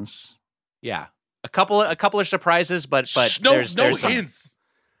big ones. Yeah, a couple of surprises, but no there's some, hints.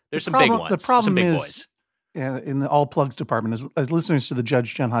 there's some problem- big ones. the problem some big is- boys. In the all plugs department, as listeners to the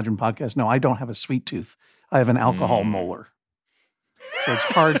Judge John Hodgman podcast know, I don't have a sweet tooth. I have an alcohol molar. So it's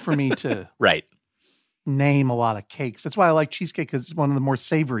hard for me to Right. name a lot of cakes. That's why I like cheesecake, because it's one of the more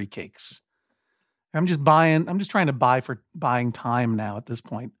savory cakes. I'm just trying to buy for buying time now at this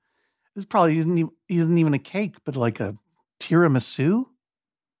point. This probably isn't even a cake, but like a tiramisu.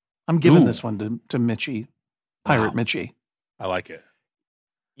 I'm giving this one to Mitchie, Pirate Wow. Mitchie. I like it.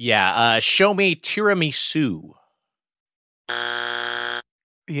 Yeah. Show me tiramisu.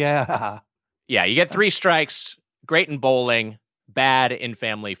 Yeah. Yeah, you get 3 strikes. Great in bowling. Bad in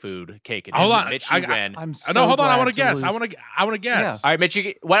family food cake. It Hold is on. Mitch, you win. I'm so No, hold on. I glad want to guess. lose. I want to guess. All right, Mitch.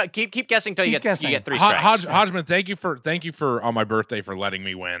 Keep guessing until you Keep get guessing. 3 strikes. Hodgman, thank you for on my birthday for letting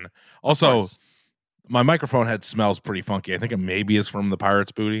me win. Also, course. my microphone head smells pretty funky. I think it maybe is from the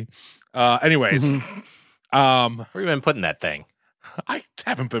pirate's booty. Anyways, Where have you been putting that thing? I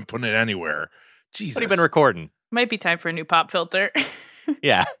haven't been putting it anywhere. Jesus. What have you been recording? Might be time for a new pop filter.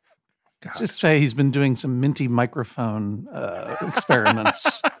 Yeah. Just say he's been doing some minty microphone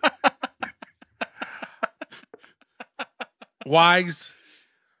experiments. Wise.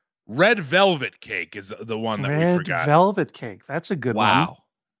 Red velvet cake is the one that we Red forgot. velvet cake. That's a good one. Wow.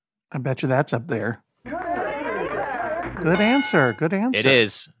 I bet you that's up there. Good answer. Good answer. It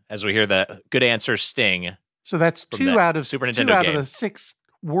is, as we hear the good answer sting. So that's From 2 that out of Super 2 Nintendo out game. of the 6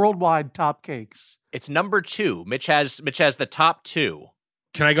 worldwide top cakes. It's number 2. Mitch has the top 2.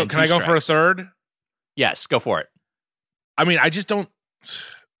 Can I go? And Can 2 I go for a strikes. third? Yes, go for it. I mean, I just don't.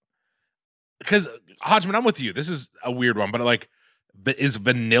 Because Hodgman, I'm with you. This is a weird one, but like, is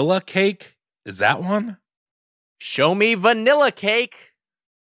vanilla cake? Is that one? Show me vanilla cake.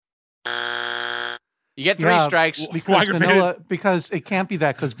 You get 3 Yeah, strikes. Because Why- vanilla, because it can't be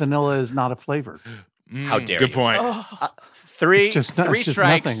that, because vanilla is not a flavor. How dare Good you. point. Oh, 3 It's just, 3 it's just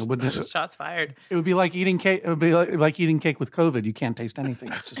strikes. nothing. shots fired. It would be like eating cake. It would be like eating cake with COVID. You can't taste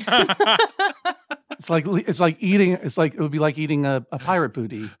anything. It's just. It would be like eating a pirate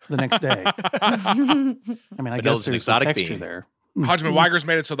booty the next day. I mean, I Vanilla's guess an there's some exotic texture bean. there. Hodgman Weiger's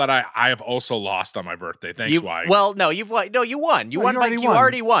made it so that I have also lost on my birthday. Thanks, Wise. Well, no, you've won. No, you won. You No, won. you You already won.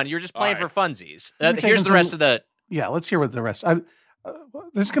 already won. You're just playing All for funsies. You're Here's taking the rest some- of the. Yeah, let's hear what the rest.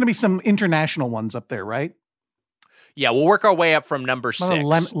 There's going to be some international ones up there, right? Yeah, we'll work our way up from number How 6.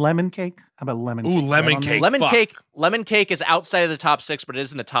 about lemon cake? How about lemon cake? Ooh, Is that lemon on there? cake. Lemon Fuck. cake. Lemon cake is outside of the top 6, but it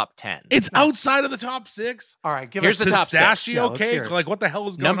is in the top 10. It's outside of the top 6. All right, give Here's us the top six. Pistachio Yeah, let's hear cake. it. Like, what the hell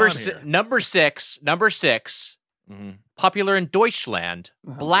is going number on si- here? number 6. Number 6. Mhm. Popular in Deutschland.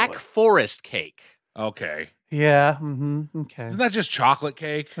 Oh, Black boy. Forest cake. Okay, Yeah. Okay. isn't that just chocolate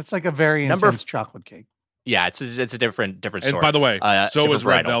cake? That's like a very Number intense chocolate cake. Yeah, it's a different And sort. by the way, so different is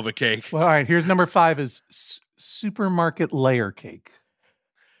red varietal. velvet cake. Well, all right. Here's number 5 is supermarket layer cake.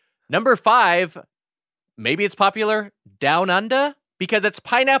 Number 5, maybe it's popular down under because it's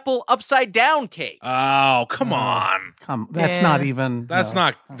pineapple upside down cake. Oh, come on. That's Yeah. not even. That's no.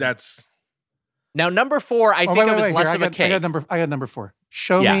 not. That's Now, number 4, I Oh, think wait, of as wait, less here, of a cake. I got number 4.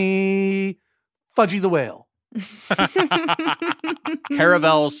 Show Yeah. me Fudgy the Whale.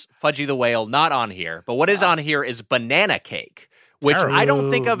 Caravel's Fudgy the Whale, not on here. But what is on here is banana cake, which I don't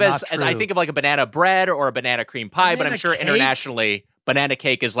think of as I true. think of like a banana bread or a banana cream pie, but I'm Banana sure cake? internationally, banana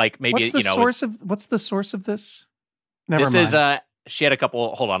cake is like maybe, What's the source of this? Never this mind. is, she had a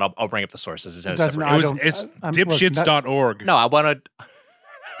couple, hold on, I'll bring up the sources. It's in a Doesn't- separate- I it was. don't- It's I'm- look, dipshits.org. No, I want to,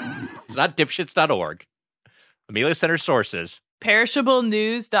 it's not dipshits.org. Amelia Center sources.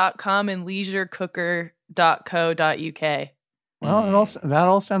 Perishablenews.com and leisurecooker.co.uk. Well, that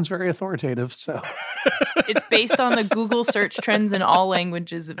all sounds very authoritative. So It's based on the Google search trends in all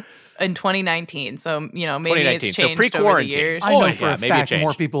languages in 2019. So, maybe 2019, it's so changed over the pre-quarantine. years. I know yeah, for a maybe it fact changed.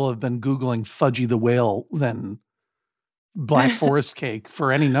 more people have been Googling Fudgy the Whale than Black Forest cake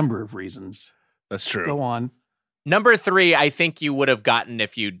for any number of reasons. That's true. Go on. Number 3, I think you would have gotten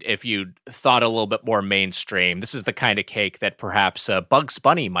if you'd thought a little bit more mainstream. This is the kind of cake that perhaps Bugs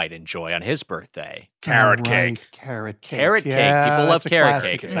Bunny might enjoy on his birthday. Carrot All right, cake. Carrot cake. Carrot cake. Yeah, People love that's a carrot classic.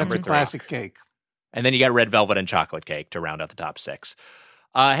 cake. It's That's number a 3. classic cake. And then you got red velvet and chocolate cake to round out the top 6.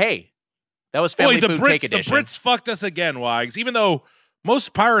 Hey, that was Family Wait, the Food Cake Brits. The Edition. Brits fucked us again, Wags. Even though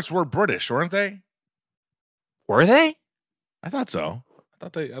most pirates were British, weren't they? Were they? I thought so. I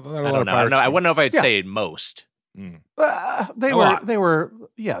thought I don't know. I wouldn't know if I'd Yeah. say most. They A were. lot. They were.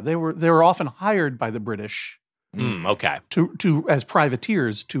 Yeah, they were often hired by the British Okay. to as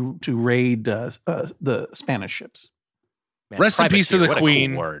privateers to raid the Spanish ships. Man, Rest in peace to privateer, the what a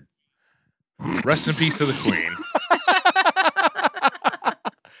Queen. cool word. Rest in peace to the Queen.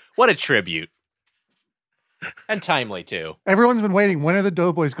 What a tribute. And timely, too. Everyone's been waiting. When are the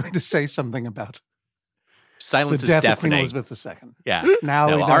Doughboys going to say something about Silence the is death of Queen deafening. Elizabeth II? Yeah. Now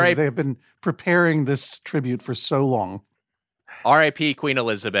No, we know R.I.P. they've been preparing this tribute for so long. R.I.P. Queen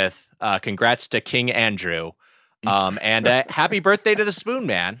Elizabeth. Congrats to King Andrew. And happy birthday to the Spoon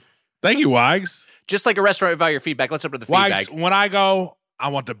Man. Thank you, Wags. Just like a restaurant without your feedback, let's open the Wags, feedback. when I go, I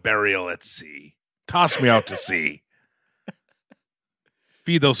want the burial at sea. Toss me out to sea.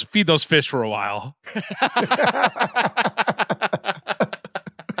 Feed those fish for a while.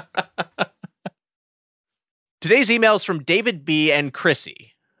 Today's email is from David B. and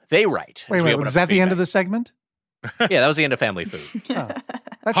Chrissy. They write. Wait, is that the end of the segment? Yeah, that was the end of Family Food. Oh,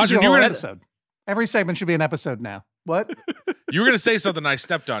 that should Hodgman, be a you whole were- episode. Every segment should be an episode now. What? You were going to say something. I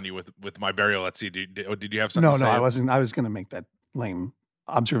stepped on you with my burial at sea. Did you have something No, to say? I wasn't. I was going to make that lame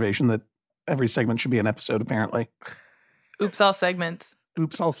observation that every segment should be an episode. Apparently. Oops, all segments.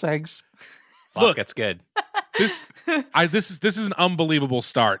 Oops, all segs. Look, that's good. This is an unbelievable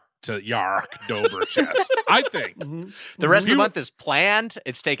start to Yarrrctdoughbarrchest. I think. Mm-hmm. The rest of the month is planned.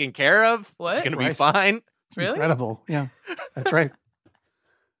 It's taken care of. What? It's going to be Right. fine. It's Really? incredible. Yeah, that's right.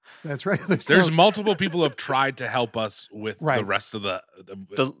 That's right. There's no- multiple people who have tried to help us with the Right. rest of the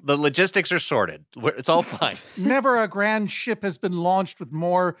The logistics are sorted. It's all fine. never a grand ship has been launched with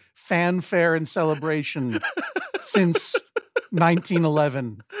more fanfare and celebration since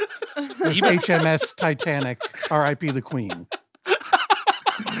 1911 with HMS Titanic, R.I.P. the Queen.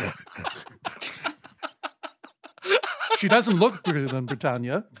 She doesn't look prettier than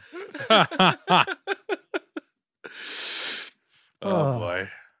Britannia. Oh boy.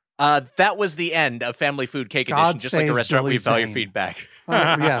 That was the end of Family Food Cake God Edition. Just like a save restaurant, Billy we value Zane. feedback.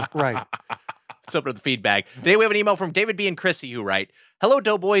 Yeah, right. Let's open up the feedback. Today we have an email from David B. and Chrissy who write, "Hello,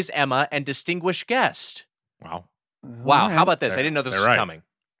 Doughboys, Emma, and distinguished guest." Wow. Wow, how about this? I They're- didn't know this they're was right. coming.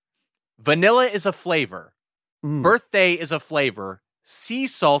 Vanilla is a flavor. Mm. Birthday is a flavor. Sea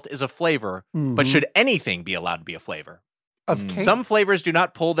salt is a flavor. But Mhm. should anything be allowed to be a flavor? Of cake? Some flavors do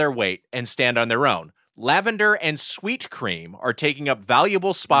not pull their weight and stand on their own. Lavender and sweet cream are taking up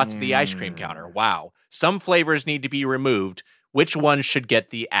valuable spots at the ice cream counter. Wow. Some flavors need to be removed. Which one should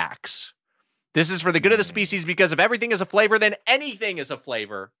get the axe? This is for the good of the species because if everything is a flavor, then anything is a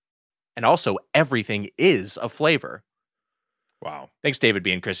flavor. And also, everything is a flavor. Wow. Thanks, David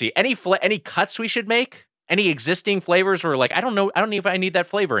B. and Chrissy. Any cuts we should make? Any existing flavors where like, I don't know if I need that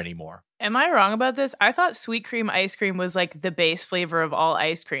flavor anymore. Am I wrong about this? I thought sweet cream ice cream was like the base flavor of all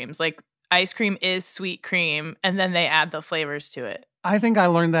ice creams. Like ice cream is sweet cream, and then they add the flavors to it. I think I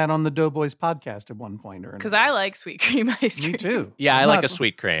learned that on the Doughboys podcast at one point or another. Because I like sweet cream ice cream. Me too. Yeah, It's I like not- a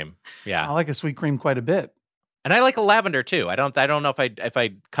sweet cream. Yeah, I like a sweet cream quite a bit. and I like a lavender too. I don't know if I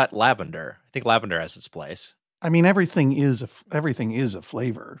cut lavender. I think lavender has its place. I mean, everything is a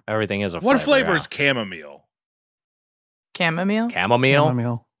flavor. Everything is a What flavor yeah. is chamomile? Chamomile?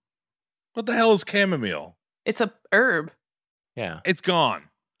 Chamomile. What the hell is chamomile? It's a herb. Yeah. It's gone.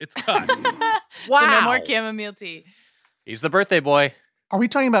 It's cut. Wow. So no more chamomile tea. He's the birthday boy. Are we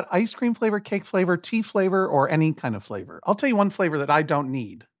talking about ice cream flavor, cake flavor, tea flavor, or any kind of flavor? I'll tell you one flavor that I don't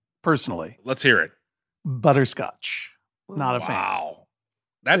need personally. Let's hear it. Butterscotch. Not a fan. Wow.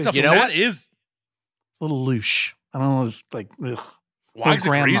 That's a You know that what? is A little louche. I don't know. It's like, ugh. Wags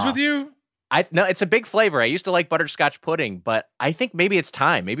Or agrees grandma. with you? No, it's a big flavor. I used to like butterscotch pudding, but I think maybe it's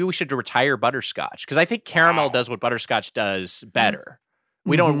time. Maybe we should retire butterscotch because I think caramel does what butterscotch does better.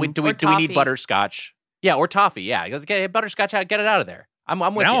 We don't. Mhm. Do we need toffee. butterscotch? Yeah, or toffee. Yeah, get butterscotch out. Get it out of there. I'm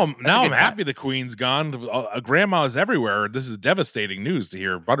with Now you. I'm That's a good cut. happy the queen's gone. Grandma is everywhere. This is devastating news to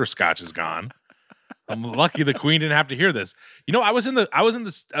hear butterscotch is gone. I'm lucky the queen didn't have to hear this. You know, I was in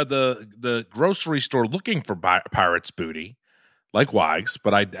the grocery store looking for Pirates booty, like Wags,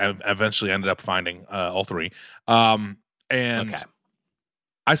 but I eventually ended up finding all three. And Okay.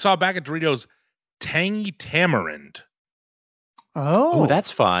 I saw back at Doritos tangy tamarind. Oh, Oh,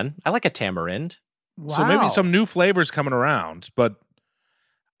 that's fun. I like a tamarind. wow. So maybe some new flavors coming around. But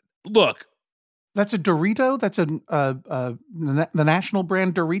look, That's a Dorito. That's the national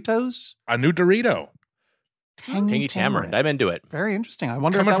brand Doritos. a new Dorito Tangy tamarind. I'm into it. Very interesting. I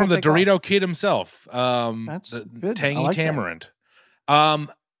wonder coming if that from the will take off. Dorito kid himself. That's the good. I tangy like that. tamarind.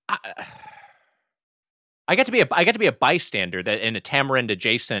 I got to be a bystander that in a tamarind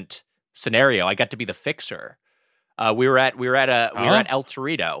adjacent scenario. I got to be the fixer. We were at El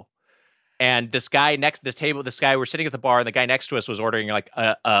Torito, and this guy we're sitting at the bar, and the guy next to us was ordering like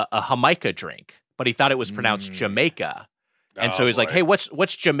a Jamaica drink, but he thought it was pronounced Jamaica, and so he's like, "Hey,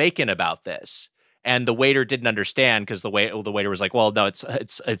 what's Jamaican about this?" And the waiter didn't understand because the waiter was like, "Well, no,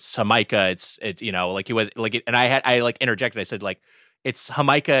 it's Jamaica. It's you know, like he was like," and I like interjected. I said like, "It's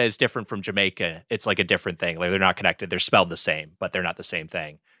Jamaica is different from Jamaica. It's like a different thing. Like they're not connected. They're spelled the same, but they're not the same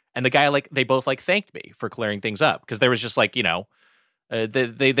thing." And the guy they both thanked me for clearing things up because there was just like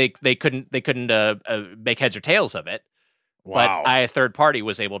they couldn't make heads or tails of it. Wow. But a third party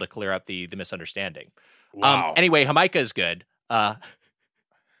was able to clear up the misunderstanding. Wow. Anyway, Jamaica is good. That's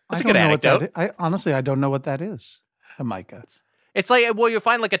I a don't good know what that anecdote. is. I don't know what that is. Jamaica. It's like you'll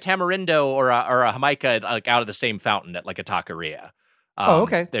find like a tamarindo or a Jamaica like out of the same fountain at like a taqueria. Oh,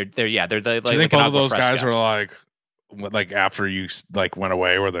 okay. They're Do you think like both an of those agua guys fresca. are like after you like went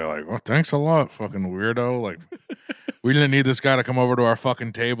away, where they're like, "Well, thanks a lot, fucking weirdo. Like, we didn't need this guy to come over to our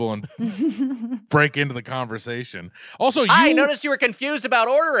fucking table and break into the conversation." Also, I noticed you were confused about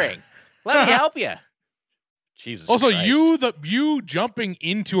ordering. Let me help you. Jesus. Also, Christ. you jumping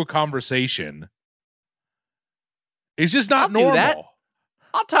into a conversation is just not I'll do normal. that.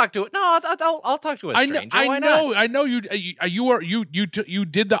 I'll talk to it. No, I'll talk to a stranger. Why not? I know. You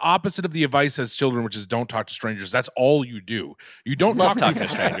did the opposite of the advice as children, which is don't talk to strangers. That's all you do. You don't Love talk talking to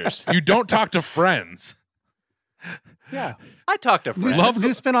strangers. You don't talk to friends. Yeah. I talk to friends.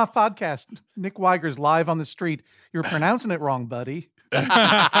 New spin-off podcast. Nick Weiger's live on the street. You're pronouncing it wrong, buddy.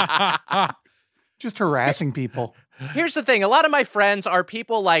 Just harassing people. Here's the thing: a lot of my friends are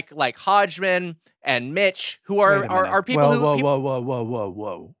people like Hodgman and Mitch, who Wait a are minute. people whoa, who. Whoa,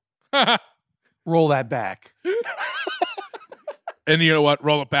 people- whoa. Roll that back. And you know what?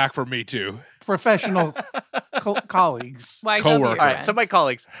 Roll it back for me too. Professional colleagues. Why so Coworker. All right, so my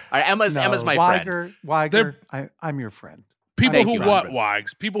colleagues. All right, Emma's my friend. Weiger, I'm your friend. People Thank who you, what, Rodman.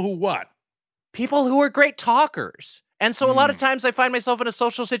 Wags? People who what? People who are great talkers. And so a lot of times I find myself in a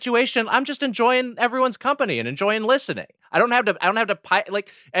social situation. I'm just enjoying everyone's company and enjoying listening. I'm not on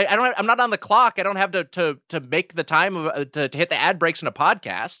the clock. I don't have to make the time to hit the ad breaks in a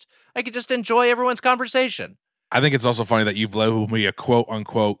podcast. I could just enjoy everyone's conversation. I think it's also funny that you've labeled me a quote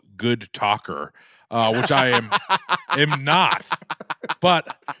unquote good talker, which I am not.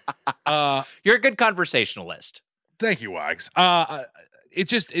 But You're a good conversationalist. thank you, Wags.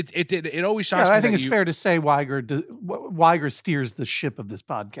 It always shocks me. I think that it's fair to say Weiger steers the ship of this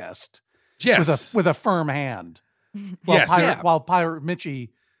podcast. Yes. With a firm hand. Yes, While Pirate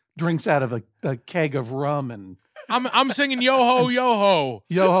Mitchie drinks out of a keg of rum and I'm singing yo ho yo ho.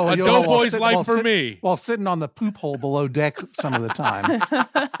 Yo ho, A yo ho, doughboy's life for me. While sitting on the poop hole below deck some of the time.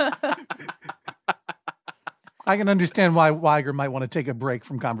 I can understand why Weiger might want to take a break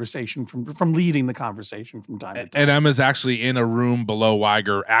from conversation, from leading the conversation from time to time. And Emma's actually in a room below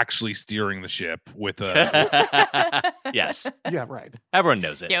Weiger, actually steering the ship with a. Yes. Yeah, right. Everyone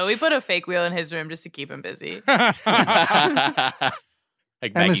knows it. Yeah, we put a fake wheel in his room just to keep him busy. Like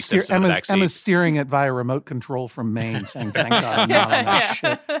Maggie Simpson in the backseat. Emma's steering it via remote control from Maine, saying, "Thank God I'm not on that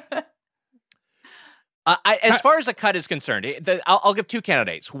ship." As far as a cut is concerned, I'll give two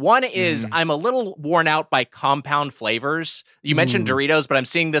candidates. One is I'm a little worn out by compound flavors. You mentioned Doritos, but I'm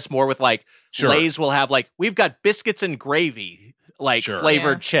seeing this more with like Lay's will have like, we've got biscuits and gravy, like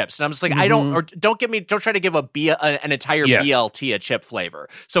flavored chips. And I'm just like, don't try to give an entire BLT a chip flavor.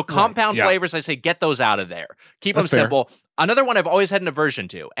 So compound flavors, I say, get those out of there. Keep them simple. Another one I've always had an aversion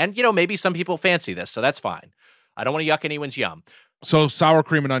to, and maybe some people fancy this, so that's fine. I don't want to yuck anyone's yum. So sour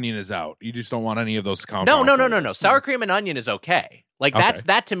cream and onion is out. You just don't want any of those compound flavors. No. Sour cream and onion is okay. Like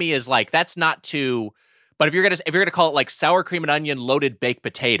that to me is like, that's not too. But if you're gonna call it like sour cream and onion loaded baked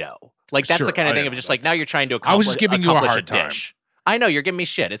potato, like that's the kind of thing of just like now you're trying to accomplish. I was just giving you a hard time. Dish. I know you're giving me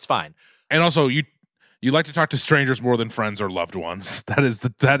shit. It's fine. And also, you like to talk to strangers more than friends or loved ones. That is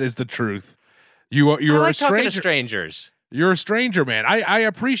the truth. You're like a stranger. Talking to strangers. You're a stranger, man. I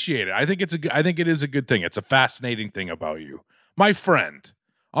appreciate it. I think it is a good thing. It's a fascinating thing about you. My friend.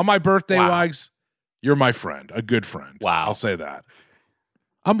 On my birthday, Wags, you're my friend. A good friend. Wow. I'll say that.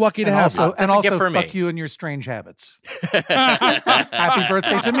 I'm lucky to have you. And also, for fuck me. you and your strange habits. Happy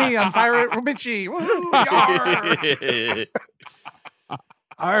birthday to me. I'm Pirate Mitchie. Woo,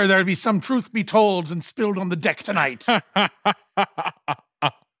 yarr. There'd be some truth be told and spilled on the deck tonight.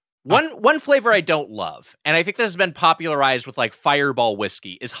 One flavor I don't love, and I think this has been popularized with like Fireball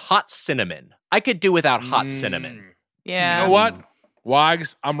whiskey, is hot cinnamon. I could do without hot cinnamon. Yeah. You know what?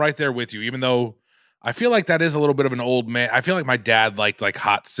 Wags, I'm right there with you, even though I feel like that is a little bit of an old man. I feel like my dad liked like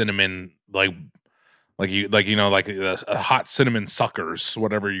hot cinnamon, like hot cinnamon suckers,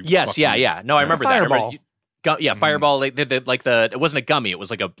 whatever you. Yes, yeah. No, I remember Fireball. that. Fireball. Like it wasn't a gummy. It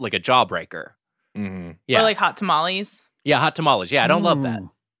was like a jawbreaker. Mm-hmm. Yeah, or like hot tamales. Yeah, hot tamales. Yeah, I don't love that.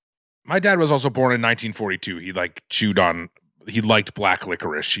 My dad was also born in 1942. He like chewed on. He liked black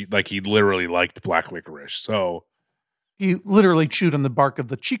licorice. He literally liked black licorice. So. He literally chewed on the bark of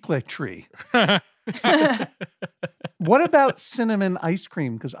the chicle tree. What about cinnamon ice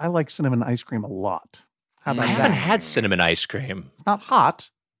cream? Because I like cinnamon ice cream a lot. How about I haven't had cinnamon ice cream. It's not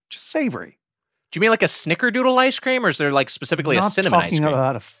hot, just savory. Do you mean like a snickerdoodle ice cream, or is there like specifically a cinnamon ice cream? I'm not talking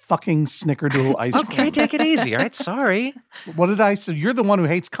about a fucking snickerdoodle ice cream. Okay, take it easy. All right, sorry. What did I say? You're the one who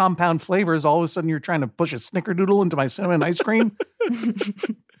hates compound flavors. All of a sudden, you're trying to push a snickerdoodle into my cinnamon ice cream?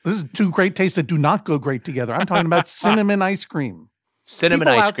 This is two great tastes that do not go great together. I'm talking about cinnamon ice cream. Cinnamon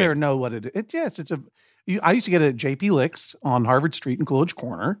People ice out cream. there know what it is. Yes, I used to get it at JP Licks on Harvard Street in Coolidge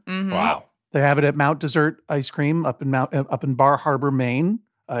Corner. Mm-hmm. Wow. They have it at Mount Desert Ice Cream up in Bar Harbor, Maine.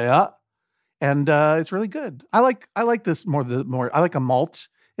 And it's really good. I like this more. I like a malt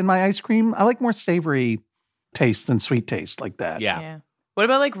in my ice cream. I like more savory taste than sweet taste like that. Yeah. What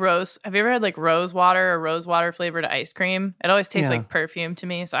about like rose? Have you ever had like rose water or rose water flavored ice cream? It always tastes like perfume to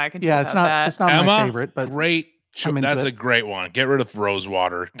me, so I could do it's not that. It's not Emma, my favorite, but great. That's a great one. Get rid of rose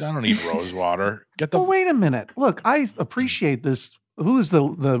water. I don't need rose water. Get the. Well, wait a minute. Look, I appreciate this. Who is the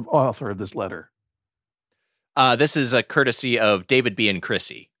author of this letter? This is a courtesy of David B. and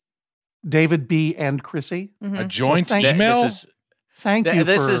Chrissy. David B. and Chrissy. Mm-hmm. A joint Well, email. Thank you.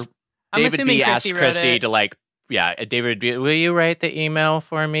 This for, is I'm David assuming B. asked Chrissy wrote Chrissy it. to like. Yeah, David B. Will you write the email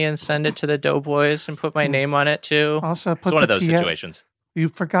for me and send it to the Doughboys and put my name on it too? Also, It's one of those situations. You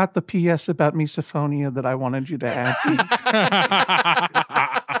forgot the P.S. about misophonia that I wanted you to add.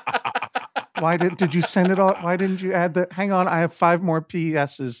 Why did you send it all? Why didn't you add that? Hang on, I have 5 more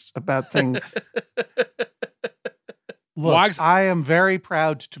P.S.s about things. Look, Wags- I am very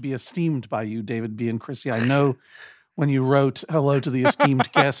proud to be esteemed by you, David B. and Chrissy. I know when you wrote "Hello to the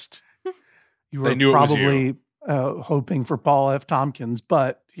esteemed guest," you were probably hoping for Paul F. Tompkins,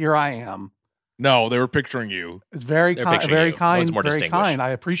 but here I am. No, they were picturing you. It's very kind, very kind, more very distinguished. kind. I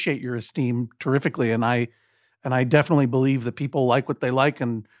appreciate your esteem terrifically, and I definitely believe that people like what they like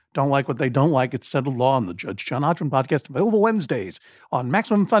and don't like what they don't like. It's settled law on the Judge John Hodgman podcast, available Wednesdays on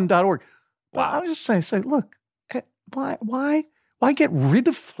MaximumFun.org. But I was just say, look, why get rid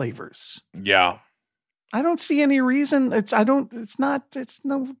of flavors? Yeah. I don't see any reason.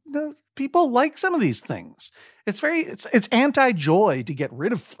 People like some of these things. It's anti-joy to get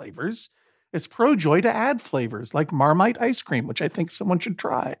rid of flavors. It's pro-joy to add flavors like Marmite ice cream, which I think someone should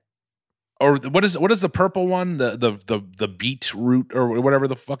try. Or what is the purple one? The beetroot or whatever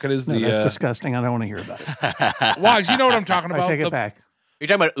the fuck it is. No, that's disgusting. I don't want to hear about it. Wags, you know what I'm talking about? I take it back. You're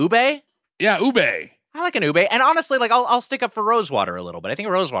talking about ube? Yeah, ube. I like an ube, and honestly, like I'll stick up for rosewater a little bit. I think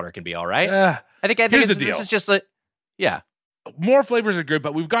rosewater can be all right. I think here's the deal. This is just like, yeah. More flavors are good,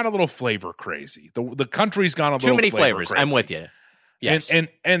 but we've gone a little flavor crazy. The country's gone a little too many flavor flavors. crazy. I'm with you. Yes, and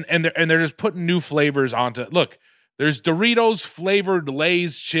they're just putting new flavors onto. Look, there's Doritos flavored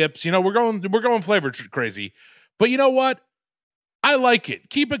Lay's chips. You know, we're going flavor crazy, but you know what? I like it.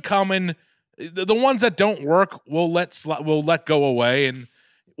 Keep it coming. The ones that don't work, we'll let go away. And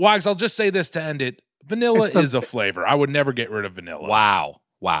Wags, I'll just say this to end it. Vanilla is a flavor. I would never get rid of vanilla. Wow.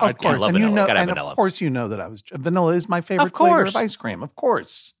 Of course. love and vanilla. you know, Gotta have and vanilla. of course you know that vanilla is my favorite Of course. flavor of ice cream. Of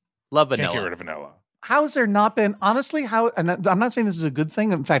course. Love vanilla. Can't get rid of vanilla. How has there not been, honestly, and I'm not saying this is a good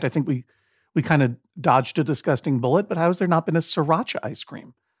thing. In fact, I think we kind of dodged a disgusting bullet, but how has there not been a sriracha ice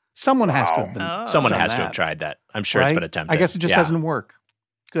cream? Someone has to have been. Someone done has to that, have tried that. I'm sure it's right? been attempted. I guess it just doesn't work.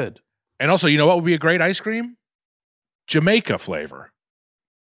 Good. And also, you know what would be a great ice cream? Jamaica flavor.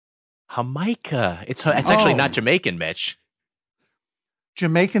 Jamaica. It's actually not Jamaican, Mitch.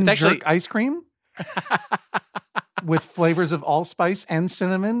 Jamaican jerk ice cream with flavors of allspice and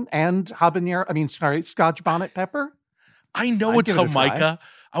cinnamon and habanero. Scotch bonnet pepper. I know it's Jamaica.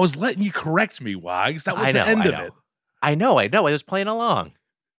 I was letting you correct me, Wags. That was the end of it. I know. I was playing along.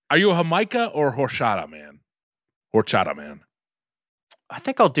 Are you a Jamaica or horchata man? Horchata man. I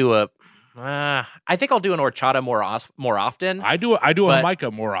think I'll do an horchata more often. I do a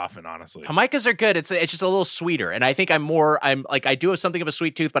Jamaica more often, honestly. Jamaicas are good. It's just a little sweeter, and I think I do have something of a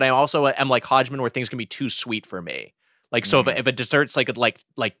sweet tooth, but I also am like Hodgman, where things can be too sweet for me. Like so, if a dessert's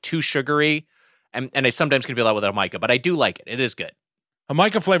like too sugary, and I sometimes can feel that with a Jamaica, but I do like it. It is good.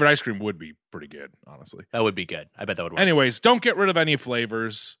 Jamaica flavored ice cream would be pretty good, honestly. That would be good. I bet that would work. Anyways, don't get rid of any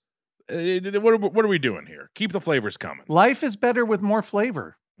flavors. What are we doing here? Keep the flavors coming. Life is better with more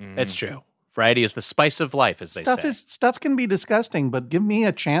flavor. It's true. Variety is the spice of life, as they say. Stuff can be disgusting, but give me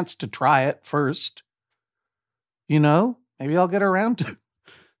a chance to try it first. You know, maybe I'll get around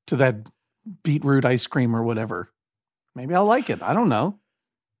to that beetroot ice cream or whatever. Maybe I'll like it. I don't know.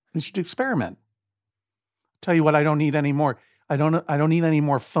 We should experiment. Tell you what, I don't need any more. I don't need any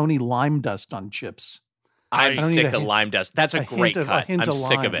more phony lime dust on chips. I'm sick of lime dust. That's a great cut. I'm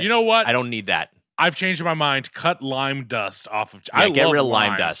sick of it. You know what? I don't need that. I've changed my mind. Cut lime dust off of. Yeah, get rid of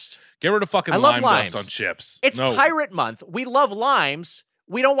lime dust. Get rid of fucking lime dust on chips. It's Pirate Month. We love limes.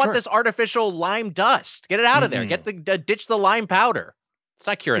 We don't want this artificial lime dust. Get it out of there. Ditch the lime powder. It's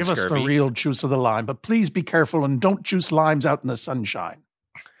not curing scurvy. Give us the real juice of the lime, but please be careful and don't juice limes out in the sunshine.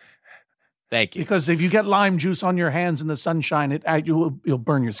 Thank you. Because if you get lime juice on your hands in the sunshine, you'll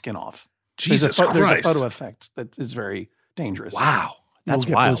burn your skin off. Jesus Christ. There's a photo effect that is very dangerous. Wow. That's You'll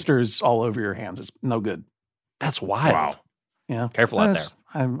get wild. Blisters all over your hands. It's no good. That's wild. Wow. Yeah. Careful out there.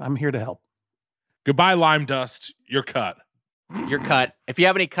 I'm here to help. Goodbye, lime dust. You're cut. You're cut. If you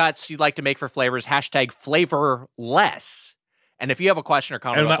have any cuts you'd like to make for flavors, #flavorless. And if you have a question or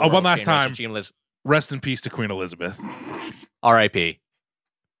comment about the one world last of time, rest in peace to Queen Elizabeth. R.I.P.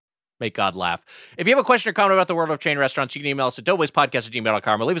 Make God laugh. If you have a question or comment about the world of chain restaurants, you can email us at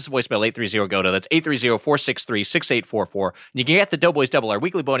doughboyspodcast@gmail.com or leave us a voicemail 830-GOATA. That's 830-463-6844. And you can get the Doughboys Double, our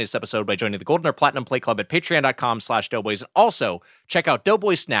weekly bonus episode, by joining the Golden or Platinum Play Club at patreon.com/doughboys. And also, check out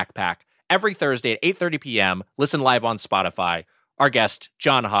Doughboys Snack Pack every Thursday at 8:30 p.m. Listen live on Spotify. Our guest,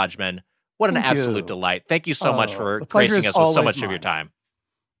 John Hodgman. What an absolute delight. Thank you so much for gracing us with so much of your time.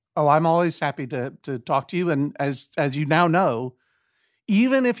 Oh, I'm always happy to talk to you. And as you now know,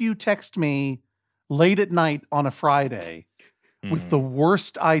 even if you text me late at night on a Friday with the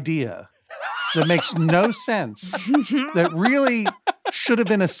worst idea that makes no sense, that really should have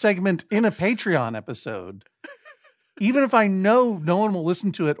been a segment in a Patreon episode, even if I know no one will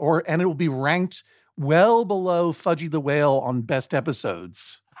listen to it and it will be ranked well below Fudgy the Whale on best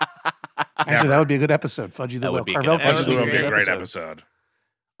episodes. Actually, that would be a good episode. Fudgy the Whale. Fudgy the Whale would be a great episode.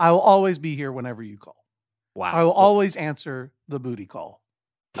 I will always be here whenever you call. Wow. I will always answer the booty call.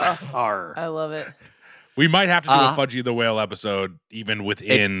 I love it. We might have to do a Fudgy the Whale episode even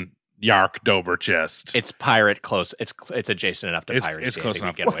within Yarrrctdoughbarrchest. It's pirate close. It's adjacent enough to piracy. It's close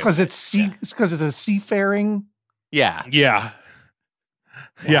enough. Because it's a seafaring. Yeah. Yeah.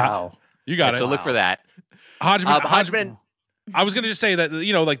 Wow. You got it. So look for that. Hodgman. I was going to just say that,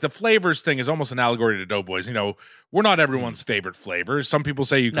 like the flavors thing is almost an allegory to Doughboys. We're not everyone's favorite flavors. Some people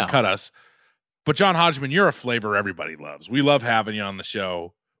say you can cut us. But John Hodgman, you're a flavor everybody loves. We love having you on the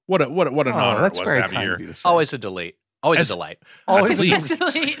show. What an honor it was to have you here. Always a delight. Always a delight. Always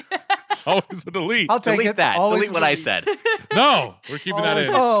Delete. Always a delete. I'll take Delete it. that. Always Delete what I said. No, we're keeping that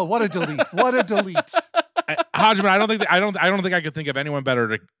in. Oh, what a delete! What a delete! Hodgman, I don't think I could think of anyone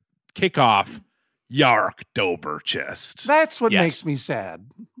better to kick off Yarrrctdoughbarrchest. That's what Yes. makes me sad.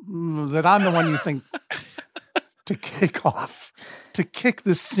 That I'm the one you think to kick off, to kick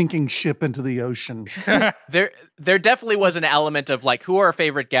this sinking ship into the ocean. There definitely was an element of like, who are our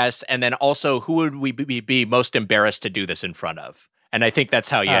favorite guests, and then also who would we be most embarrassed to do this in front of? And I think that's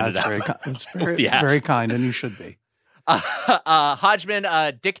how you ended up. It's very, Yes. very kind, and you should be. Hodgman,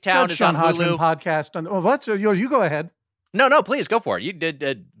 Dicktown Judge is on John Hodgman Hulu. podcast. Well, let's you go ahead. No, please go for it. You did go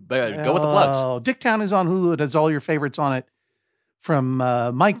with the plugs. Oh, Dicktown is on Hulu. It has all your favorites on it, from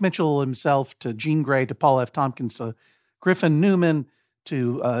Mike Mitchell himself to Gene Gray to Paul F. Tompkins to Griffin Newman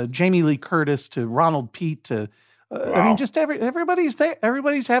to Jamie Lee Curtis to Ronald Pete to I mean, just everybody's there.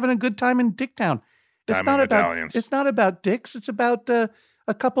 Everybody's having a good time in Dicktown. It's not about dicks. It's about a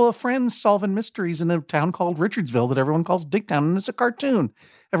couple of friends solving mysteries in a town called Richardsville that everyone calls Dicktown, and it's a cartoon.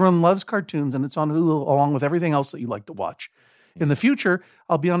 Everyone loves cartoons, and it's on Hulu along with everything else that you like to watch. In the future,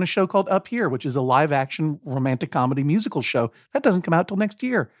 I'll be on a show called Up Here, which is a live-action romantic comedy musical show. That doesn't come out till next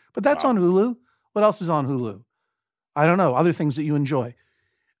year, but that's on Hulu. What else is on Hulu? I don't know. Other things that you enjoy.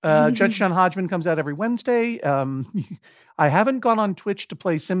 Judge John Hodgman comes out every Wednesday. I haven't gone on Twitch to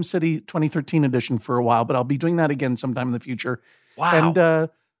play SimCity 2013 edition for a while, but I'll be doing that again sometime in the future. Wow. And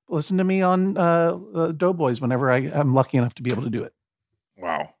listen to me on Doughboys whenever I'm lucky enough to be able to do it.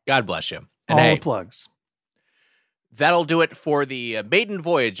 Wow. God bless you. And All hey, the plugs. that'll do it for the maiden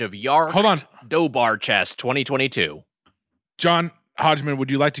voyage of Yarrrctdoughbarrchest 2022. John Hodgman, would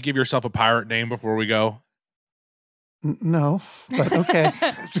you like to give yourself a pirate name before we go? No, but okay.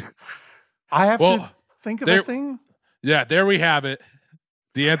 I have to think of a thing. Yeah, there we have it.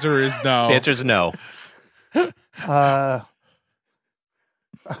 The answer is no. The answer is no.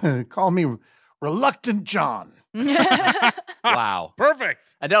 Call me Reluctant John. Wow. Perfect.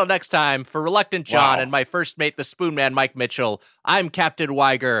 Until next time, for Reluctant John and my first mate, the Spoon Man, Mike Mitchell, I'm Captain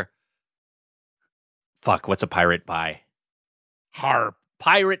Weiger. Fuck, what's a pirate bye? Harp.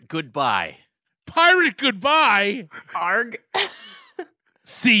 Pirate goodbye. Pirate goodbye. Arg.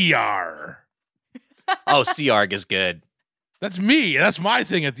 CR. Oh, CRG is good. That's me. That's my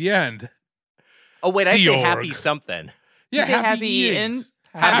thing at the end. Oh, wait, I say Sea happy org. something. Yeah, You say happy eating?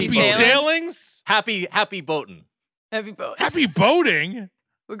 Happy sailing? sailings? Happy boating. Happy boat. Happy boating?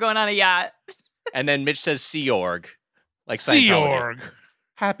 We're going on a yacht. And then Mitch says Sea Org. Like Sea Scientology. org.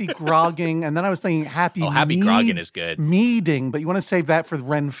 Happy grogging. And then I was thinking happy Happy grogging is good. meading, but you want to save that for the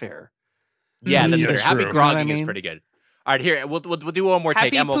Ren Fair. Yeah, that's That's better. Happy true. grogging You know what I is mean? pretty good. All right, here, we'll do one more take.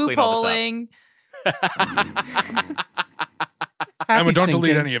 Happy Emma will poop clean all this holing. Emma, don't sinking.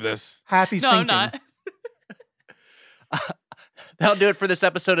 delete any of this. Happy No, sinking. I'm not. That'll do it for this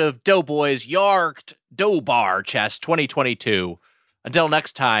episode of Doughboys Yarrrctdoughbarrchest 2022. Until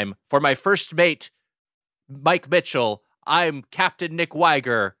next time, for my first mate, Mike Mitchell, I'm Captain Nick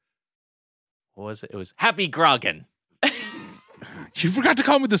Weiger. What was it? It was Happy Groggin. You forgot to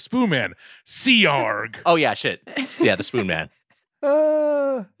call me the Spoon Man. CRG. Oh, yeah, shit. Yeah, the Spoon Man.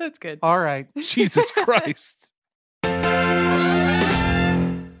 That's good. All right. Jesus Christ.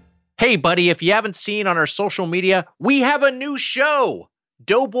 Hey, buddy, if you haven't seen on our social media, we have a new show,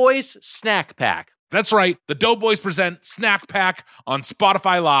 Doughboys Snack Pack. That's right. The Doughboys present Snack Pack on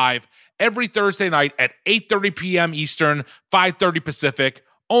Spotify Live every Thursday night at 8:30 p.m. Eastern, 5:30 Pacific,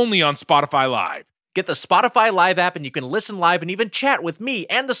 only on Spotify Live. Get the Spotify Live app and you can listen live and even chat with me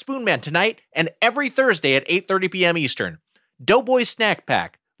and the Spoon Man tonight and every Thursday at 8:30 p.m. Eastern. Doughboys Snack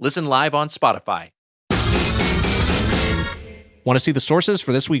Pack. Listen live on Spotify. Want to see the sources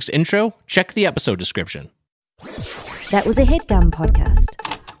for this week's intro? Check the episode description. That was a HeadGum podcast.